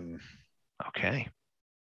again. Okay.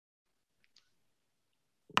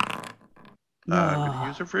 I'm going to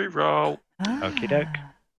use a free roll. Okie doke.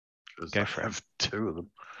 Because Go I for it. have 2 of them.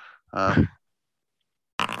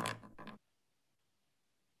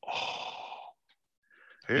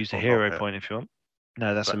 Use a hero point if you want.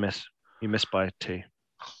 No, that's a miss. You missed by 2.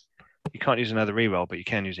 You can't use another reroll, but you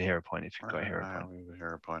can use a hero point if you've got a hero point. I'll use a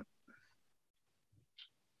hero point.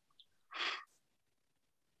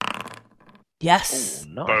 Yes.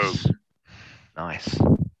 Oh, nice. Boom. Nice.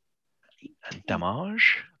 And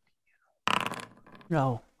damage.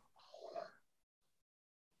 No.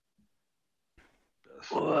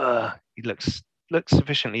 He looks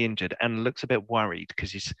sufficiently injured and looks a bit worried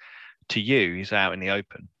because he's out in the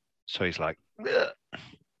open. So he's like, ugh.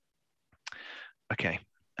 Okay.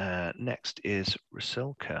 Next is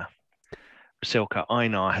Rusilka. Rusilka,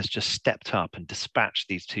 Einar has just stepped up and dispatched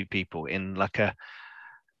these 2 people in like a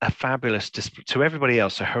fabulous to everybody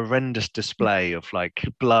else, a horrendous display of like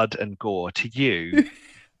blood and gore. To you,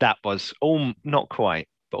 that was not quite,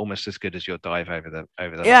 but almost as good as your dive over the.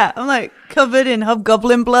 Yeah, I'm like covered in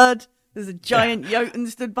hobgoblin blood. There's a giant Jotun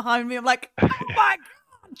stood behind me. I'm like, oh my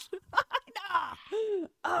god!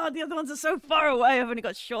 Oh, the other ones are so far away. I've only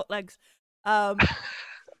got short legs. 1,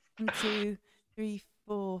 2, 3,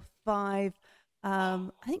 4, 5. I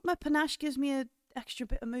think my panache gives me an extra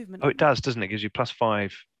bit of movement. Oh, it does, doesn't it? It gives you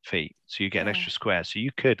 +5 feet, so you get an extra square. So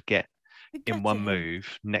you could get in one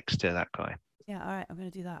move next to that guy. Yeah, all right. I'm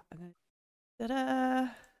going to do that. I'm going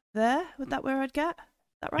to there. Would that where I'd get?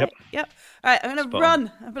 Is that right? Yep. All right. I'm going to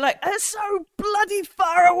run. I'll be like, it's so bloody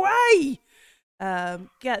far away.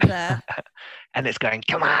 Get there. And it's going,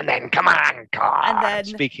 come on then, come on, God. And then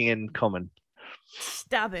speaking in common.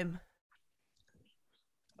 Stab him.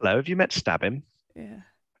 Hello, have you met Stab him? Yeah.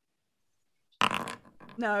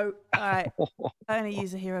 No. All right. I'm going to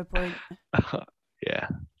use a hero point. Yeah.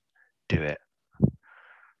 Do it.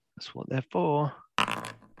 That's what they're for.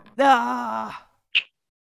 Ah!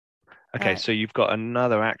 Okay, so you've got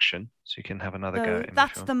another action, so you can have another go at him.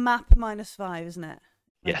 That's the map -5, isn't it?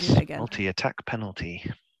 Yes, multi-attack penalty.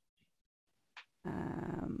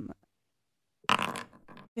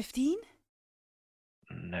 15?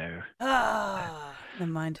 No.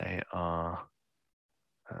 Never mind. They are...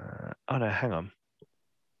 oh, no, hang on.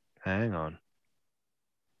 Hang on.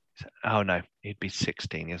 Oh, no, he'd be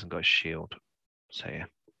 16. He hasn't got a shield. So, yeah.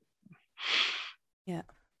 Yeah.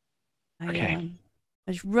 Okay.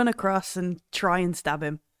 I just run across and try and stab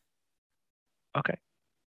him. Okay.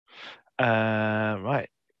 Right.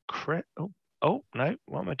 Crit. Oh, no.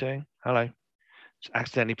 What am I doing? Hello. Just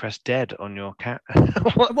accidentally pressed dead on your cat.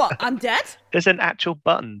 What? I'm dead? There's an actual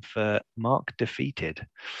button for mark defeated.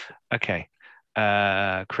 Okay.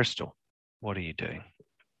 Crystal, what are you doing?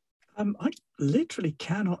 I literally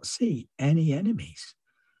cannot see any enemies.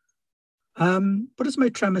 What does my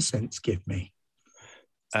tremor sense give me?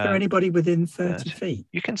 Is there anybody within 30 feet?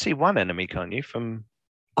 You can see one enemy, can't you? From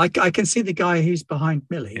I can see the guy who's behind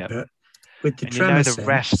Millie, but with the tremor sense... the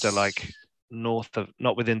rest are like north of,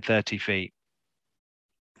 not within 30 feet.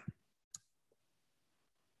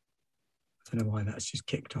 I don't know why that's just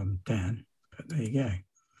kicked on Dan, but there you go.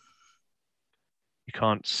 You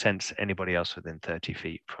can't sense anybody else within 30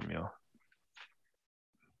 feet from your...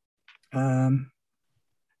 I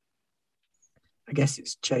guess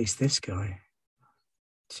it's chase this guy.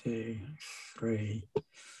 2, 3,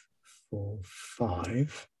 4,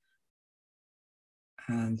 5.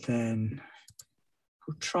 And then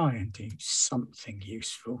will try and do something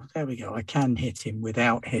useful. There we go. I can hit him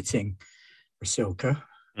without hitting Rasilka.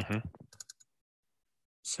 Mm-hmm.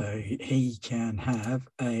 So he can have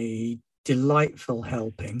a delightful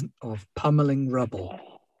helping of pummeling rubble.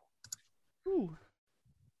 Ooh.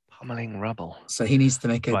 Pummeling rubble. So he needs to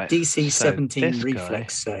make a Right, DC so 17 this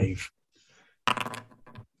reflex save.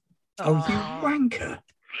 Oh, you wanker.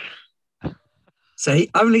 So he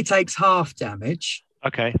only takes half damage.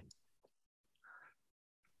 Okay.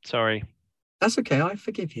 Sorry. That's okay. I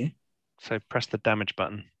forgive you. So press the damage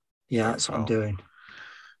button. Yeah, that's what I'm doing.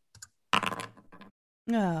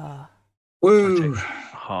 Ah. Woo!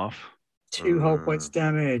 Half. 2 whole points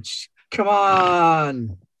damage. Come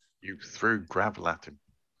on! You threw gravel at him.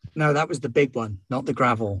 No, that was the big one, not the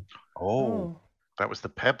gravel. Oh, that was the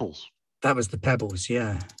pebbles. That was the pebbles,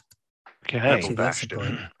 yeah. Okay. Actually, that's a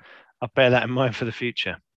point. I'll bear that in mind for the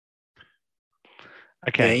future. Yeah,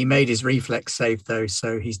 Okay. he made his reflex save, though,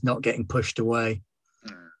 so he's not getting pushed away.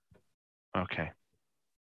 Okay.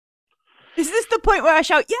 Is this the point where I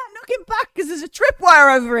shout, yeah, knock him back because there's a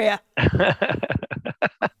tripwire over here?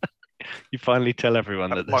 You finally tell everyone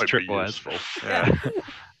that there's might be tripwires. useful. Yeah.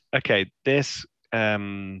 Okay, this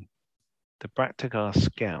the Braktagar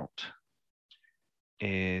Scout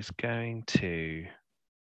is going to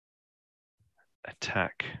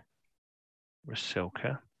attack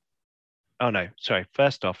Rasilka. Oh no, sorry.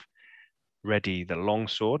 First off, ready the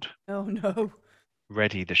longsword, Oh, no.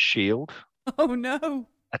 ready the shield, Oh, no.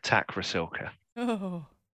 attack Rasilka. Oh.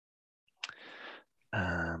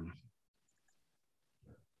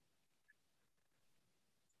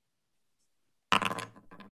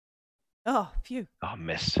 Oh, phew. Oh,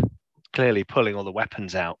 missed. Clearly pulling all the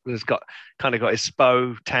weapons out. He's got his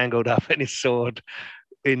bow tangled up in his sword.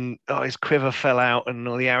 His quiver fell out and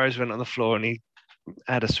all the arrows went on the floor and he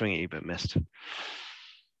had a swing at you but missed.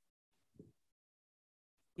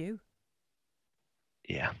 You.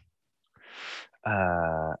 Yeah.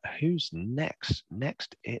 Who's next?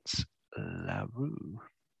 Next it's LaRue.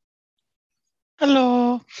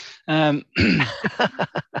 Hello.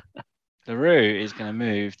 LaRue is going to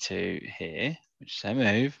move to here, which is her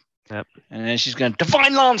move. Yep. And then she's going to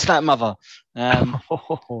Divine Lance that mother.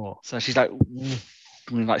 So she's like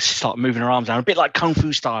start moving her arms down, a bit like Kung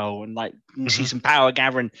Fu style, and like you see some power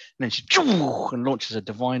gathering, and then she and launches a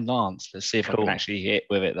Divine Lance. Let's see if I can actually hit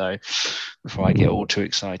with it though, before I get all too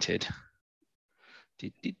excited.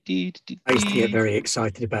 I used to get very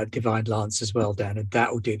excited about Divine Lance as well, Dan, and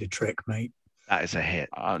that will do the trick, mate. That is a hit.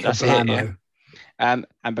 That's a hit, yeah. And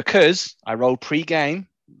because I rolled pre-game,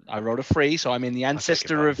 I rolled a 3, so I'm in the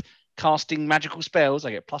ancestor of casting magical spells.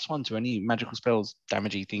 I get +1 to any magical spells,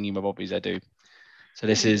 damagey thingy mabobbies I do. So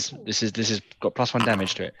this is got +1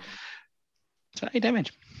 damage to it. So 8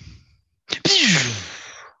 damage. His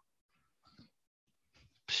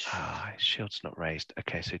shield's not raised.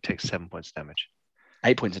 Okay, so he takes 7 points of damage.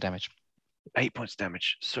 8 points of damage. 8 points of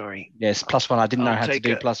damage. Sorry. Yes, +1. I didn't know how to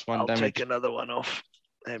do +1 damage. I'll take another one off.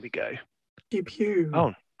 There we go. Pew pew.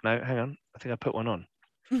 Oh no, hang on. I think I put one on.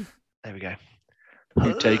 There we go.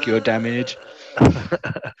 You take your damage.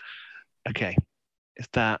 Okay. Was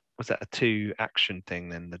that a 2 action thing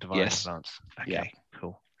then? The Divine Lance. Okay, yeah.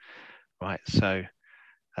 Cool. Right. So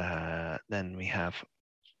then we have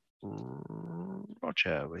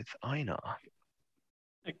Roger with Einar.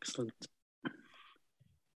 Excellent.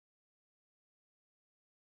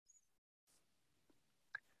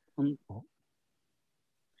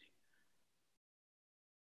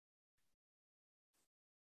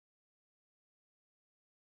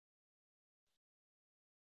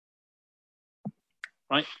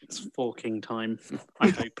 Right, it's forking time, I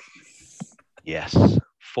hope. Yes,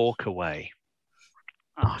 fork away.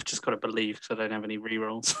 Oh, I've just got to believe because I don't have any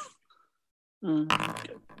rerolls.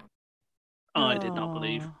 Okay. Oh, I did not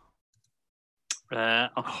believe.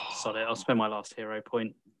 Sorry, I'll spend my last hero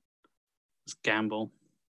point. Let's gamble.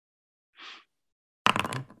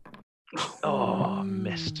 Oh,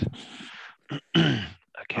 missed. Okay.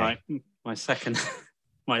 Right, my second.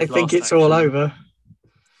 I think it's all over.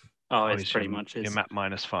 Oh, it's pretty much is. Your map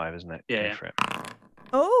 -5, isn't it? Yeah. Go for it.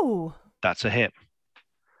 Oh. That's a hit.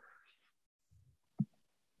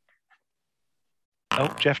 Oh,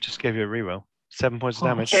 Jeff just gave you a reroll. 7 points of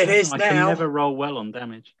damage. It is I now. can never roll well on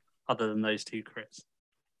damage, other than those 2 crits.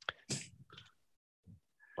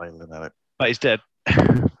 Flailing at it. But he's dead.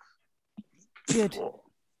 Good.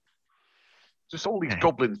 Just all these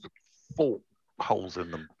goblins with 4 holes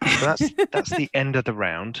in them. So that's the end of the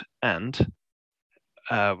round, and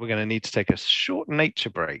we're going to need to take a short nature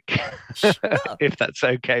break, if that's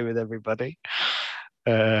okay with everybody.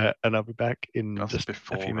 and I'll be back in That's just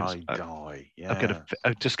before a few minutes. I die. Yeah.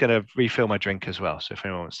 I'm just gonna refill my drink as well. So if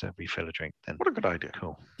anyone wants to refill a drink, then What a good idea.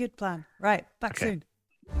 cool. Good plan. Right, back Okay. soon.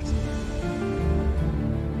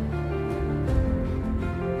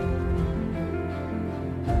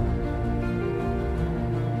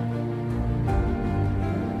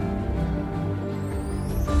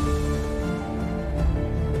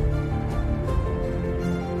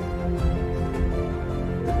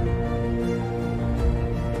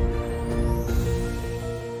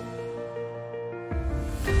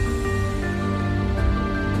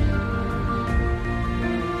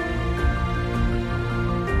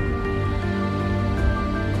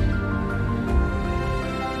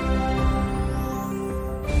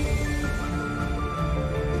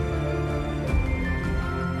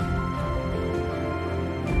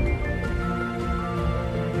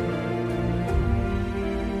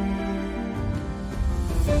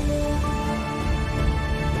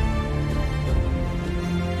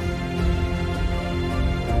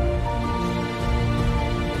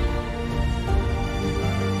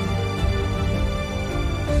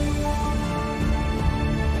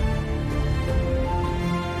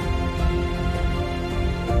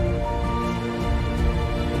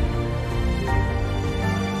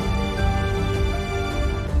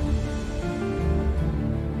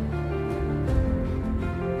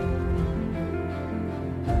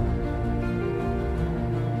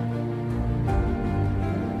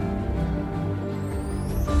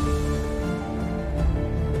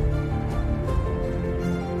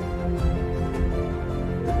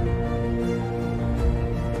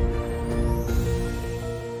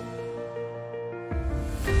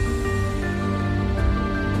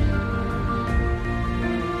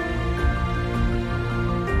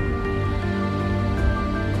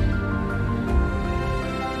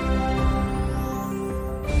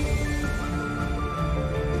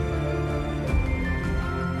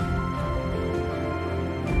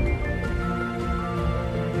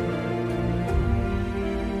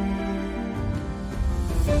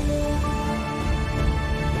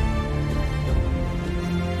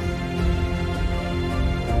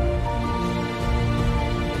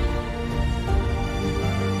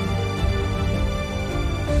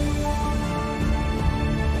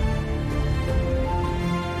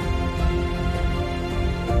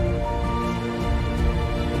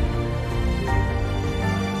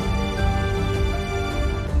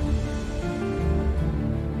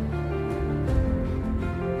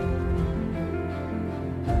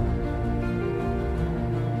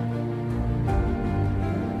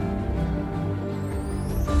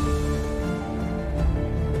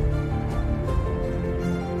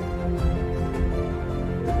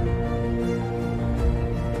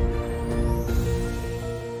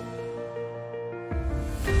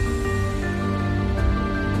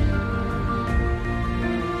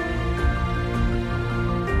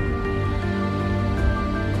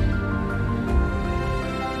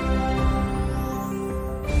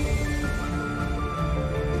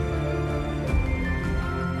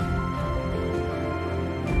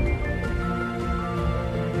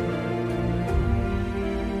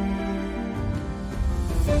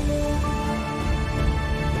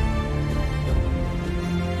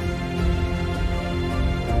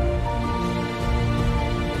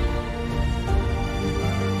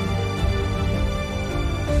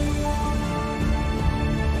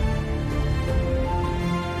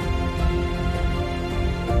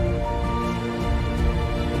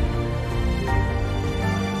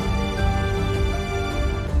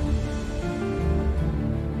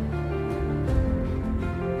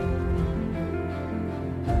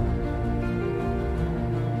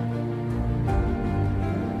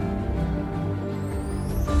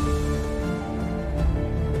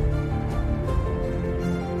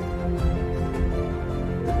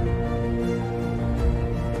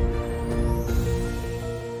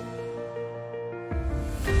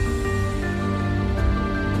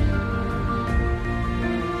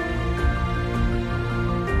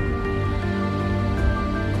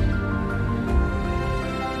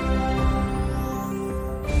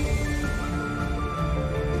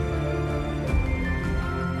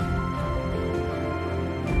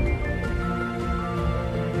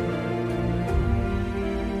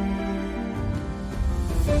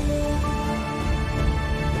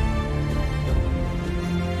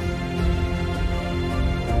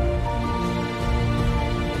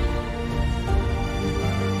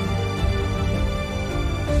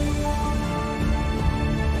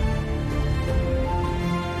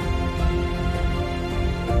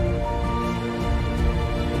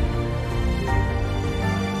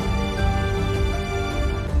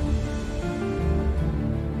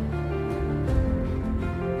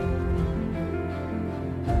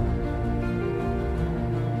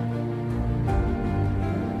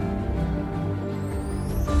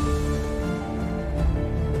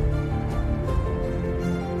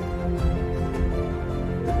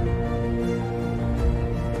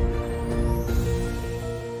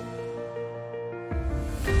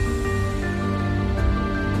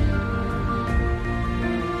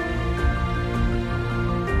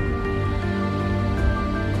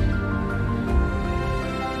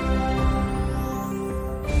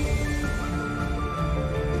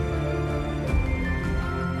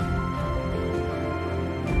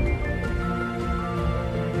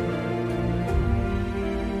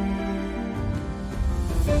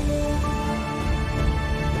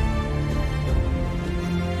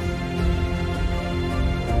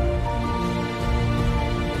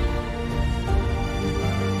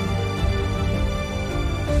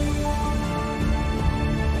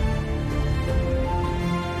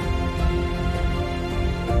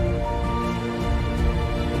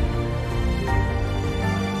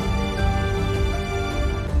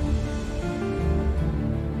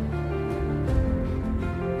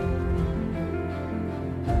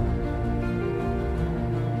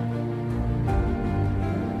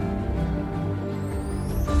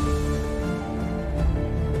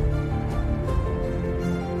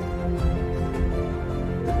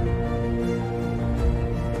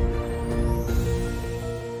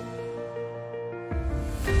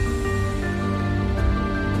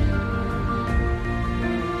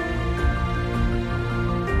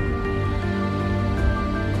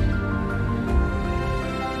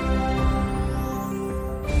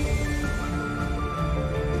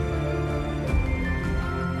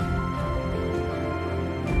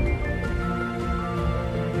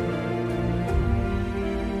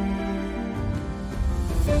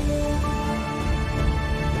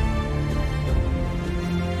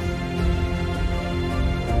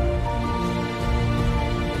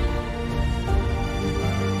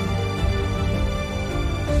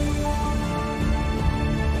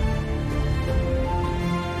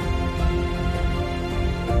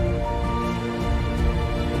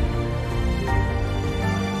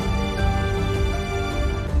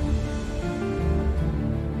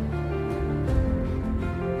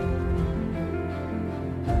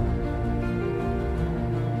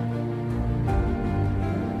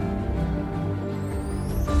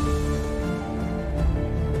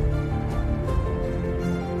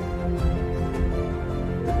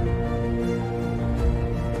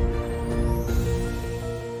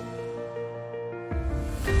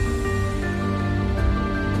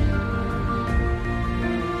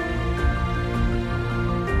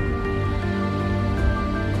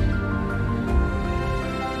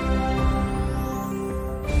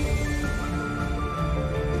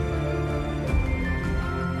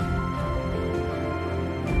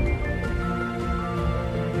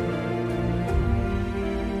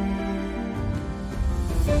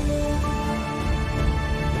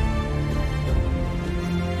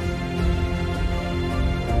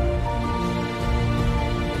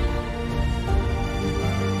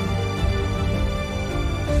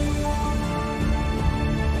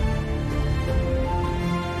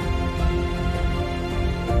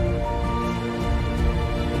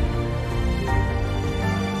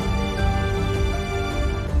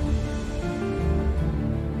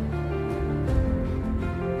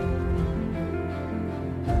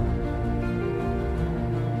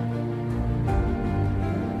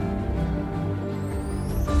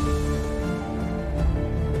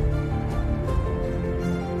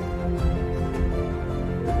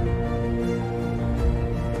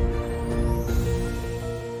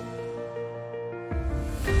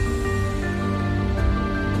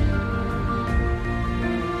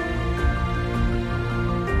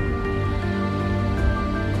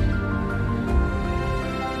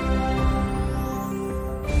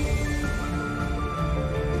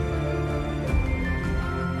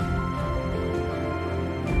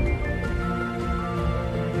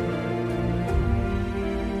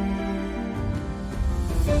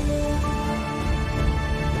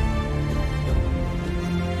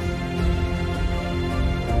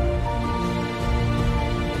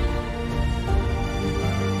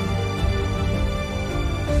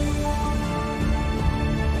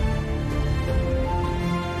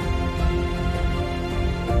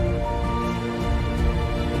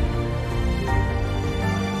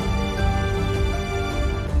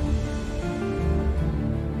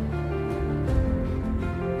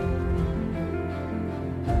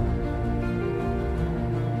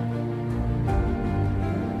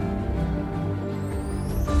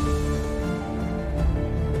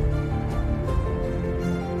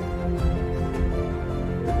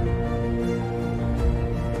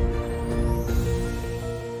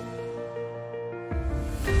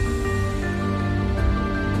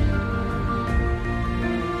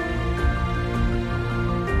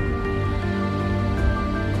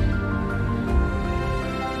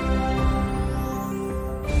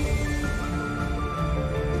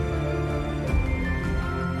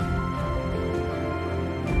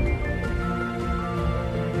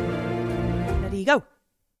 you go.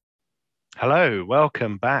 Hello,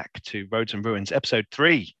 welcome back to Roads and Ruins, episode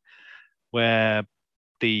 3, where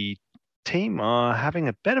the team are having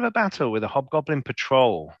a bit of a battle with a hobgoblin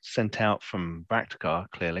patrol sent out from Braktakar,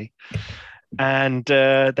 clearly. And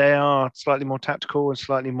they are slightly more tactical and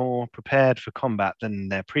slightly more prepared for combat than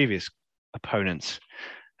their previous opponents.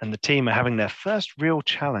 And the team are having their first real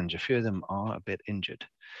challenge. A few of them are a bit injured.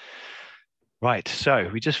 Right, so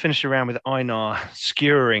we just finished around with Einar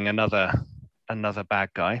skewering another bad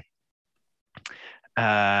guy.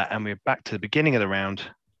 And we're back to the beginning of the round.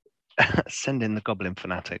 Send in the Goblin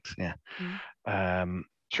Fanatics, yeah.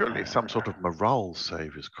 Surely some sort of morale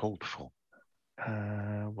save is called for.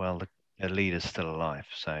 Well, the leader's still alive,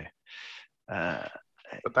 so...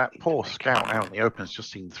 But that poor scout out in the open has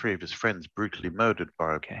just seen 3 of his friends brutally murdered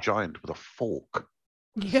by a giant with a fork.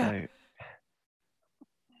 Yeah. So,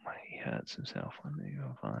 he hurts himself.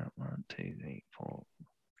 1, 2, 3, 4.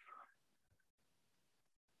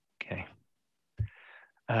 Okay.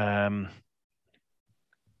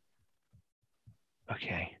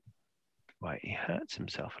 Okay. Right, he hurts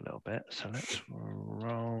himself a little bit, so let's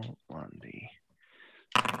roll 1d.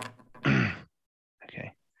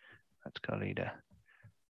 Okay, that's Garlida.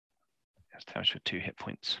 That's damage for 2 hit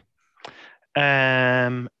points.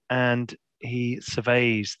 And he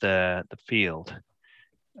surveys the field.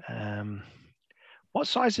 What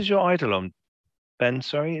size is your Eidolon, Ben?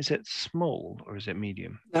 Sorry, is it small or is it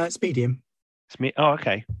medium? No, it's medium. It's oh,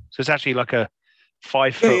 okay. So it's actually like a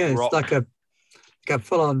 5-foot Yeah, rock. it's like a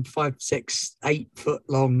full-on 5, 6, 8 foot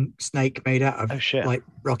long snake made out of like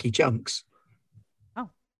rocky chunks. Oh.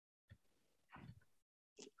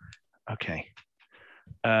 Okay.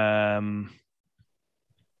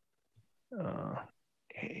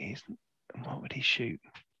 What would he shoot?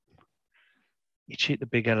 He'd shoot the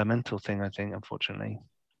big elemental thing, I think, unfortunately.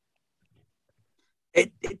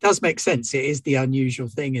 It does make sense. It is the unusual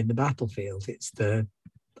thing in the battlefield. It's the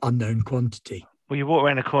unknown quantity. Well, you walk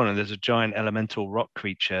around a corner, there's a giant elemental rock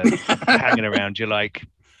creature hanging around. You're like,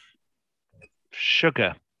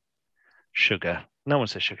 sugar. No one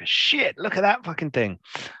says sugar. Shit, look at that fucking thing.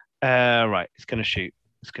 Right, it's going to shoot.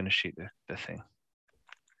 It's going to shoot the thing.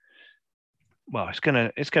 Well, it's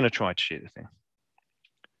going to try to shoot the thing.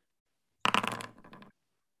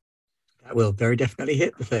 That will very definitely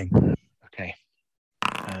hit the thing. Okay.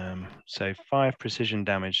 So 5 precision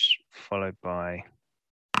damage followed by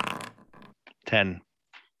 10.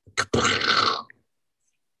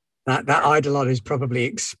 That Eidolon is probably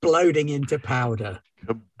exploding into powder.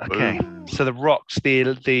 Okay, so the rocks,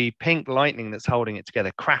 the pink lightning that's holding it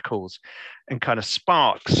together crackles and kind of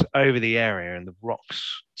sparks over the area, and the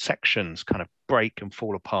rocks sections kind of break and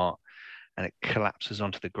fall apart, and it collapses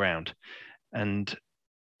onto the ground. And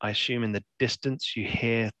I assume in the distance you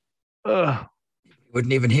hear,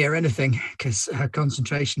 Wouldn't even hear anything because her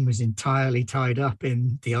concentration was entirely tied up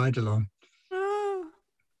in the Eidolon.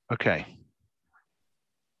 Okay.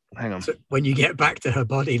 Hang on. So when you get back to her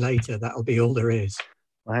body later, that'll be all there is.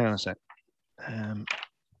 Well, hang on a sec.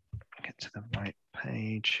 Get to the right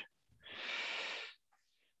page.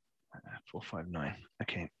 459.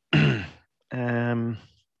 Okay.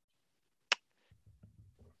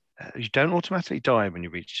 You don't automatically die when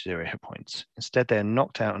you reach 0 hit points. Instead, they are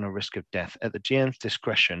knocked out on a risk of death at the GM's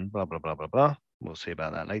discretion. Blah blah blah blah blah. We'll see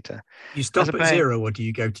about that later. You stop at 0, or do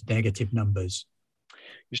you go to negative numbers?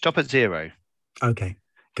 You stop at 0. Okay,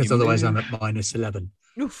 because otherwise I'm at -11.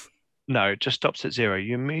 Oof. No, it just stops at 0.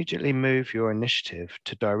 You immediately move your initiative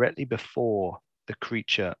to directly before the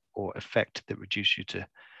creature or effect that reduce you to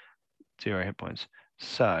 0 hit points.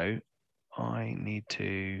 So I need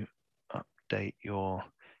to update your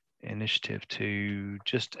initiative to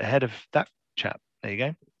just ahead of that chap. There you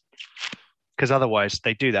go. Because otherwise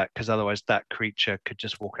they do that, because otherwise that creature could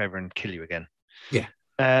just walk over and kill you again. Yeah.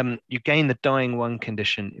 You gain the dying 1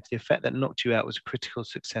 condition if the effect that knocked you out was a critical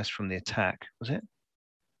success from the attack. Was it?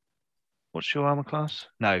 What's your armor class?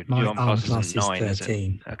 No, My your armor class is 9. is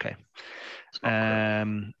 13. Is it? Okay.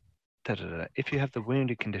 If you have the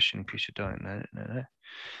wounded condition, increase your dying. No.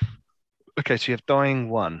 Okay, so you have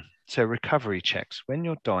dying 1. So recovery checks. When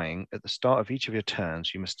you're dying at the start of each of your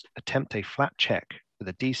turns, you must attempt a flat check with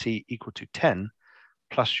a DC equal to 10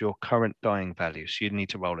 plus your current dying value. So you need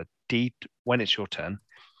to roll a D when it's your turn,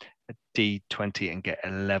 a D20 and get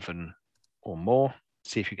 11 or more.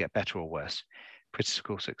 See if you get better or worse.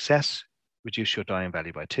 Critical success, reduce your dying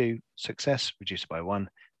value by 2. Success, reduce it by 1.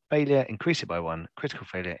 Failure, increase it by 1. Critical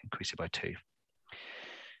failure, increase it by 2.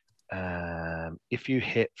 If you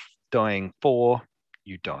hit dying 4,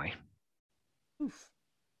 you die. Oof.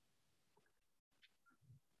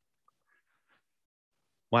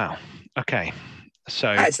 Wow. Okay.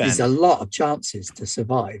 So There's a lot of chances to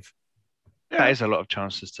survive. That is a lot of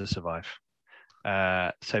chances to survive.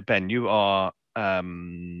 So Ben, you are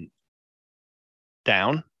down.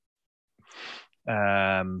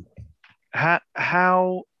 How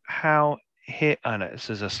here, I know this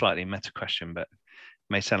is a slightly meta question, but it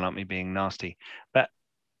may sound like me being nasty. But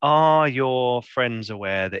are your friends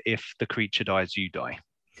aware that if the creature dies, you die?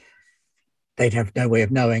 They'd have no way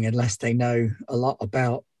of knowing unless they know a lot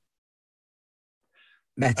about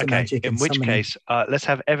meta Okay, magic in and which summoning. case, let's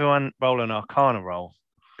have everyone roll an Arcana roll.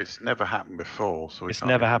 It's never happened before, so It's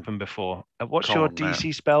never happened before. What's Come your on now.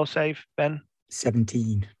 DC spell save, Ben?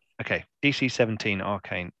 17. Okay, DC 17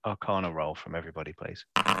 Arcana roll from everybody, please.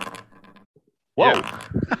 Whoa. Whoa!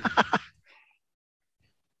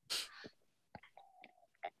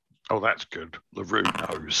 Oh, that's good. LaRue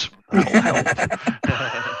knows. That'll help.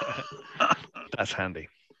 That's handy.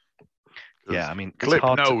 Yeah, I mean, it's Clip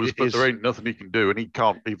hard knows, it but is- there ain't nothing he can do, and he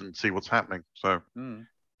can't even see what's happening. So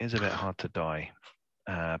It's a bit hard to die,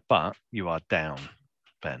 but you are down,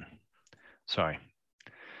 Ben. Sorry.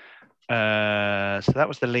 So that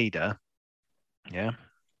was the leader. Yeah.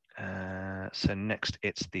 So next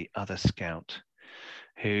it's the other scout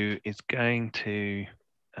who is going to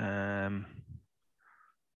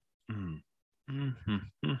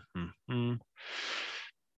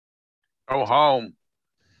go home.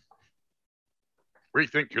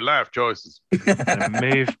 Rethink your life choices. gonna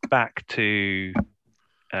move back to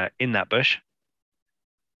in that bush.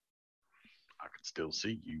 I can still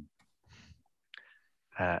see you.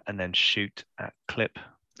 And then shoot at Clip.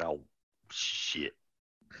 Oh, shit.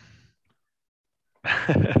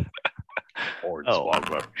 Oh,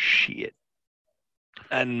 Hornswoggle. shit.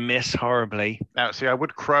 And miss horribly. Now, see, I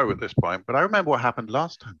would crow at this point, but I remember what happened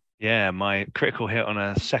last time. Yeah, my critical hit on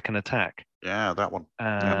a second attack. Yeah, that one.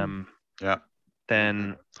 Yeah.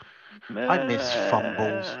 Then I miss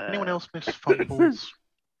fumbles. Anyone else miss fumbles?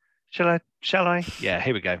 Shall I? Yeah,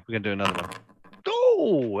 here we go. We're gonna do another one.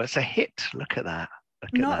 Oh, that's a hit. Look at that.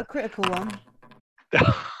 Look Not a at critical one.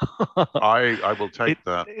 that. I will take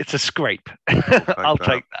that. It's a scrape. take I'll that.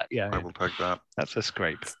 take that. Yeah, I will take that. that's a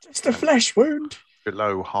scrape. It's just a flesh wound.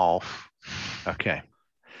 Below half. Okay.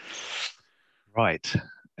 Right.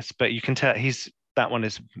 But you can tell that one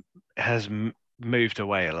has moved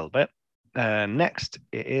away a little bit. Next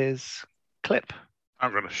it is Clip.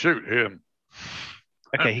 I'm going to shoot him.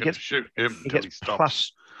 Okay, I'm he gonna gets shoot him. he till gets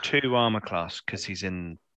stops. +2 armor class because he's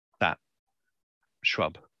in that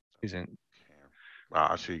shrub. He's in.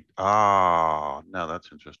 Actually, no, that's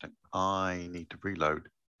interesting. I need to reload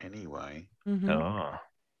anyway. Mhm. Oh.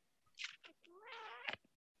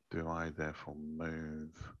 Do I therefore move?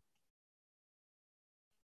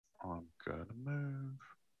 I'm going to move.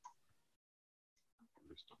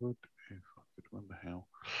 Understood. If I could remember how.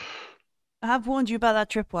 I have warned you about that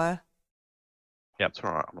tripwire. Yep. It's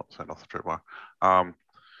all right. I'm not setting off the tripwire.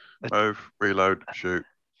 Move, reload, shoot.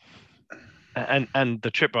 And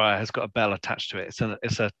the tripwire has got a bell attached to it.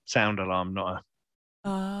 It's a sound alarm, not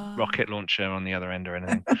a rocket launcher on the other end or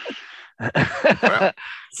anything.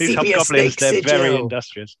 These See a hobgoblins, snake they're very sigil.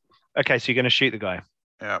 industrious. Okay, so you're going to shoot the guy.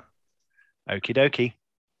 Yeah. Okie dokie.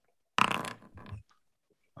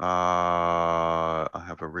 I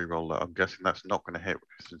have a reroll. I'm guessing that's not going to hit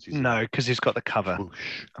since he's No, because he's got the cover,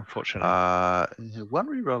 Whoosh. unfortunately. One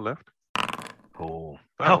reroll left. Oh,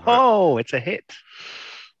 That'll hit. oh, it's a hit.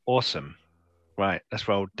 Awesome. Right, let's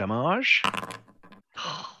roll damage.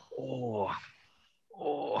 Oh,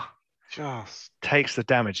 Just takes the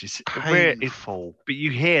damage. It's painful. but you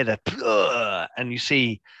hear the and you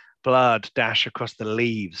see blood dash across the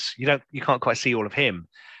leaves. You can't quite see all of him,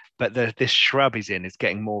 but this shrub he's in is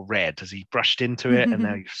getting more red as he brushed into it, and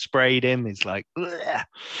now you've sprayed him. He's like, ugh.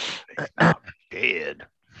 He's not dead.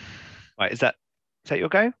 Right, is that your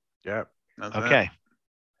go? Yeah. That's Okay.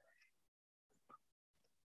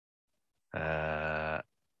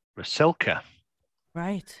 Rasilka,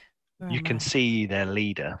 Right. Where you am can I? see their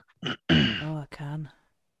leader. Oh, I can.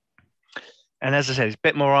 And as I said, he's a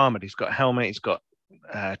bit more armored. He's got a helmet. He's got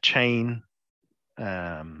chain,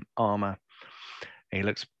 armor. He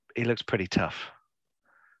looks pretty tough.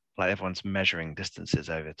 Like everyone's measuring distances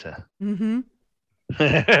over to. Mm-hmm.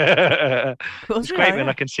 It's Of course we great are, when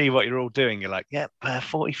yeah. I can see what you're all doing. You're like, yep,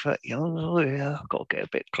 40 foot. Oh, yeah, I've got to get a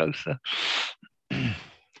bit closer.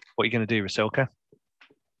 What are you going to do, Rasilka?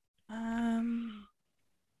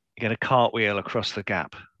 You're going to cartwheel across the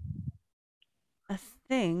gap. I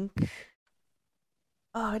think.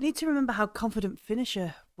 Oh, I need to remember how confident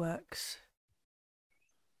finisher works.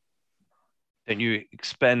 Then you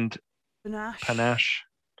expend Panache. panache.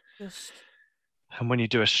 Just. And when you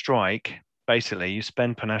do a strike, basically you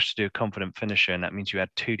spend panache to do a confident finisher, and that means you add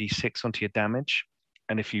 2d6 onto your damage.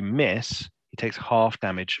 And if you miss, he takes half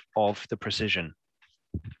damage of the precision,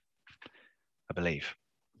 I believe.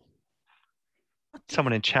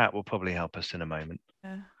 Someone in chat will probably help us in a moment.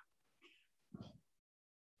 Yeah.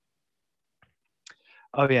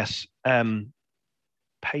 Oh yes.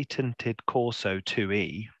 Patented Corso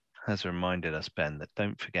 2E has reminded us, Ben, that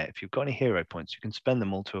don't forget, if you've got any hero points, you can spend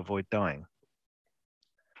them all to avoid dying.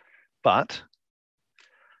 But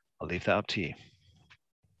I'll leave that up to you.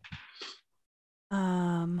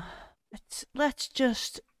 Let's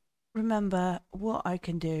just remember what I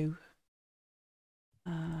can do.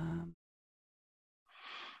 Let's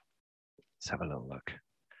have a little look.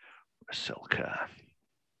 Rasilka.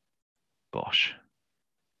 Bosch.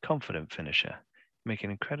 Confident finisher. Make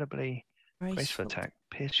an incredibly graceful attack.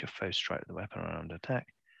 Pierce your foe, strike with the weapon under attack.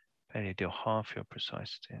 Failure, deal half your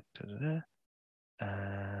precise.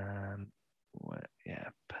 Yeah,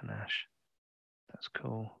 panache. That's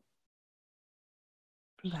cool.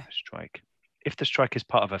 Precise strike. If the strike is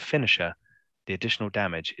part of a finisher, the additional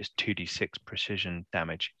damage is 2d6 precision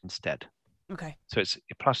damage instead. Okay. So it's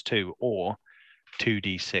 +2 or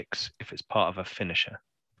 2d6 if it's part of a finisher.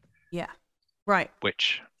 Yeah. Right.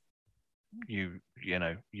 Which you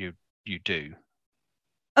do.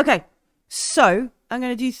 Okay. So I'm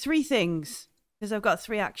going to do 3 things because I've got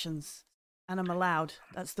 3 actions and I'm allowed.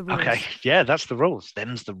 That's the rules. Okay. Yeah, that's the rules.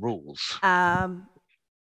 Them's the rules.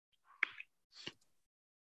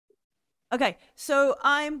 Okay. So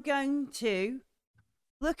I'm going to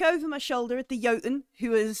look over my shoulder at the Jotun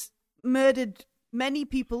who has murdered many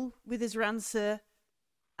people with his Ranseur.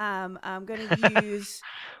 I'm going to use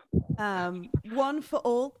one for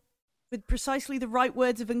all. With precisely the right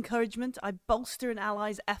words of encouragement, I bolster an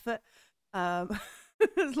ally's effort. As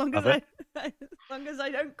long as I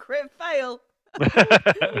don't crit fail.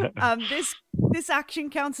 This action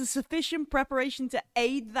counts as sufficient preparation to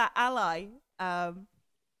aid that ally.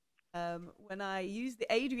 When I use the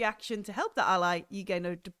aid reaction to help that ally,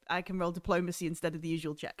 I can roll diplomacy instead of the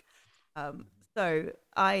usual check. So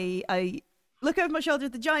I look over my shoulder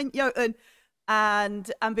at the giant Jotun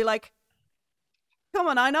and be like, "Come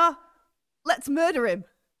on, Einar. Let's murder him."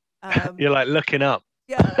 You're like looking up.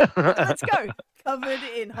 Yeah, let's go. Covered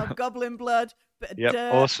in hobgoblin blood, bit of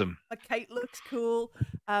dirt. Awesome. My cape looks cool.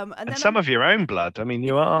 And then some of your own blood. I mean,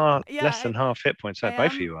 you are less than half hit points. So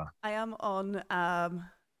both of you are. I am on a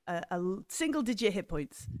single-digit hit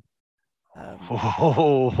points,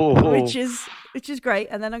 which is great.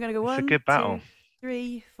 And then I'm going to go it's 1, a good battle. 2,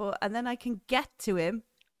 3, 4, and then I can get to him.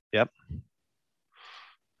 Yep.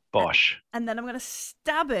 Bosh. And then I'm going to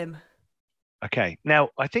stab him. Okay. Now,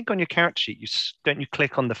 I think on your character sheet, you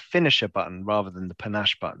click on the finisher button rather than the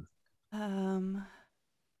panache button.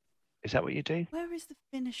 Is that what you do? Where is the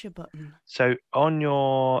finisher button? So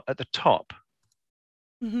at the top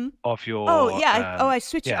of your. Oh yeah. I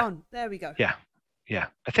switch it on. There we go. Yeah. Yeah.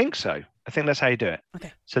 I think so. I think that's how you do it.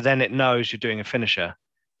 Okay. So then it knows you're doing a finisher,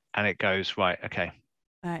 and it goes right. Okay.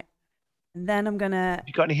 All right. And then I'm gonna.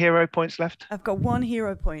 You got any hero points left? I've got 1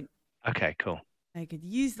 hero point. Okay. Cool. I could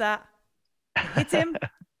use that. Hit him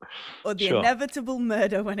or the inevitable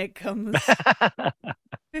murder when it comes.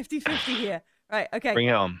 50-50 here. Right, okay. Bring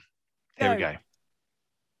it on. Here we go.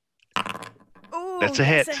 Oh, that's a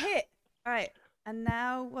hit. All right. And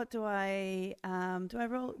now what do I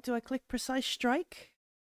roll? Do I click precise strike?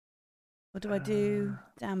 Or do I do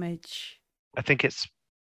damage? I think it's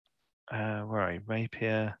where are you?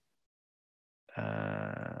 Rapier.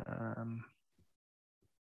 I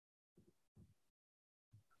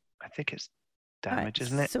think it's damage,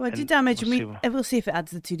 isn't it? So I do damage, and we'll see if it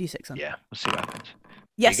adds the 2d6 on. Yeah, we'll see what happens.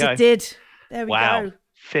 Yes, it did. There we go.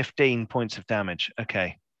 15 points of damage.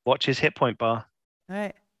 Okay. Watch his hit point bar. All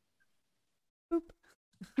right. Boop.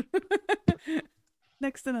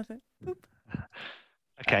 Next to nothing. Boop.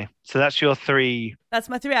 Okay. So that's your 3. That's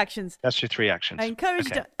my 3 actions. That's your 3 actions. I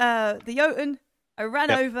encouraged the Jotun. I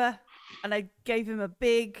ran over and I gave him a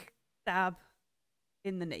big stab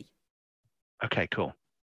in the knee. Okay, cool.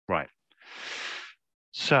 Right.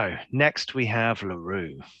 So next we have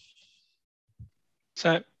LaRue.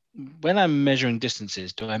 So when I'm measuring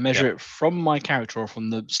distances, do I measure it from my character or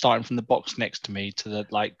starting from the box next to me to the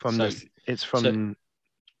it's from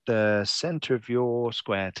the center of your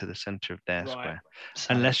square to the center of their square.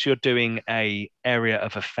 So, unless you're doing a area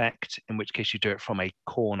of effect, in which case you do it from a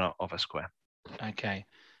corner of a square. Okay.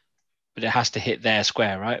 But it has to hit their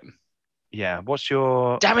square, right? Yeah. What's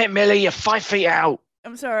your... Damn it, Millie, you're 5 feet out.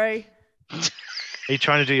 I'm sorry. Are you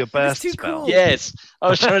trying to do your burst spell? Cool. Yes. I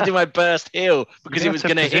was trying to do my burst heal because it was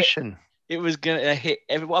going to hit. It was going to hit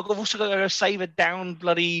everyone. I've also got to go save a down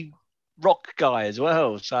bloody rock guy as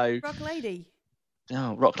well. So Rock lady.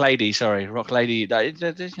 No, Rock Lady. Sorry, Rock Lady.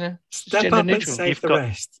 Step up and save the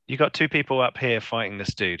rest. You've got 2 people up here fighting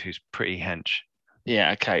this dude who's pretty hench.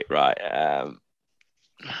 Yeah. Okay. Right.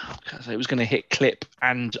 So it was going to hit Clip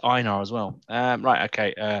and Einar as well. Right,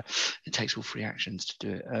 okay. It takes all 3 actions to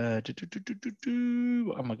do it.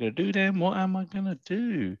 What am I going to do then? What am I going to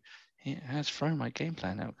do? It has thrown my game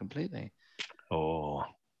plan out completely. Oh.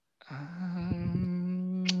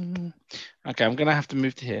 Okay, I'm going to have to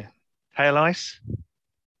move to here. Hail ice?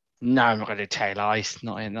 No, I'm not going to do tail ice.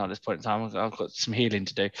 Not at this point in time. I've got some healing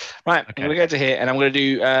to do. Right, Okay. I'm going to go to here and I'm going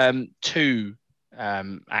to do 2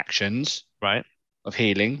 actions Right. of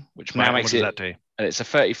healing, which Right, now what makes does it. that do? It's a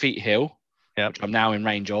 30 feet hill, Yep. which I'm now in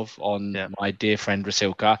range of on Yep. my dear friend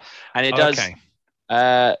Rasilka. And it does Okay.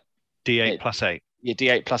 D8 D8 it- plus 8.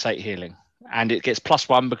 plus 8 healing. And it gets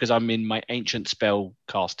 +1 because I'm in my ancient spell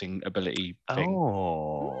casting ability thing.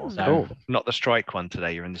 Oh, Hmm. cool. Not the strike one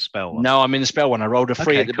today. You're in the spell one. No, I'm in the spell one. I rolled a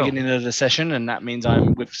 3 Okay, at the cool. beginning of the session, and that means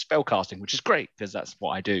I'm with spell casting, which is great because that's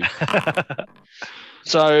what I do.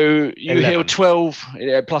 So you 11. heal 12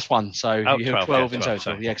 +1, so Oh, you heal 12, 12 yeah, in 12, total.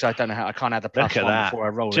 sorry. Yeah, because I can't add the Look at +1 that. before I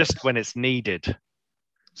roll Just it. when it's needed.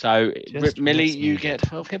 So Just when Millie, it's you needed. get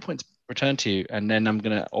 12 hit points returned to you, and then I'm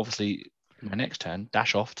gonna obviously my next turn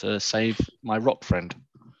dash off to save my rock friend.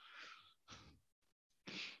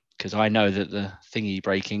 Because I know that the thingy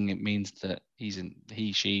breaking, it means that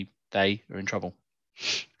he, she, they are in trouble.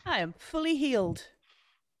 I am fully healed.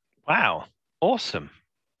 Wow. Awesome.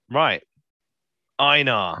 Right.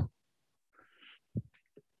 Einar.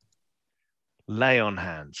 Lay on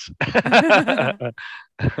hands.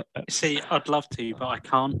 See, I'd love to, but I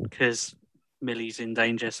can't because Millie's in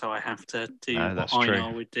danger, so I have to do No, what that's true.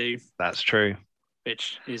 Einar would do, That's true.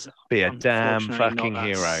 which is Be a damn unfortunately fucking not that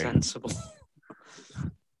hero. sensible.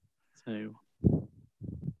 So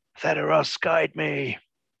Theteros, guide me.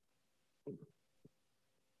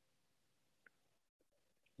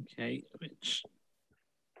 okay, which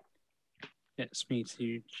gets me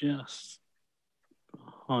to just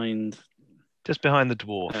behind, Just behind the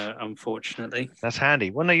dwarf. unfortunately. That's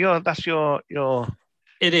handy. Well, no, that's your.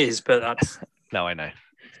 It is, but that's No, I know.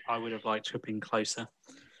 I would have liked to have been closer.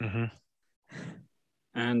 Hmm.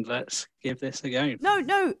 And let's give this a go.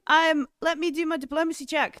 No. Let me do my diplomacy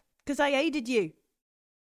check because I aided you.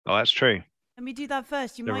 Oh, that's true. Let me do that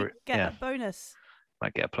first. You The might re- get yeah. a bonus.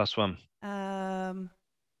 Might get a +1.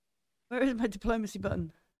 Where is my diplomacy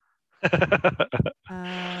button?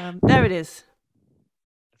 There it is.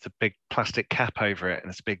 It's a big plastic cap over it, and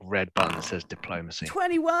it's a big red button that says diplomacy.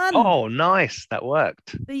 21. Oh, nice. That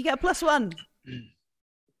worked. So you get a +1.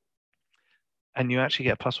 And you actually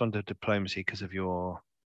get a +1 to diplomacy because of your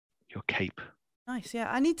cape. Nice. Yeah,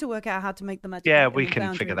 I need to work out how to make the magic. Yeah, item we in can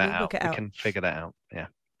Foundry. figure that We'll out. work it We out. can figure that out. Yeah.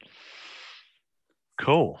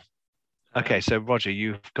 Cool. Okay, so Roger,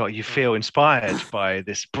 you feel inspired by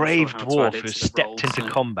this brave how to dwarf add it who to the stepped rolls, into so-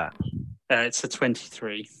 combat. It's a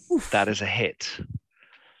 23. Oof. That is a hit.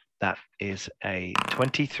 That is a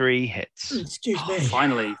 23 hits. Excuse Oh, me.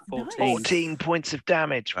 finally, 14. 14 points of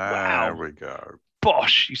damage. There Wow. we go.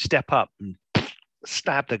 Bosh, you step up and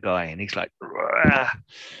stab the guy, and he's like, "Rah."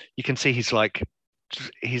 You can see he's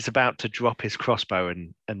about to drop his crossbow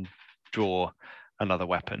and draw another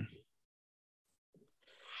weapon.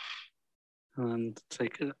 And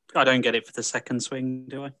take it. I don't get it for the second swing,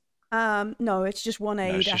 do I? No, it's just one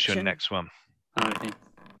aid No, it's just action. your next one. Okay.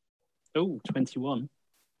 Oh, 21.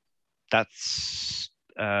 That's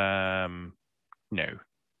no,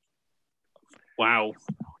 Wow.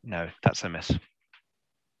 that's a miss.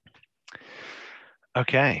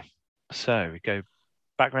 Okay, so we go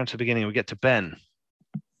back around to the beginning. We get to Ben.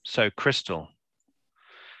 So Crystal,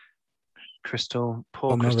 poor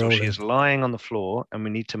What am I Crystal. She rolling? is lying on the floor, and we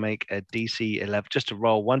need to make a DC 11 just to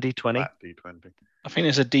roll 1d20. Flat D20. I think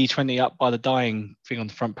there's a D20 up by the dying thing on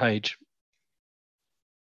the front page.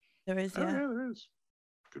 There is, Oh, yeah. yeah, there is.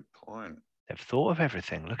 Good point. They've thought of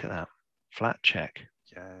everything. Look at that. Flat check.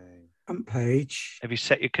 Yay. Front page. Have you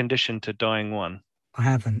set your condition to dying 1? I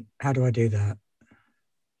haven't. How do I do that?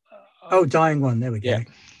 Oh, dying one. There we go. Yeah.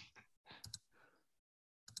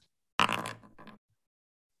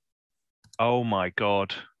 Oh my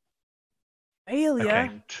god. Failure.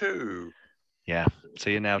 Okay. 2. Yeah. So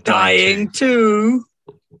you're now Dying two.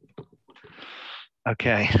 two.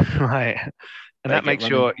 Okay. Right. And Better that makes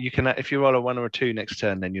get you can if you roll a 1 or a 2 next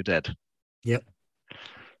turn, then you're dead. Yep.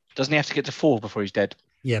 Doesn't he have to get to 4 before he's dead?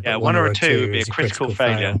 Yeah, Yeah, but 1 or a 2 would be is a critical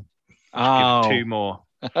failure. fail. Oh, Give it 2 more.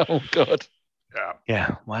 oh God. Yeah.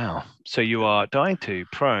 Yeah. Wow. So you are dying 2,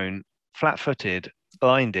 prone, flat-footed,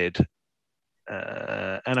 blinded,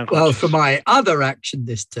 and unconscious. Well, for my other action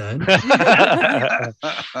this turn,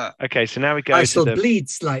 Okay, so now we go I to shall the bleed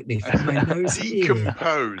slightly from my nose and ear.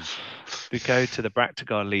 Decompose. we go to the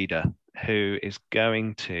Braktagar leader, who is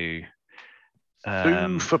going to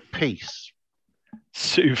Sue for peace.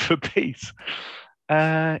 sue for peace.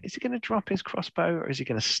 Is he going to drop his crossbow, or is he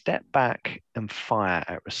going to step back and fire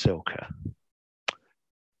at Rasilka?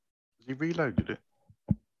 He reloaded it.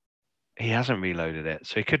 He hasn't reloaded it,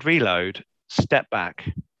 so he could reload, step back,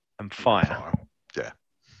 and fire. Yeah.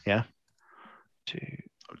 Yeah.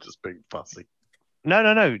 I'm just being fussy.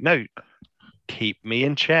 No. Keep me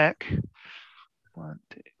in check. 1,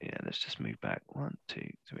 2. Yeah, let's just move back. 1, 2,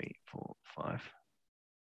 3, 4, 5.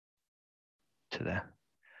 To there.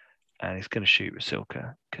 And he's going to shoot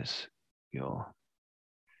Rasilka because he's going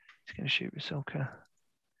to shoot Rasilka.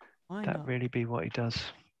 Why Would that not? really be what he does?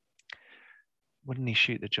 Wouldn't he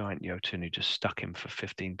shoot the giant Jotun who just stuck him for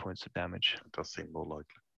 15 points of damage? It does seem more likely.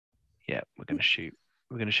 Yeah, we're going to shoot.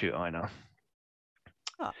 We're going to shoot Einar.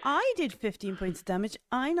 Oh, I did 15 points of damage.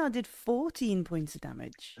 Einar did 14 points of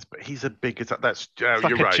damage. But he's a big. That's It's like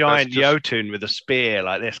you're a right. giant That's just Jotun with a spear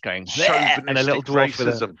like this going, and a little chauvinistic dwarf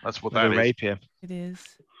with a, racism. That's what with that a is. rapier. It is.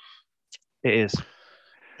 It is.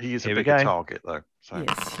 He is a Here we bigger go. target, though. So.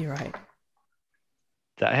 Yes, you're right. Is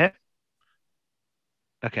that a hit?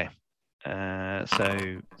 Okay.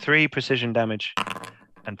 So 3 precision damage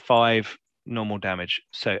and 5 normal damage.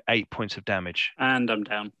 So 8 points of damage. And I'm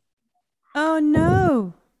down. Oh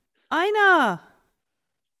no! Einar!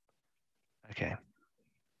 Okay.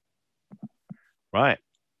 Right.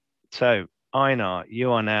 So Einar,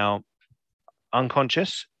 you are now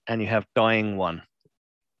unconscious and you have dying 1.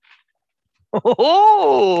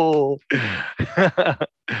 Oh!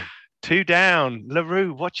 2 down.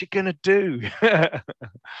 LaRue, what you gonna do?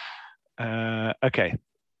 Okay.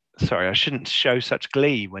 Sorry, I shouldn't show such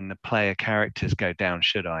glee when the player characters go down,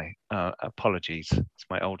 should I? Apologies. It's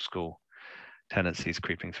my old school tendencies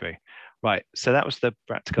creeping through. Right, so that was the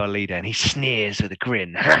Braktakar leader, and he sneers with a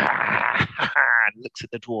grin. And looks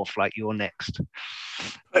at the dwarf like you're next.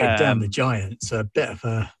 Putting down the giant's a bit of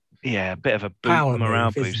a Yeah, a bit of a Power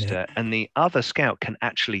morale move, isn't booster. it? And the other scout can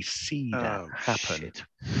actually see that happen.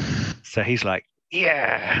 So he's like,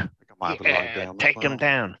 yeah, I might have a lie down as take him well.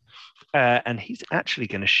 down. And he's actually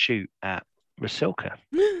going to shoot at Rasilka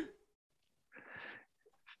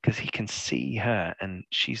because he can see her and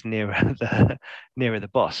she's nearer the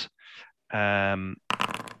boss.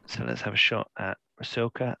 So let's have a shot at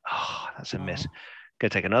Rasilka. Oh, that's a miss. Gonna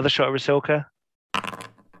take another shot at Rasilka.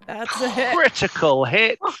 That's a hit. Critical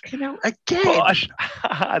hit. Fucking hell, again. Gosh.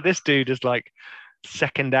 This dude is like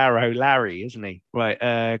second arrow Larry, isn't he? Right,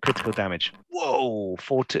 critical damage. Whoa,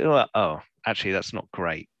 4-2. Oh, actually, that's not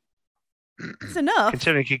great. It's enough.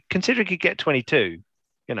 Considering he could get 22,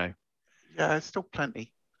 you know. Yeah, it's still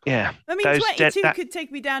plenty. Yeah. I mean, those 22 that- could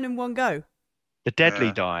take me down in one go. The deadly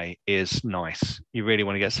Yeah. die is nice. You really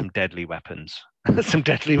want to get some deadly weapons. Some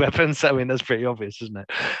deadly weapons. I mean, that's pretty obvious, isn't it?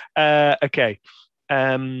 Okay.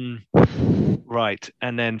 Right.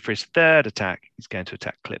 And then for his third attack, he's going to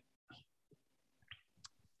attack Clip.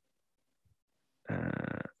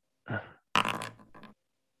 No.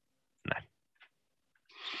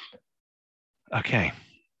 Okay.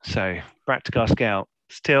 So Braktakar Scout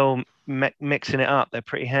still mixing it up. They're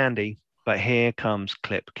pretty handy. But here comes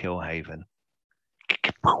Clip Killhaven.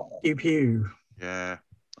 pew pew. Yeah.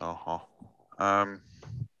 Uh-huh.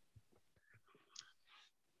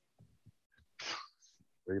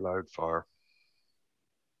 Reload fire.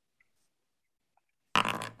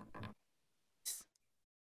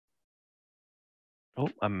 Oh,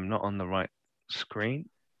 I'm not on the right screen.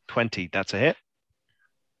 20, that's a hit.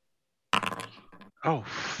 Oh,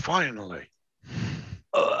 finally.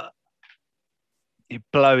 He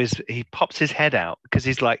pops his head out because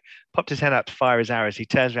he's like popped his head out to fire his arrows. He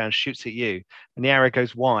turns around, shoots at you, and the arrow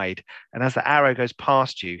goes wide. And as the arrow goes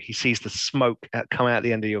past you, he sees the smoke come out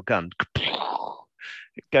the end of your gun.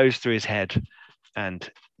 It goes through his head, and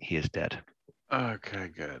he is dead. Okay,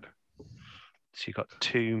 good. So you got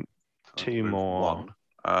two Move more.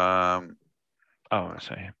 One. Oh,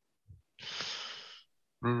 sorry.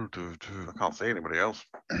 I can't see anybody else.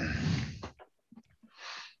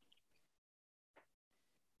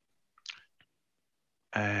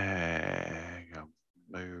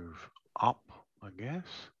 Move up, I guess.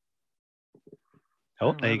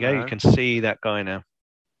 Oh, there you go. You Hello. can see that guy now.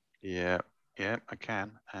 Yeah, I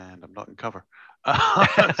can, and I'm not in cover, so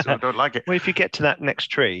I don't like it. Well, if you get to that next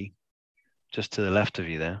tree, just to the left of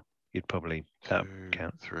you there, you'd probably that 2, would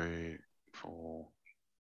count. 3, 4,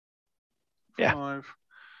 Yeah. 5.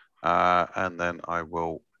 And then I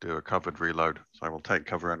will do a covered reload. So I will take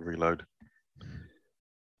cover and reload.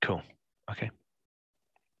 Cool. Okay.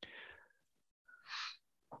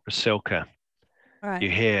 Rasilka, All right.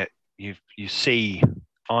 you see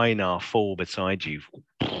Einar fall beside you.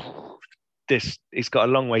 He's got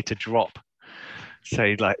a long way to drop So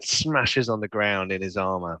he like smashes on the ground in his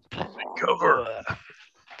armor. Cover.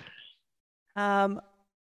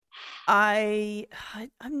 I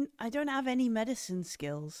don't have any medicine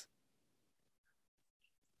skills.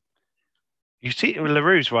 You see,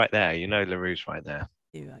 LaRue's right there. You know LaRue's right there.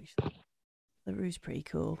 I do actually. LaRue's pretty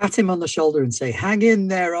cool. Pat him on the shoulder and say, "Hang in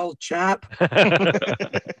there, old chap."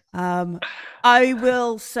 I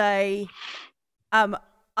will say,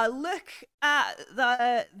 I look at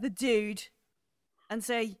the dude and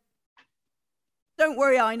say, "Don't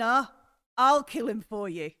worry, Einar. I'll kill him for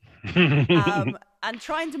you." And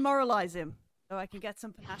try and demoralize him so I can get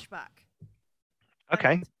some panache back.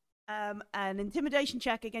 Okay. And, an intimidation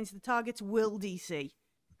check against the target's will DC.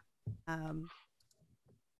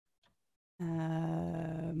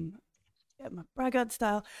 Get my braggart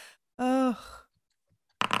style.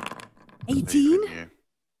 18.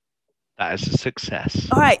 That is a success.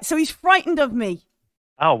 All right, so he's frightened of me,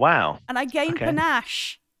 Oh, wow. and I gain Okay.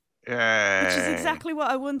 panache, Yay. which is exactly what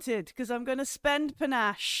I wanted because I'm going to spend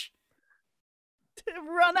panache to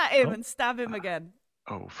run at him and stab him again.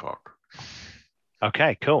 Oh, fuck.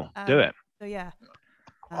 Okay, cool. Do it. So yeah.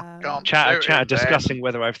 can't Chat shoot him, discussing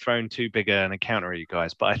whether I've thrown too big an encounter at you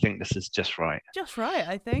guys, but I think this is just right. Just right,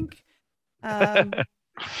 I think.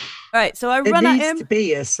 Right, so I There run at needs him. to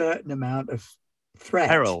be a certain amount of threat.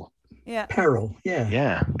 Peril. Yeah. Peril, yeah.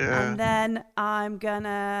 Yeah. Yeah. And then I'm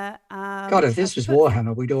gonna God, if this was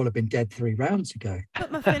Warhammer, we'd all have been dead 3 rounds ago.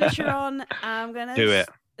 put my finisher on. I'm gonna Do it.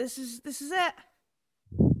 This is it.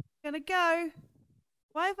 Gonna go.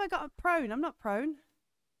 Why have I got a prone? I'm not prone.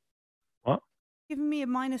 What? Giving me a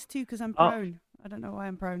 -2 because I'm Oh. prone. I don't know why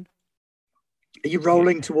I'm prone. Are you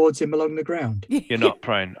rolling towards him along the ground? You're not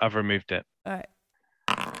prone. I've removed it. All right.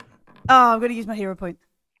 Oh, I'm gonna use my hero point.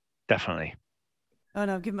 Definitely. Oh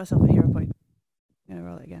no, give myself a hero point. I'm gonna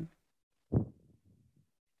roll it again.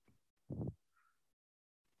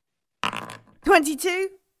 22.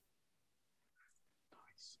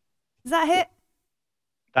 Does that hit?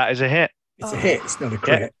 That is a hit. It's Oh. a hit, it's not a Yeah,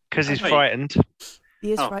 crit. because he's Wait. frightened.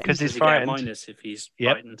 He is Oh, frightened. Because he's Does he get a frightened. minus if he's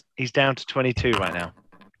Yep. frightened? He's down to 22 right now.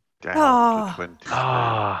 Down Oh. to 20.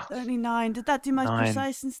 Ah, Only 9. Did that do my 9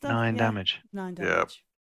 precise and stuff? 9 Yeah, damage. 9 Yep. damage.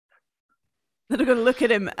 Then I'm gonna look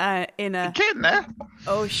at him in You're a getting there.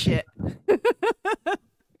 oh shit.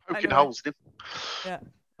 Poking know. holes in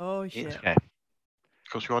him. Oh shit. Okay.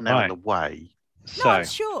 Because you're now Right. in the way. No, So, I'm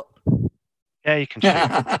short. yeah, you can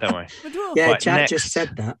shoot. Don't worry. I'm a dwarf. Yeah, Right, Chad next. just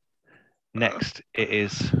said that. Next, it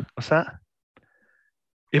is. What's that?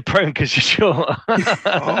 You're prone because you're short.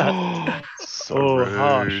 Oh, so Oh,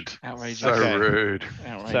 harsh. rude. Outrageous. So Okay. rude.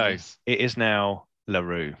 Outrageous. It is now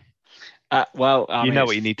LaRue. Well, I You mean, know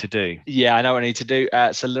what you need to do. Yeah, I know what I need to do.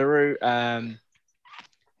 So LaRue,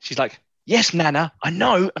 she's like, "Yes, Nana, I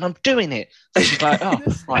know, and I'm doing it." So she's like, "Oh,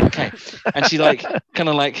 right, okay." And she like kind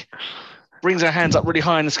of like brings her hands up really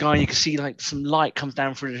high in the sky. And you can see like some light comes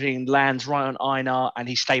down through the thing, lands right on Einar, and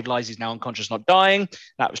he stabilizes now unconscious, not dying.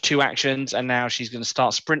 That was 2 actions, and now she's going to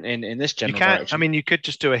start sprinting in this You general can't. direction. I mean, you could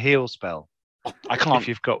just do a heal spell I can't. if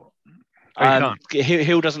you've got. Oh, you can't.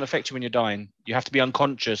 Heal doesn't affect you when you're dying. You have to be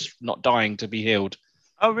unconscious, not dying, to be healed.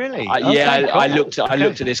 Oh, really? I Okay, looked cool.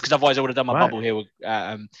 at this because otherwise I would have done my Right. bubble heal.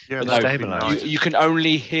 Yeah, But that'd no, be stabilise. nice. You can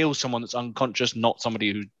only heal someone that's unconscious, not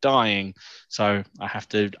somebody who's dying. So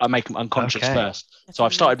I make them unconscious Okay. first. That's So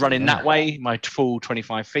I've started really running good. that way, my full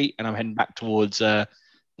 25 feet, and I'm heading back towards the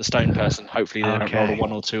stone person. Hopefully they don't roll a Okay.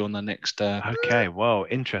 1 or 2 on the next. Okay. Whoa,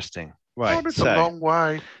 interesting. Oh, Right. it's a So, long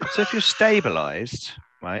way. if you're stabilized,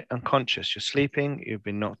 right, unconscious, you're sleeping, you've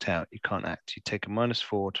been knocked out, you can't act. You take a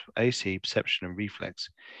 -4 to AC, perception, and reflex.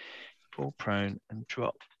 Fall prone and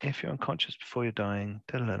drop. If you're unconscious before you're dying,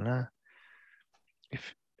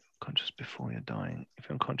 if unconscious before you're dying, if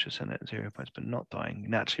you're unconscious and at 0 points but not dying, you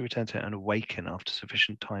naturally return to it and awaken after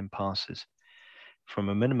sufficient time passes, from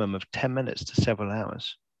a minimum of 10 minutes to several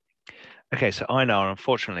hours. Okay, so Einar,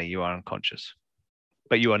 unfortunately, you are unconscious,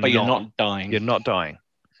 but you're not dying. You're not dying.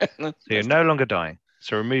 So you're no longer dying.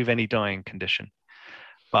 So remove any dying condition.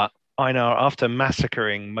 But Einar, after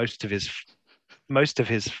massacring most of his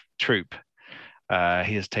troop,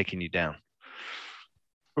 he has taken you down.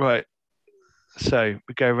 Right. So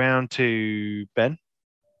we go round to Ben.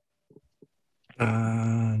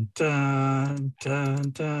 Dun, dun,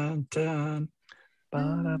 dun, dun, dun.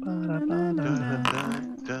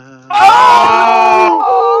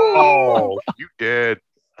 Oh, you did.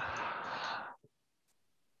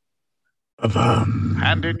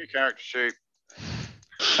 Hand in your character sheet.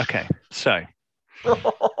 Okay, so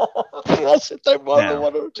I said, don't bother, Now.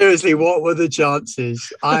 one or two. Seriously, what were the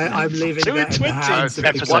chances? I'm leaving 2 in that in the 20. hands of the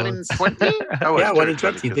Episode. 1 in gods. 20? Oh, Yeah, it's 1 in 2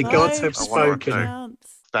 20. The because gods Five have I wanna spoken. say-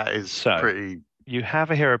 counts. that is So. pretty You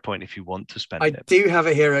have a hero point if you want to spend I it. do have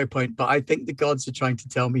a hero point, but I think the gods are trying to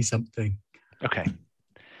tell me something. Okay.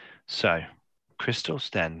 So, Crystal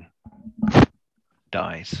Sten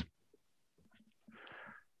dies.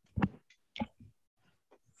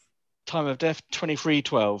 Time of death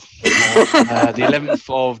 2312. The 11th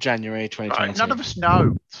of January 2020. None of us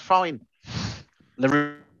know. It's fine.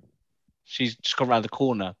 LaRue, she's just gone around the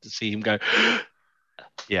corner to see him go.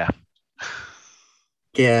 Yeah.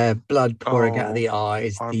 Yeah, blood pouring out Oh, of the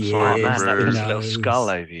eyes, I'm the sorry, Oh ears, man, that the puts a little nose. skull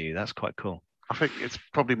over you. That's quite cool. I think it's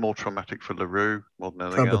probably more traumatic for LaRue more than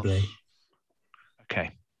anything Probably. else.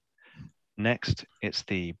 Okay. Next, it's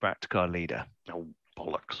the Braktar leader. Oh,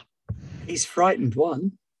 bollocks. He's frightened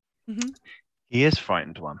one. He is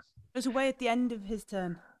frightened one Goes away at the end of his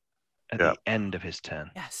turn. at Yeah. the end of his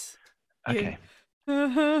turn. Yes. Okay.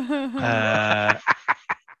 Got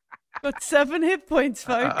 7 hit points,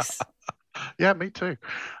 folks. Yeah, me too.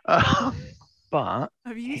 But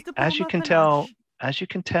I've used the as you Palmer can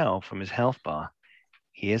panache. tell from his health bar,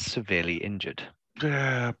 he is severely injured.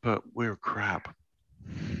 Yeah, but we're crap.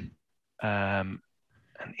 And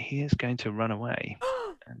he is going to run away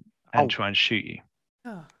and try and shoot you.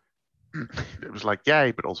 Oh. It was like,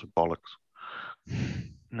 yay, but also bollocks.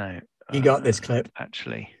 No. You got this, Clip.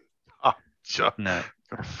 Actually, Sure. no.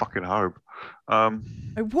 Gotta fucking hope. I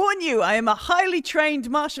warn you, I am a highly trained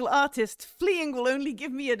martial artist. Fleeing will only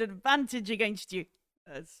give me an advantage against you.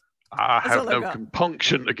 I That's have all I no got.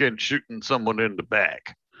 compunction against shooting someone in the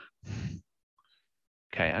back.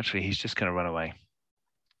 Okay, actually, he's just going to run away.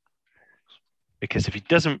 Because if he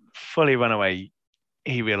doesn't fully run away,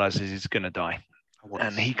 he realizes he's going to die.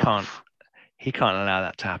 And he can't allow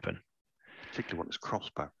that to happen. Particularly when it's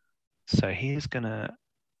crossbow. So he is going to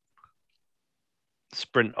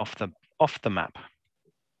sprint off the map.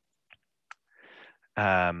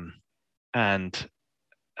 And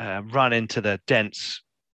run into the dense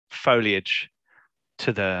foliage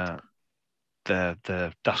to the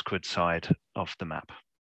Duskwood side of the map.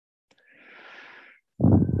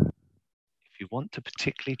 If you want to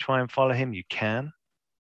particularly try and follow him, you can,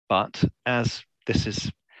 but as this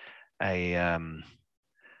is a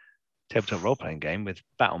tabletop role-playing game with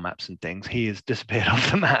battle maps and things, he has disappeared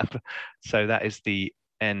off the map. So that is the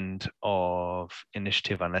end of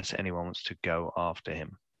initiative unless anyone wants to go after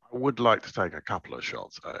him. I would like to take a couple of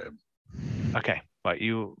shots at him. Okay, right.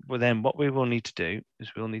 Then what we will need to do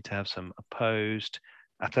is we'll need to have some opposed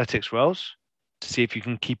athletics rolls to see if you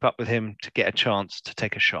can keep up with him to get a chance to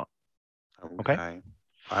take a shot. Okay.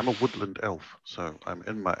 I'm a woodland elf, so I'm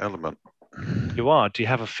in my element. You are. Do you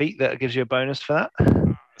have a feat that gives you a bonus for that?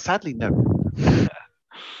 Sadly, no.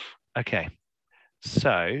 Okay. So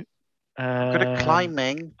I'm good at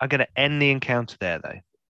climbing. I'm going to end the encounter there, though.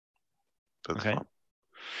 That's Okay. fine.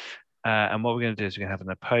 And what we're going to do is we're going to have an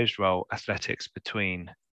opposed roll athletics between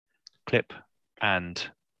Clip and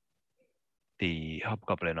the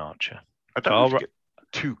Hobgoblin Archer. I don't need to get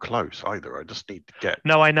too close either. I just need to get.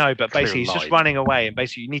 No, I know, but Clear basically he's just line. running away, and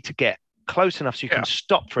basically you need to get close enough so you can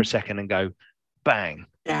stop for a second and go bang.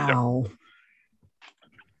 Ow.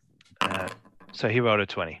 So he rolled a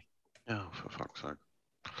 20. Oh, for fuck's sake.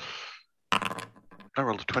 I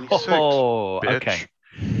rolled a 26. Oh, bitch. okay.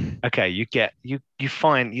 Okay, you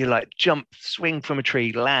find you like jump, swing from a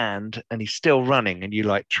tree, land, and he's still running, and you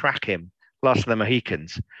like track him. Last of the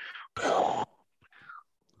Mohicans.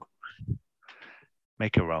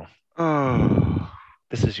 Make a roll. Oh.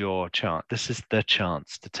 This is your chance. This is the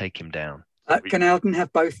chance to take him down. Can Alden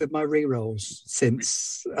have both of my rerolls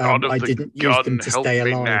since God of I the didn't use them gun, to help stay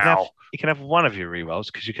me alive? now. You can have one of your rerolls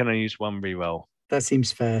because you can only use one reroll. That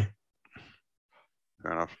seems fair.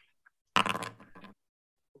 Fair enough.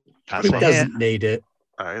 That's He a hit. doesn't need it.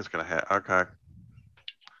 It's going to hit. Okay.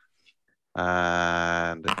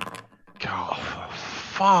 And. God,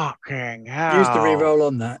 fucking hell. Use the reroll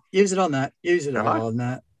on that. Use it on that. Use it Am I? on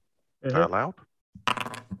that. Is that allowed?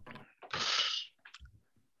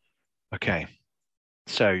 Okay.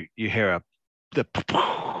 So you hear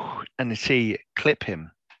and you see Clip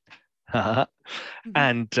him.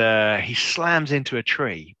 And he slams into a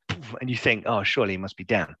tree and you think, oh, surely he must be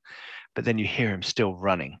down. But then you hear him still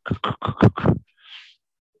running. Oh,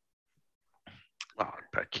 I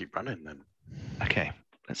better keep running then. Okay.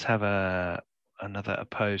 Let's have another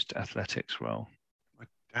opposed athletics roll. My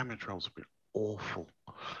damage rolls have been awful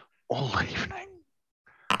all evening.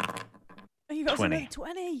 You got 20. another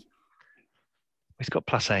 20. He's got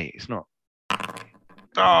 +8. It's not.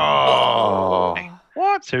 Oh,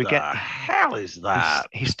 what So we the get- hell is that?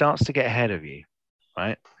 He starts to get ahead of you,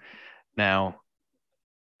 right? Now,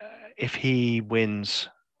 if he wins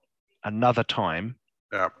another time,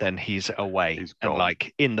 Yeah. then he's away He's and gone.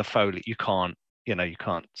 like in the foliage. You can't you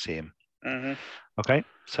can't see him. Mhm. Okay,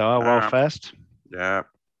 so I'll roll first. Yeah.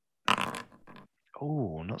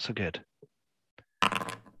 Oh, not so good.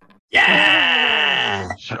 Yeah.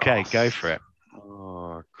 Okay, go for it.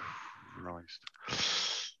 Oh, Christ.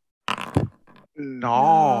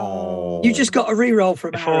 No. You just got a reroll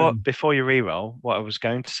from Aaron. Before you re-roll, what I was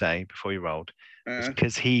going to say before you rolled is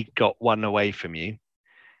because he got one away from you,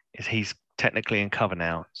 is he's technically in cover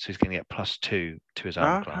now, so he's going to get +2 to his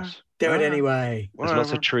armor class. Do it anyway. There's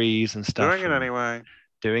lots of trees and stuff. Doing it anyway.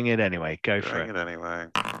 Doing it anyway. Go for Doing it anyway.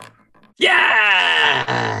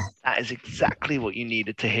 Yeah. That is exactly what you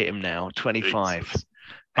needed to hit him now. 25. Jesus.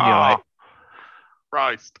 And you're like,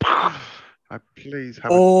 Christ. I please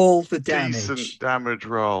have All the a decent damage. damage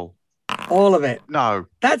roll. All of it. No.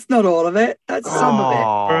 That's not all of it. That's some of it.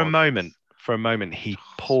 for a moment, he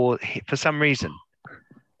for some reason,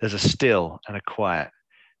 there's a still and a quiet.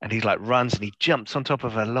 And he like runs and he jumps on top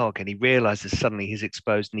of a log and he realizes suddenly he's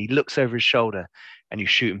exposed and he looks over his shoulder and you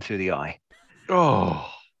shoot him through the eye.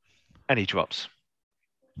 Oh, And he drops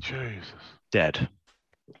Jesus. dead.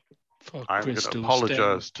 For I'm going to crystal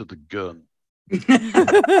apologize to the gun.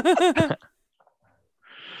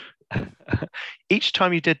 Each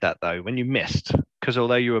time you did that though, when you missed, because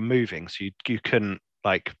although you were moving, so you couldn't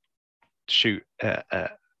like shoot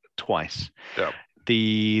twice. Yeah.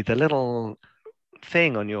 The little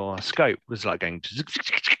thing on your scope was like going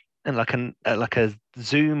and like a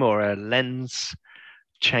zoom or a lens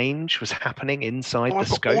change was happening inside the I've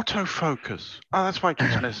got scope. autofocus. Oh, that's why it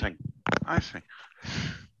keeps missing. I see.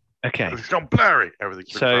 Okay. It's gone blurry.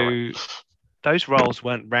 Everything's been So those rolls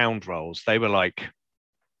weren't round rolls. They were like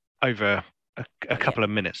over a couple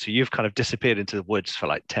of minutes. So you've kind of disappeared into the woods for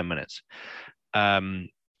like 10 minutes. And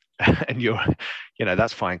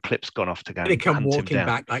that's fine. Clip's gone off to go They and come hunt him walking down.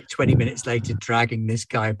 back like 20 minutes later, dragging this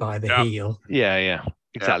guy by the heel. Yeah,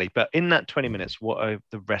 exactly. But in that 20 minutes, what are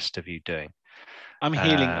the rest of you doing? I'm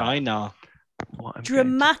healing Einar. What I'm going to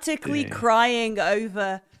Dramatically do- crying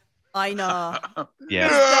over Einar. Yeah.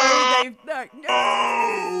 No,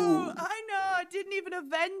 Einar didn't even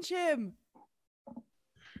avenge him.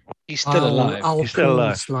 He's still alive. I'll He's still pull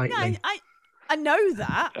alive. slightly. Yeah, I know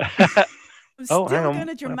that. I'm Oh, still hang on.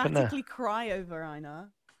 going to What happened there? dramatically cry over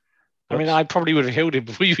Einar. I mean, I probably would have healed him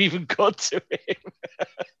before you even got to him.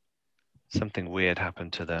 Something weird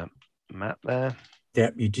happened to the map there.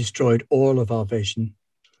 Yep, you destroyed all of our vision.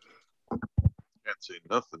 Can't see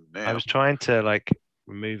nothing now. I was trying to like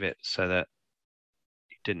remove it so that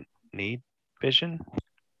you didn't need vision.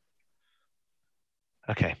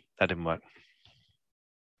 Okay, that didn't work.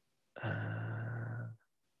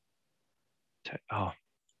 Oh.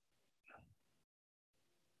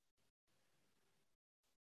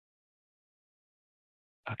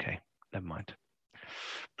 Okay, never mind.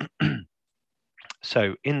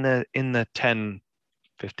 So in the 10,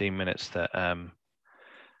 15 minutes that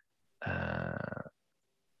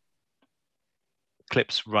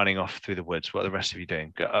Clip's running off through the woods, what are the rest of you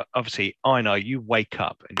doing? Obviously, Einar, you wake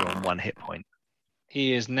up and you're on 1 hit point.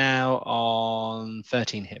 He is now on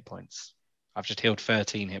 13 hit points. I've just healed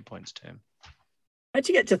 13 hit points to him. How'd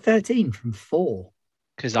you get to 13 from 4?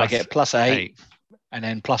 Because I get +8 8. and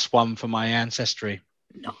then +1 for my ancestry.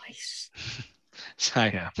 Nice. So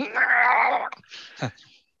Yeah.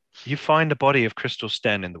 You find a body of Crystal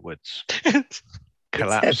Sten in the woods,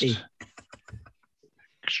 collapsed, heavy.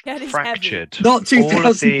 Yeah, it is fractured. Not All of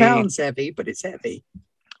 2,000 the- pounds heavy, but it's heavy.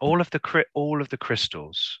 all of the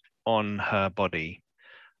crystals on her body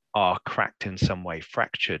are cracked in some way,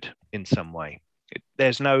 fractured in some way.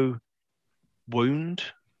 There's no wound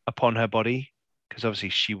upon her body because obviously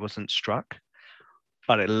she wasn't struck,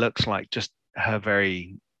 but it looks like just her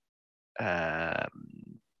very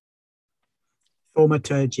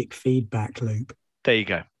Thaumaturgic feedback loop. there you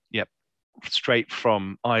go. Yep. Straight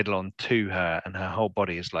from Eidolon to her, and her whole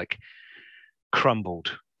body is like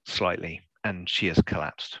crumbled slightly and she has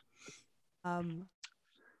collapsed.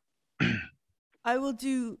 I will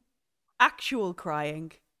do actual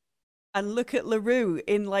crying and look at LaRue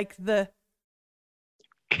in like the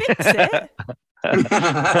fix it.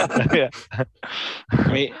 Yeah.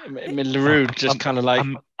 I mean, LaRue just kind of like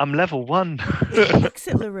I'm level 1. Fix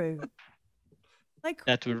it, LaRue. Like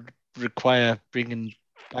that would require bringing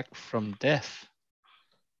back from death.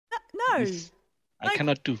 no, This I Like-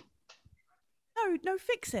 cannot do. no,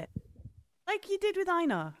 fix it. Like you did with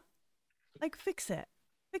Einar. Like fix it.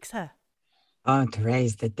 Fix her. Can't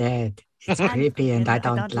raise the dead. It's And- creepy and and I I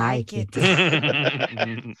don't don't like like it.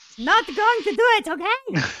 Not going to do it, okay?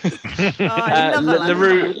 Oh, I love that.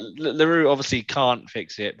 LaRue obviously can't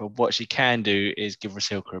fix it, but what she can do is give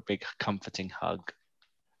Rasilka a big comforting hug.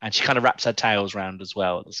 And she kind of wraps her tails round as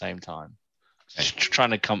well at the same time. She's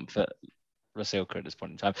trying to comfort Rasilka at this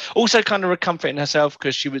point in time. Also kind of comforting herself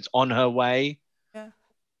because she was on her way. Yeah.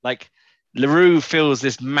 Like LaRue feels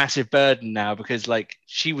this massive burden now because like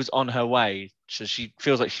she was on her way. So she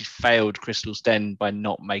feels like she's failed Crystal's Den by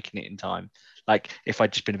not making it in time. Like if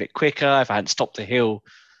I'd just been a bit quicker, if I hadn't stopped to heal,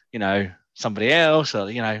 somebody else, or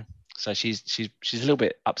so she's a little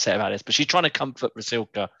bit upset about this, but she's trying to comfort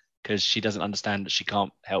Rasilka because she doesn't understand that she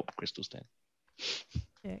can't help Crystal's Den.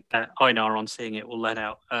 Einar, on seeing it, will let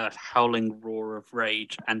out a howling roar of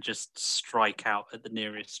rage and just strike out at the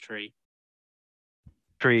nearest tree.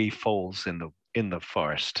 Tree falls in the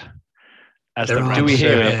forest. As They're the on Do we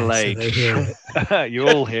hear rain it? so blade. they hear it. You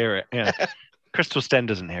all hear it. Yeah. Crystal Sten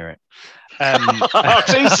doesn't hear it.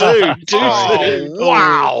 Too soon. Too soon. Oh,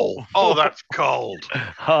 wow. Oh, that's cold.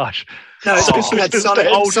 Harsh. No, it's because she had Crystal Sonic,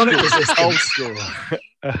 Sten, old Sonic school. resistance. Old school.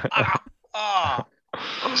 Ah.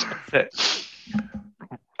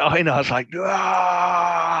 Einar's like,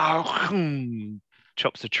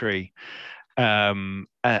 chops a tree. And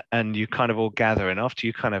you kind of all gather, and after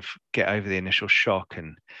you kind of get over the initial shock,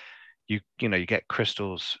 and you get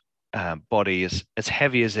Crystal's body as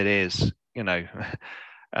heavy as it is, you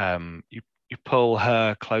pull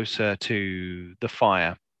her closer to the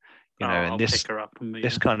fire, I'll and this pick her up and move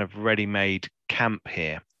this her. kind of ready-made camp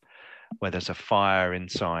here, where there's a fire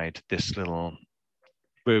inside this little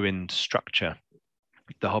ruined structure.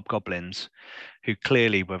 The hobgoblins, who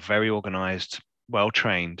clearly were very organized, well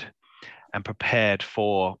trained, and prepared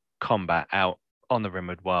for combat out on the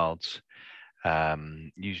Rimwood Wilds.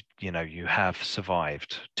 You have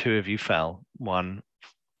survived. 2 of you fell, 1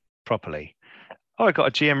 properly. Oh, I got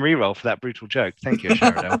a GM reroll for that brutal joke. Thank you,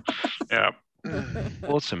 Sheridan. Yeah.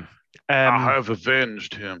 Awesome. I have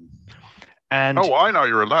avenged him. And Oh, I know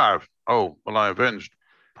you're alive. Oh, well, I avenged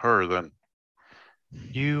her then.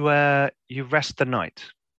 you rest the night,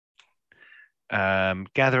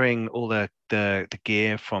 gathering all the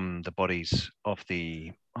gear from the bodies of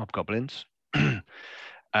the hobgoblins.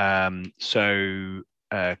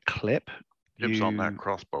 Clip. Dibs on that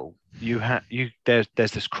crossbow. There's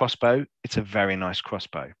this crossbow. It's a very nice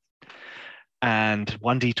crossbow, and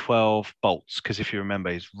 1d12 bolts. Because if you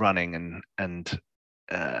remember, he's running and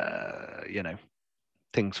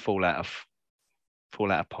things fall out of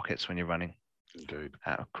pockets when you're running. Indeed.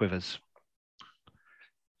 Out of quivers.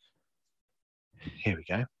 Here we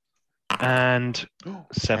go. And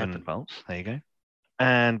 7 bolts. There you go.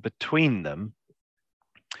 And between them,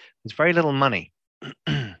 there's very little money.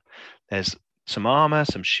 There's some armor,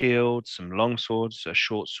 some shields, some long swords, a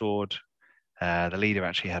short sword. The leader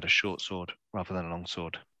actually had a short sword rather than a long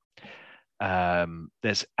sword.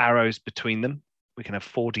 There's arrows between them. We can have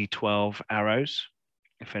 4d12 arrows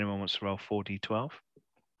if anyone wants to roll 4d12.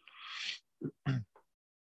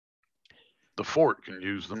 The fort can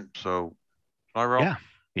use them, so I roll.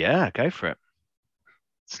 Yeah, go for it.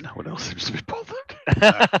 No one else seems to be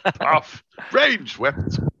bothered. Tough. Ranged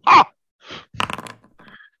weapons. Ah!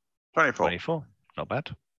 24. 24, not bad.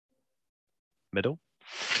 Middle.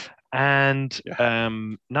 And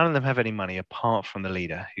none of them have any money apart from the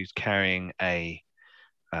leader, who's carrying a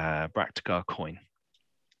Braktagar coin.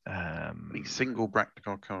 A single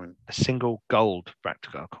Braktagar coin. A single gold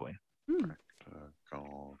Braktagar coin.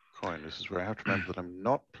 Braktagar coin. This is where I have to remember that I'm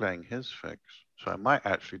not playing his fix, so I might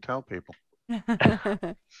actually tell people.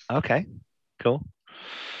 Okay, cool.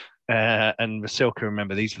 And Rasilka,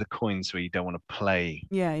 remember, these are the coins where you don't want to play.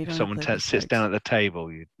 Yeah, you If don't someone have those sits jokes. down at the table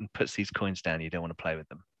and puts these coins down, you don't want to play with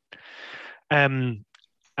them.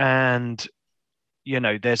 And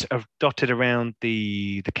there's dotted around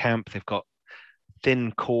the camp. They've got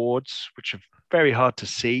thin cords which are very hard to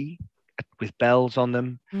see, with bells on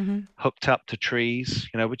them, hooked up to trees,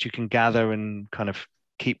 which you can gather and kind of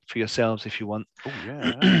keep for yourselves if you want. Oh,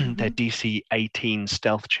 yeah. They're DC 18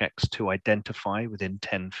 stealth checks to identify within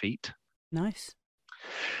 10 feet. Nice.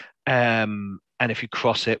 And if you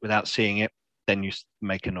cross it without seeing it, then you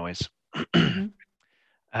make a noise.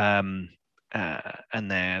 And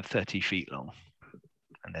they're 30 feet long,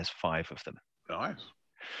 and there's 5 of them. Nice.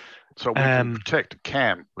 So we can protect a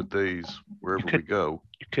camp with these wherever we go.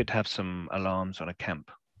 You could have some alarms on a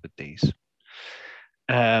camp with these.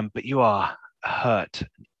 But you are hurt,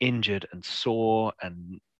 injured, and sore,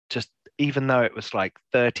 and just even though it was like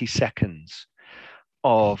 30 seconds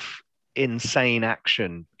of insane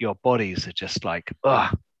action, your bodies are just like,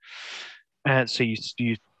 ugh. And so you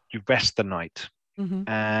rest the night.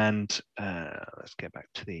 And let's get back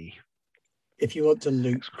to the... If you want to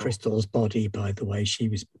loot Crystal's body, by the way, she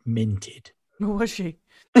was minted. Was she?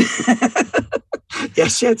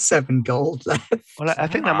 Yes, she had 7 gold left. Well, I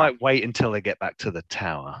think that might wait until they get back to the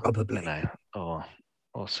tower. Probably. Or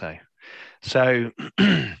so. So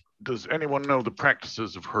Does anyone know the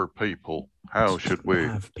practices of her people? How should we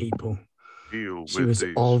have people? deal She with was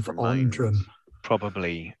these of remains? Ondrum.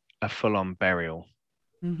 probably a full-on burial,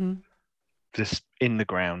 Mm-hmm. just in the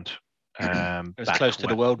ground. As back close to the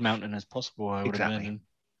where- World Mountain as possible, I would Exactly. imagine.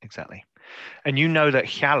 Exactly. And you know that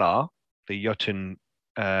Hjalar, the Jotun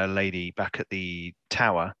lady back at the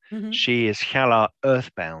tower, Mm-hmm. she is Hjalar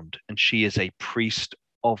Earthbound, and she is a priest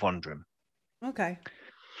of Ondrum. Okay.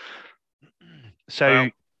 So Well-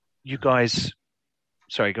 you guys,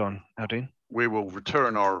 sorry, go on, Aldine. We will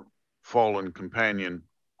return our fallen companion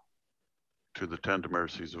to the tender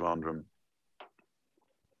mercies of Ondrum.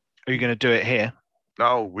 Are you going to do it here?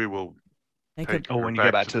 No, we will They take could. Oh, her when you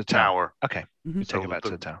get back to the tower. Okay, Mhm. you so take it back that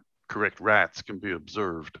to the tower. correct rats can be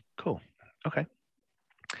observed. Cool. Okay.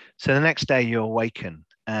 So the next day you awaken,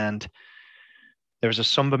 and there is a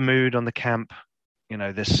somber mood on the camp. You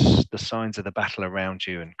know, the signs of the battle around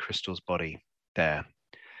you and Crystal's body there.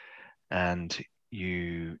 And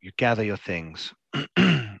you gather your things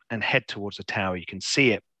and head towards the tower. You can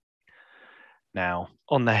see it now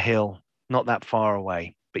on the hill, not that far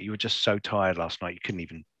away, but you were just so tired last night you couldn't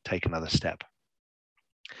even take another step.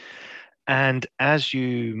 And as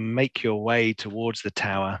you make your way towards the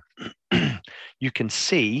tower, you can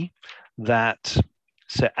see that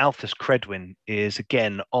Sir Althus Credwin is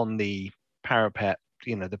again on the parapet,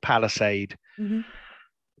 you know, the palisade, Mhm.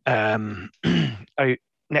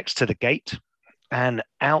 next to the gate. And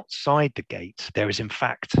outside the gate, there is in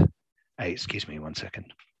fact excuse me 1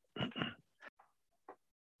 second.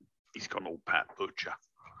 He's got an old Pat Butcher.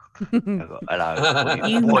 Hello.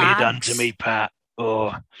 You What have you done Max. to me, Pat?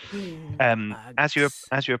 Oh. As you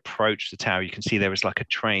Mags. approach the tower, you can see there is like a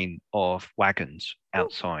train of wagons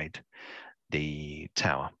outside the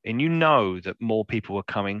tower, and you know that more people were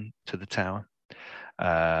coming to the tower.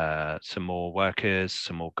 Some more workers,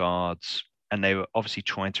 some more guards, and they were obviously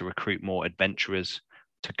trying to recruit more adventurers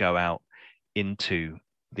to go out into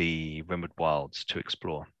the Rimwood Wilds to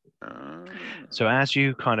explore. So as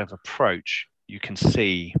you kind of approach, you can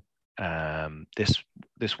see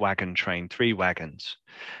this wagon train, 3 wagons,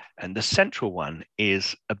 and the central one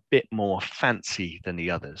is a bit more fancy than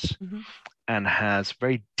the others, Mhm. and has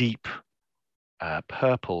very deep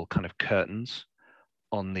purple kind of curtains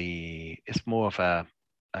on the. It's more of a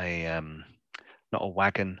not a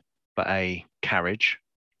wagon, but a carriage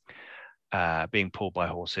being pulled by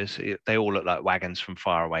horses. They all look like wagons from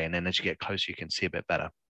far away, and then as you get closer, you can see a bit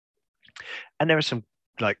better. And there are some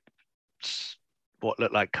like what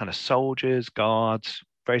look like kind of soldiers, guards,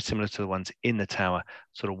 very similar to the ones in the tower,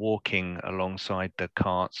 sort of walking alongside the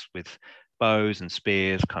carts with bows and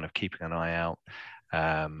spears, kind of keeping an eye out.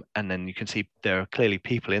 And then you can see there are clearly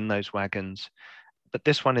people in those wagons, but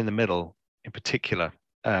this one in the middle in particular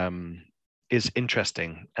is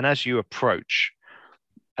interesting. And as you approach,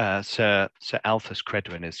 Sir Althus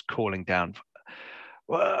Credwin is calling down,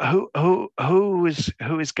 well, who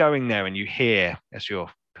is going there? And you hear, as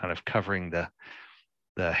you're kind of covering the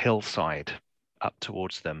hillside up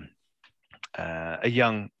towards them, a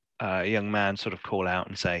young man sort of call out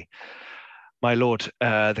and say, "My lord,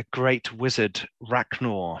 the great wizard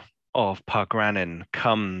Ragnar of Pargranin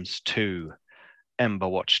comes to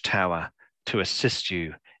Emberwatch Tower to assist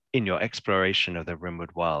you in your exploration of the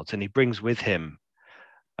Rimwood Wilds, and he brings with him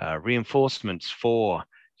reinforcements for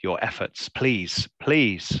your efforts. Please,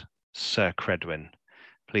 Sir Credwin,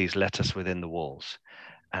 please let us within the walls."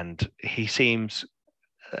 And he seems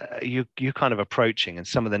you kind of approaching, and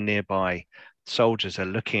some of the nearby soldiers are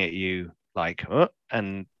looking at you like, oh,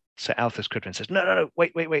 and Sir Althus Credwin says, no,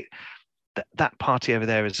 wait. That party over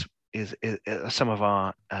there is some of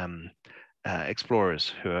our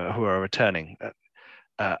explorers who are returning.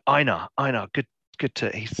 Einar, good to.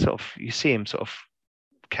 He sort of, you see him sort of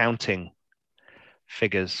counting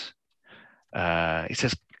figures. He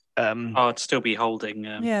says, I'd still be holding.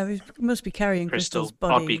 Yeah, we must be carrying Crystal. Crystal's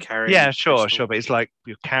body. I'd be carrying. yeah, sure, Crystal. but it's like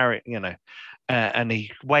you're carrying, you know. And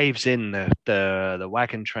he waves in the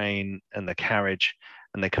wagon train and the carriage,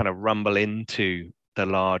 and they kind of rumble into the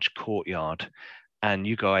large courtyard, and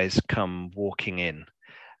you guys come walking in,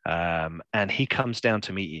 and he comes down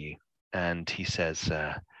to meet you, and he says,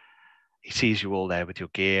 he sees you all there with your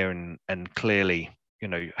gear, and clearly, you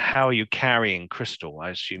know, how are you carrying Crystal?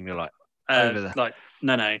 I assume you're like over there. Like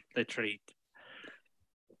no, literally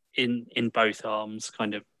in both arms,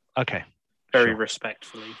 kind of Okay. very Sure.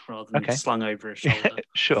 respectfully, rather than Okay. slung over his shoulder.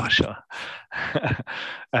 Sure.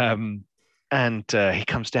 And he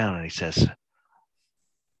comes down and he says,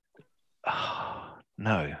 "Oh,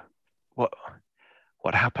 no,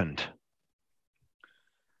 what happened?"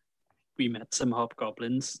 We met some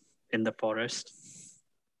hobgoblins in the forest.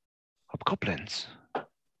 Hobgoblins.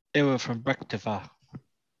 They were from Brektiva,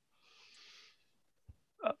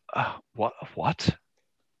 What?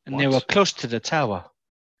 and they were close to the tower.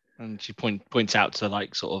 And she points out to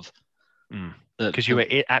like sort of Because you were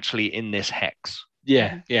actually in this hex.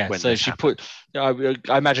 Yeah. when So this she happened.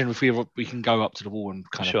 I imagine if we can go up to the wall and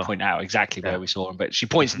kind Sure. of point out exactly where we saw them, but she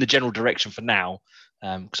points in the general direction for now,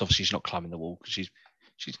 because obviously she's not climbing the wall because she's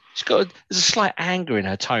got there's a slight anger in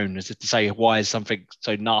her tone as if to say, why is something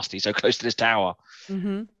so nasty so close to this tower?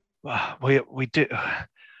 Mm-hmm. We do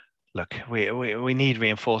look. We need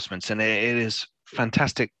reinforcements, and it is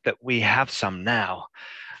fantastic that we have some now.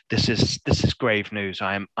 This is grave news.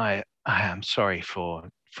 I am sorry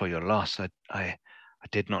for your loss. I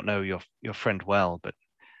did not know your friend well, but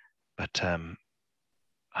I'm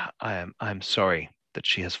sorry that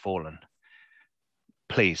she has fallen.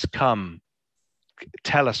 Please come,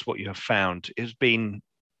 tell us what you have found. It's been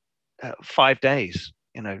 5 days.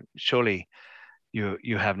 Surely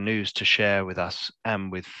you have news to share with us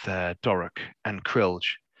and with Doruk and Krilj.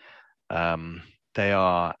 They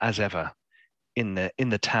are as ever in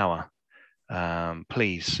the tower.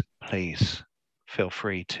 Please feel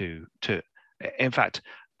free to. In fact,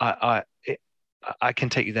 I can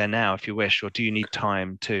take you there now if you wish, or do you need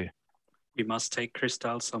time to? We must take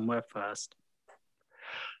Crystal somewhere first.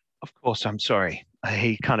 Of course, I'm sorry.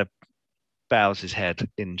 He kind of bows his head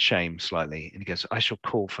in shame slightly, and he goes, "I shall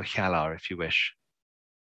call for Hjalar if you wish."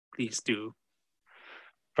 Please do.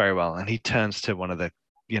 Very well. And he turns to one of the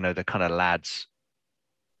kind of lads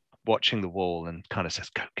watching the wall and kind of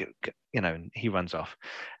says, go, and he runs off.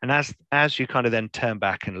 And as you kind of then turn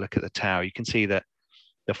back and look at the tower, you can see that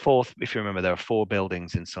the fourth, if you remember, there are 4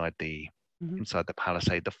 buildings inside the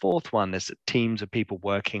palisade. The fourth one, there's teams of people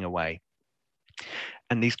working away.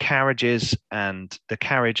 And these carriages and the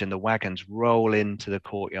carriage and the wagons roll into the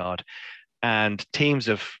courtyard, and teams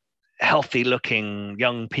of healthy looking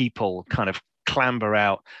young people kind of clamber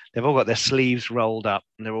out. They've all got their sleeves rolled up,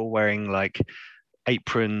 and they're all wearing like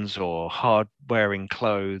aprons or hard wearing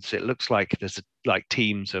clothes. It looks like there's like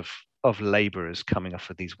teams of laborers coming off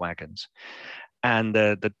of these wagons, and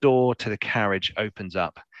the door to the carriage opens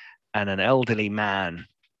up, and an elderly man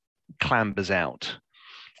clambers out,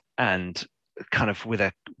 and kind of with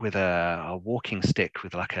a walking stick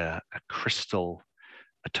with like a crystal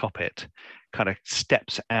atop it, kind of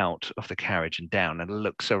steps out of the carriage and down and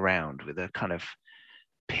looks around with a kind of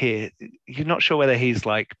you're not sure whether he's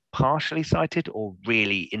like partially sighted or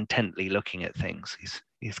really intently looking at things.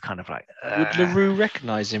 He's kind of like Would LaRue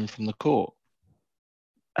recognize him from the court?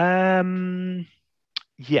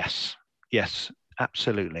 Yes,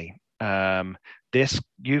 absolutely. This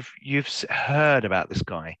you've heard about this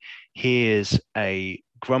guy. He is a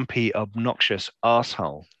grumpy, obnoxious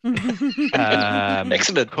asshole.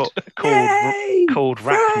 Excellent. Called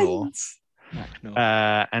Rachnar.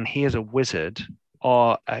 And he is a wizard.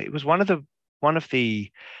 Or it was one of the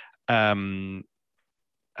kind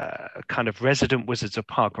of resident wizards of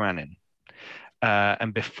Park Rannin.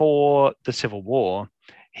 And before the Civil War,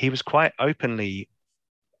 he was quite openly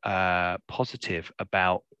positive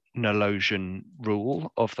about Nolosian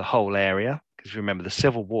rule of the whole area. Because remember, the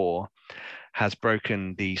Civil War has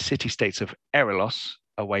broken the city-states of Erelos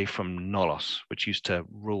away from Nolos, which used to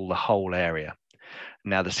rule the whole area.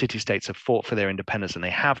 Now the city-states have fought for their independence, and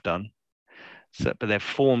they have done. But they've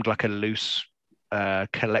formed like a loose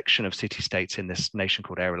collection of city-states in this nation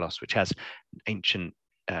called Erelos, which has ancient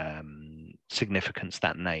significance,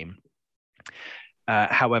 that name.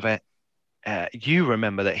 However, you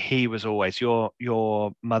remember that he was always,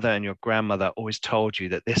 your mother and your grandmother always told you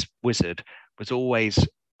that this wizard was always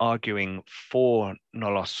arguing for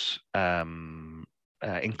Nolos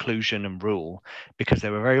inclusion and rule, because they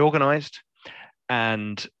were very organized,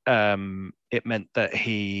 and it meant that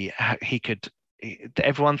he could.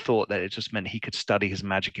 Everyone thought that it just meant he could study his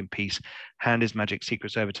magic in peace, hand his magic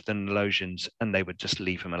secrets over to the Nolosians, and they would just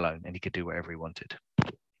leave him alone, and he could do whatever he wanted.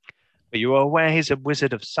 But you are aware he's a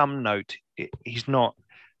wizard of some note. He's not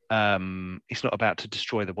about to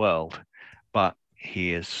destroy the world, but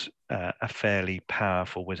he is a fairly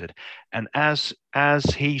powerful wizard. And as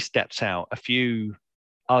he steps out, a few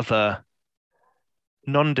other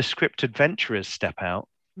nondescript adventurers step out.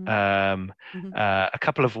 A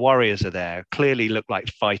couple of warriors are there, clearly look like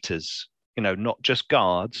fighters, not just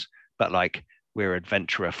guards, but like we're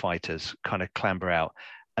adventurer fighters, kind of clamber out.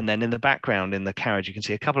 And then in the background in the carriage, you can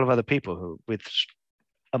see a couple of other people who with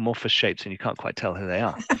amorphous shapes, and you can't quite tell who they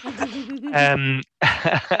are.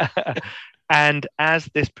 And as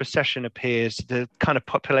this procession appears, the kind of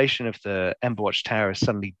population of the Emberwatch Tower has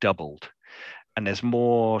suddenly doubled, and there's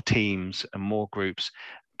more teams and more groups,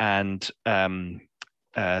 and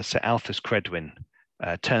Sir Althus Credwin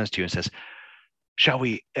turns to you and says, "Shall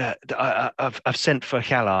we? I've sent for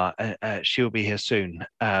Hjalar. She'll be here soon.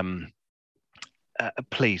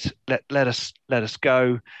 Please let us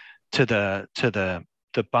go to the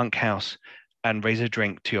bunkhouse and raise a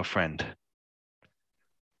drink to your friend.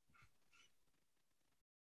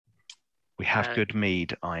 We have good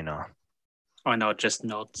mead, Einar." Einar just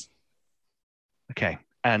nods. Okay,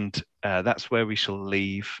 and that's where we shall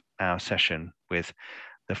leave our session, with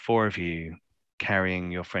the four of you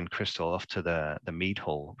carrying your friend Crystal off to the mead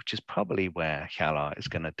hall, which is probably where Hjalar is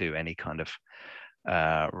going to do any kind of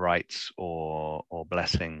rites or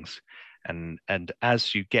blessings. And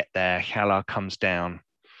as you get there, Hjalar comes down,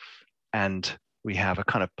 and we have a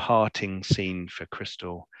kind of parting scene for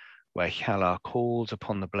Crystal, where Hjalar calls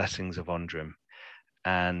upon the blessings of Ondrim,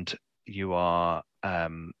 and you are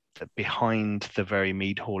behind the very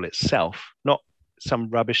mead hall itself, not some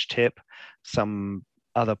rubbish tip, some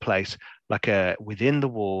other place, like within the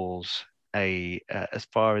walls, as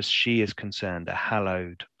far as she is concerned, a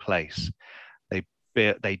hallowed place.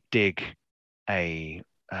 They dig a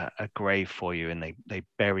grave for you, and they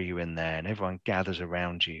bury you in there, and everyone gathers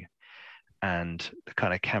around you, and the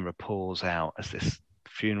kind of camera pulls out as this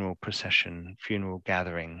funeral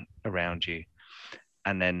gathering around you,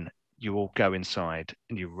 and then you all go inside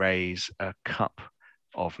and you raise a cup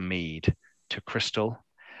of mead to Crystal,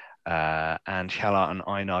 and Hjalar and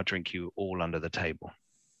Einar drink you all under the table.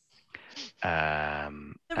 There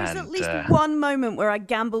was at least one moment where I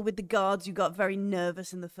gambled with the guards who got very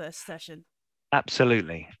nervous in the first session.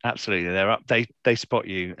 Absolutely. They're up. They spot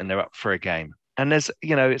you and they're up for a game. And there's,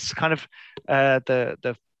 it's kind of the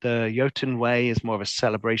Jotun way is more of a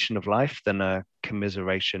celebration of life than a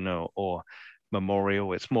commiseration or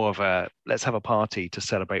memorial. It's more of a let's have a party to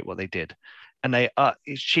celebrate what they did. And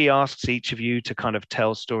she asks each of you to kind of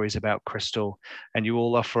tell stories about Crystal, and you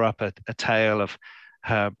all offer up a tale of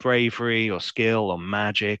her bravery or skill or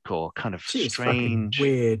magic or kind of She's strange,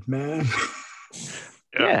 weird, man.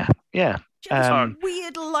 Yeah.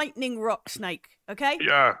 Weird lightning rock snake. Okay.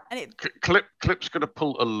 Yeah. And Clip's gonna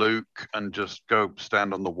pull a Luke and just go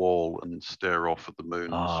stand on the wall and stare off at the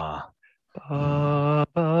moons.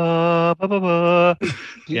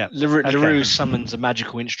 Yeah. LaRue summons a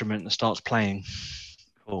magical instrument and starts playing.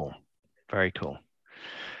 Cool. Very cool.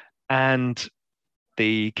 And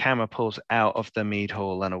the camera pulls out of the mead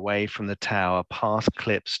hall and away from the tower, past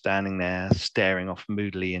Clip standing there, staring off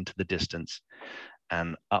moodily into the distance,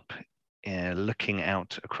 and up, looking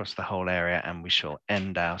out across the whole area, and we shall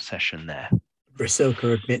end our session there.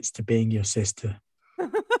 Rasilka admits to being your sister.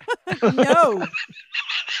 No.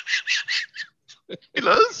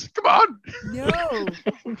 Liz, come on. No.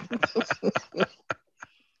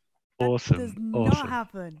 Awesome. That does not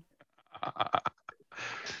happen.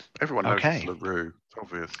 Everyone knows Okay. it's LaRue. It's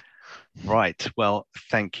obvious. Right. Well,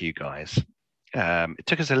 thank you guys. It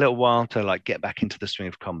took us a little while to get back into the swing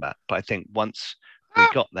of combat, but I think once we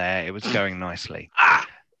got there, it was going nicely.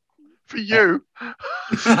 For you.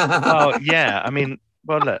 Well, yeah. I mean,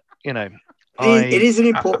 look, It is an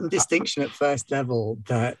important distinction at first level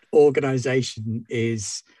that organization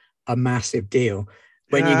is a massive deal.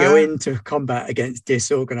 When you go into combat against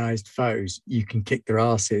disorganized foes, you can kick their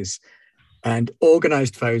asses. And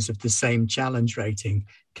organized foes of the same challenge rating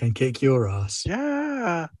can kick your ass.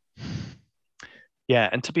 Yeah. Yeah,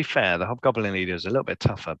 and to be fair, the Hobgoblin leader is a little bit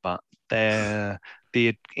tougher, but the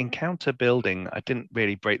encounter building, I didn't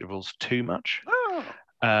really break the rules too much. Oh.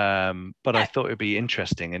 But I thought it would be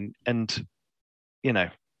interesting, and you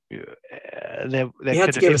had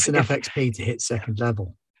to give us enough XP to hit second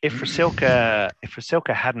level. If Rasilka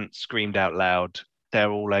hadn't screamed out loud, "They're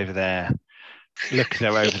all over there. Look,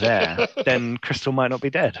 they're over there," then Crystal might not be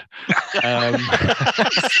dead. Thanks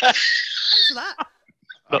for that.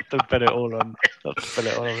 Not to put it all on. No,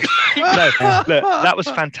 look, that was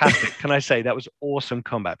fantastic. Can I say that was awesome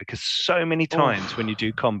combat? Because so many times when you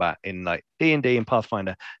do combat in D&D and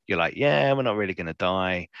Pathfinder, you're like, yeah, we're not really going to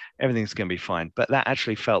die. Everything's going to be fine. But that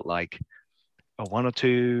actually felt like one or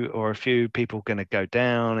two or a few people going to go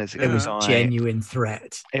down. It was a genuine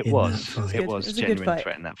threat. It was genuine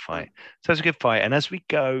threat in that fight. So it was a good fight. And as we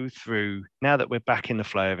go through, now that we're back in the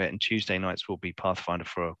flow of it, and Tuesday nights will be Pathfinder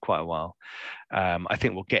for quite a while, I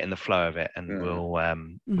think we'll get in the flow of it, and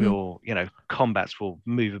we'll combats will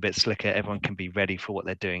move a bit slicker. Everyone can be ready for what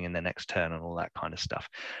they're doing in their next turn and all that kind of stuff.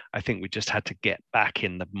 I think we just had to get back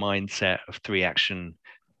in the mindset of 3-action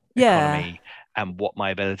economy and what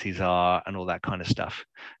my abilities are and all that kind of stuff.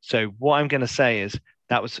 So what I'm going to say is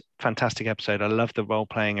that was a fantastic episode. I love the role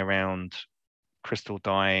playing around Crystal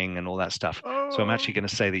dying and all that stuff. So I'm actually going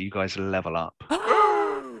to say that you guys level up.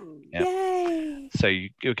 Yay! So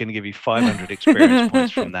you're going to give you 500 experience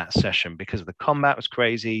points from that session because the combat was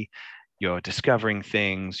crazy. You're discovering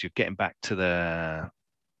things. You're getting back to the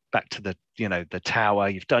the tower.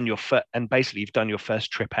 You've done your you've done your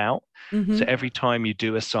first trip out. Mhm. So every time you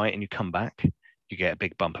do a site and you come back, you get a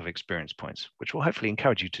big bump of experience points, which will hopefully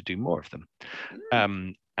encourage you to do more of them.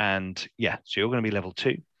 And yeah, so you're going to be level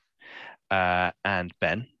 2. And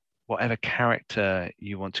Ben, whatever character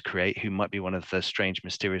you want to create, who might be one of the strange,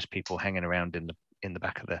 mysterious people hanging around in the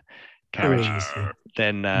back of the carriage, easy.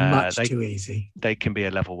 then Much too easy. they can be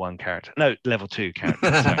a level 1 character. No, level 2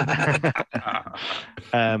 character.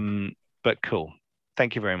 Sorry. But cool.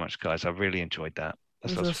 Thank you very much, guys. I really enjoyed that.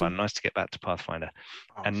 That was fun. Nice to get back to Pathfinder.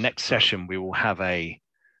 And next session we will have a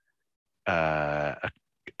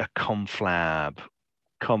conflab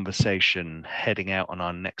conversation heading out on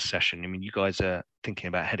our next session. I mean, you guys are thinking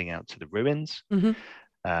about heading out to the ruins, which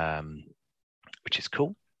is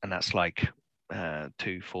cool. And that's like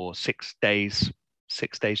 2, 4, 6 days.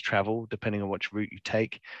 6 days travel, depending on which route you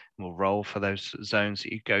take. We'll roll for those zones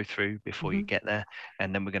that you go through before you get there,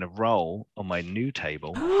 and then we're going to roll on my new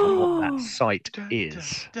table for what that site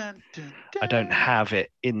is. I don't have it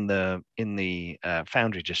in the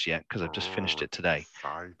Foundry just yet because I've just finished it today.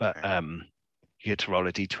 But you get to roll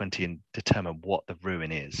a d20 and determine what the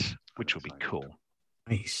ruin is, which will be cool.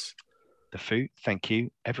 Nice. The food. Thank you,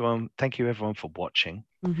 everyone. Thank you, everyone, for watching.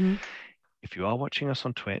 If you are watching us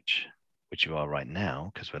on Twitch, which you are right now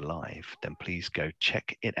because we're live, then please go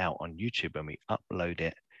check it out on YouTube when we upload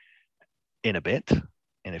it in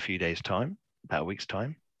a few days' time, about a week's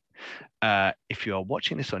time. If you are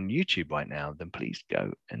watching this on YouTube right now, then please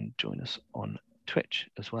go and join us on Twitch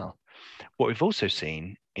as well. What we've also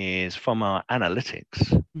seen is from our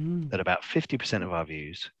analytics that about 50% of our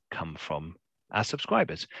views come from our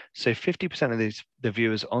subscribers. So 50% of the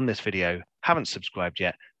viewers on this video haven't subscribed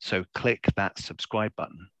yet. So click that subscribe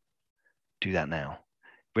button. Do that now.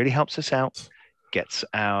 Really helps us out, gets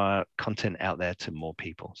our content out there to more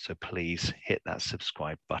people. So please hit that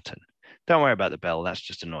subscribe button. Don't worry about the bell. That's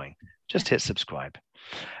just annoying. Just hit subscribe.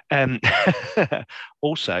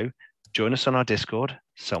 Also, join us on our Discord.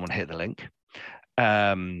 Someone hit the link. We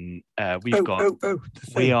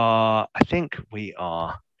are,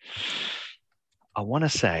 I want to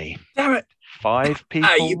say, damn it, 5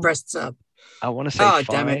 people. you pressed sub. I want to say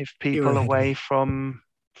 5 people away from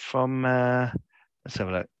let's have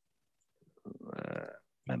a look.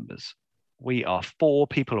 Members. We are 4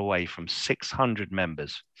 people away from 600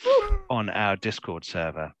 members on our Discord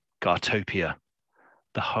server, Gartopia,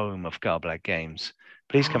 the home of Garblag Games.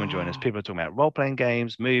 Please come and join us. People are talking about role-playing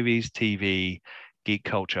games, movies, TV, geek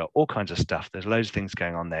culture, all kinds of stuff. There's loads of things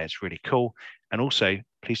going on there. It's really cool. And also,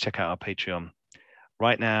 please check out our Patreon.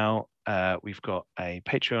 Right now, we've got a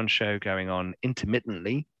Patreon show going on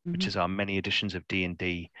intermittently, which is our many editions of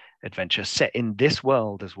D&D adventure set in this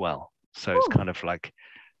world as well. So it's kind of like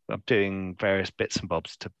I'm doing various bits and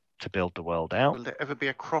bobs to build the world out. Will there ever be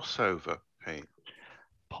a crossover, Pete?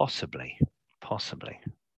 Possibly.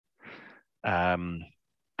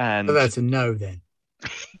 And So that's a no then.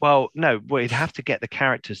 Well, no, we'd have to get the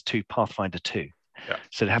characters to Pathfinder 2. Yeah.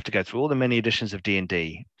 So they have to go through all the many editions of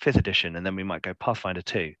D&D, 5th edition, and then we might go Pathfinder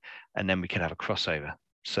 2, and then we could have a crossover.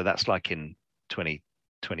 So that's like in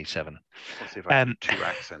 2027. Let's see if I have 2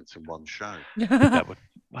 accents in one show.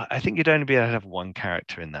 I think you'd only be able to have 1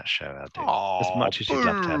 character in that show, Aldu, as much as you'd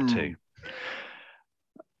love to have 2.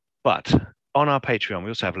 But on our Patreon, we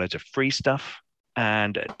also have loads of free stuff,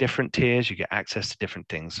 and at different tiers, you get access to different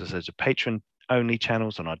things. There's loads of patron-only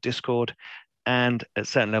channels on our Discord, and at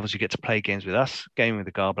certain levels, you get to play games with us, gaming with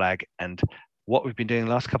the Garblag. And what we've been doing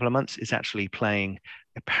the last couple of months is actually playing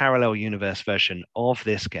a parallel universe version of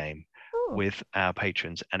this game with our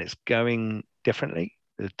patrons, and it's going differently.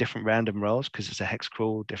 There's different random rolls because it's a hex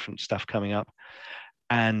crawl, different stuff coming up,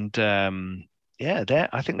 and I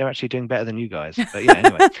think they're actually doing better than you guys. But yeah,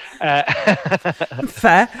 anyway,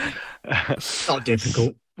 fair. Not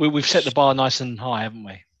difficult. We've set the bar nice and high, haven't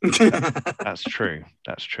we? That's true.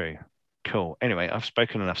 Cool. Anyway, I've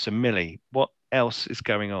spoken enough. So Millie, what else is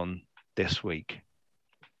going on this week?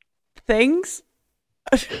 Things.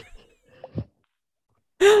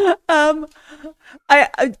 I'll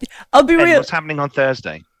be real. What's happening on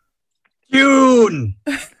Thursday? Dune.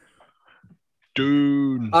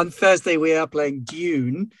 Dune. On Thursday, we are playing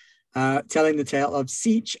Dune, telling the tale of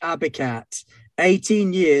Sietch Abicat,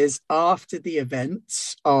 18 years after the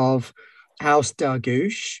events of House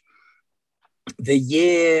Dargouche, the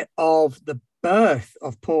year of the birth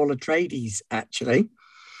of Paul Atreides, actually.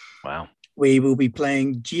 Wow. We will be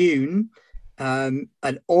playing Dune, and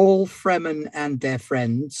all Fremen and their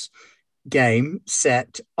friends game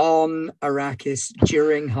set on Arrakis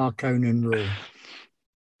during Harkonnen rule.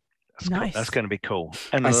 Nice. That's going to be cool.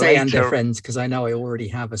 And I say and their friends because I know I already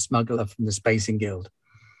have a smuggler from the Spacing Guild.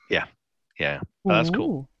 Yeah, that's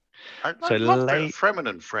cool. Ooh. I So love late- Fremen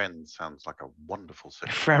and Friends sounds like a wonderful system.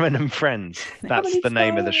 Fremen and Friends. That's the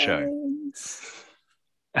name of the show.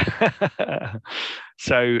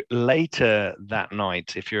 So later that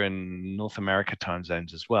night, if you're in North America time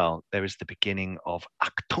zones as well, there is the beginning of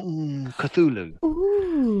Achtung Cthulhu,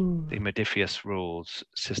 Ooh. the Modiphius rules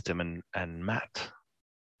system, and Matt,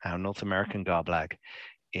 our North American Garblag,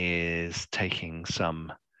 is taking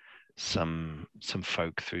some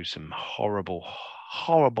folk through some horrible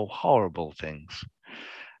things.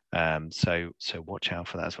 So watch out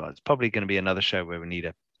for that as well. It's probably going to be another show where we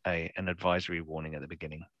need an advisory warning at the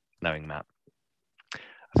beginning, knowing Matt.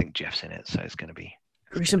 I think Jeff's in it, so it's going to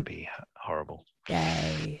be horrible.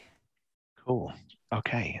 Yay. Cool.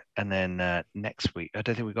 Okay, and then next week, I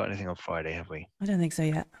don't think we've got anything on Friday, have we? I don't think so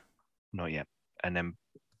yet. Not yet. And then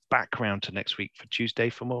back round to next week for Tuesday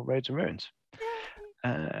for more Roads and Ruins.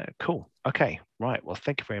 Cool. Okay. Right. Well,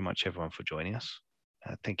 thank you very much, everyone, for joining us.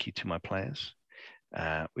 Thank you to my players.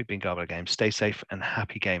 We've been Garbler Games. Stay safe and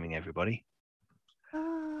happy gaming, everybody.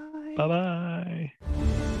 Bye.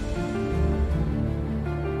 Bye-bye.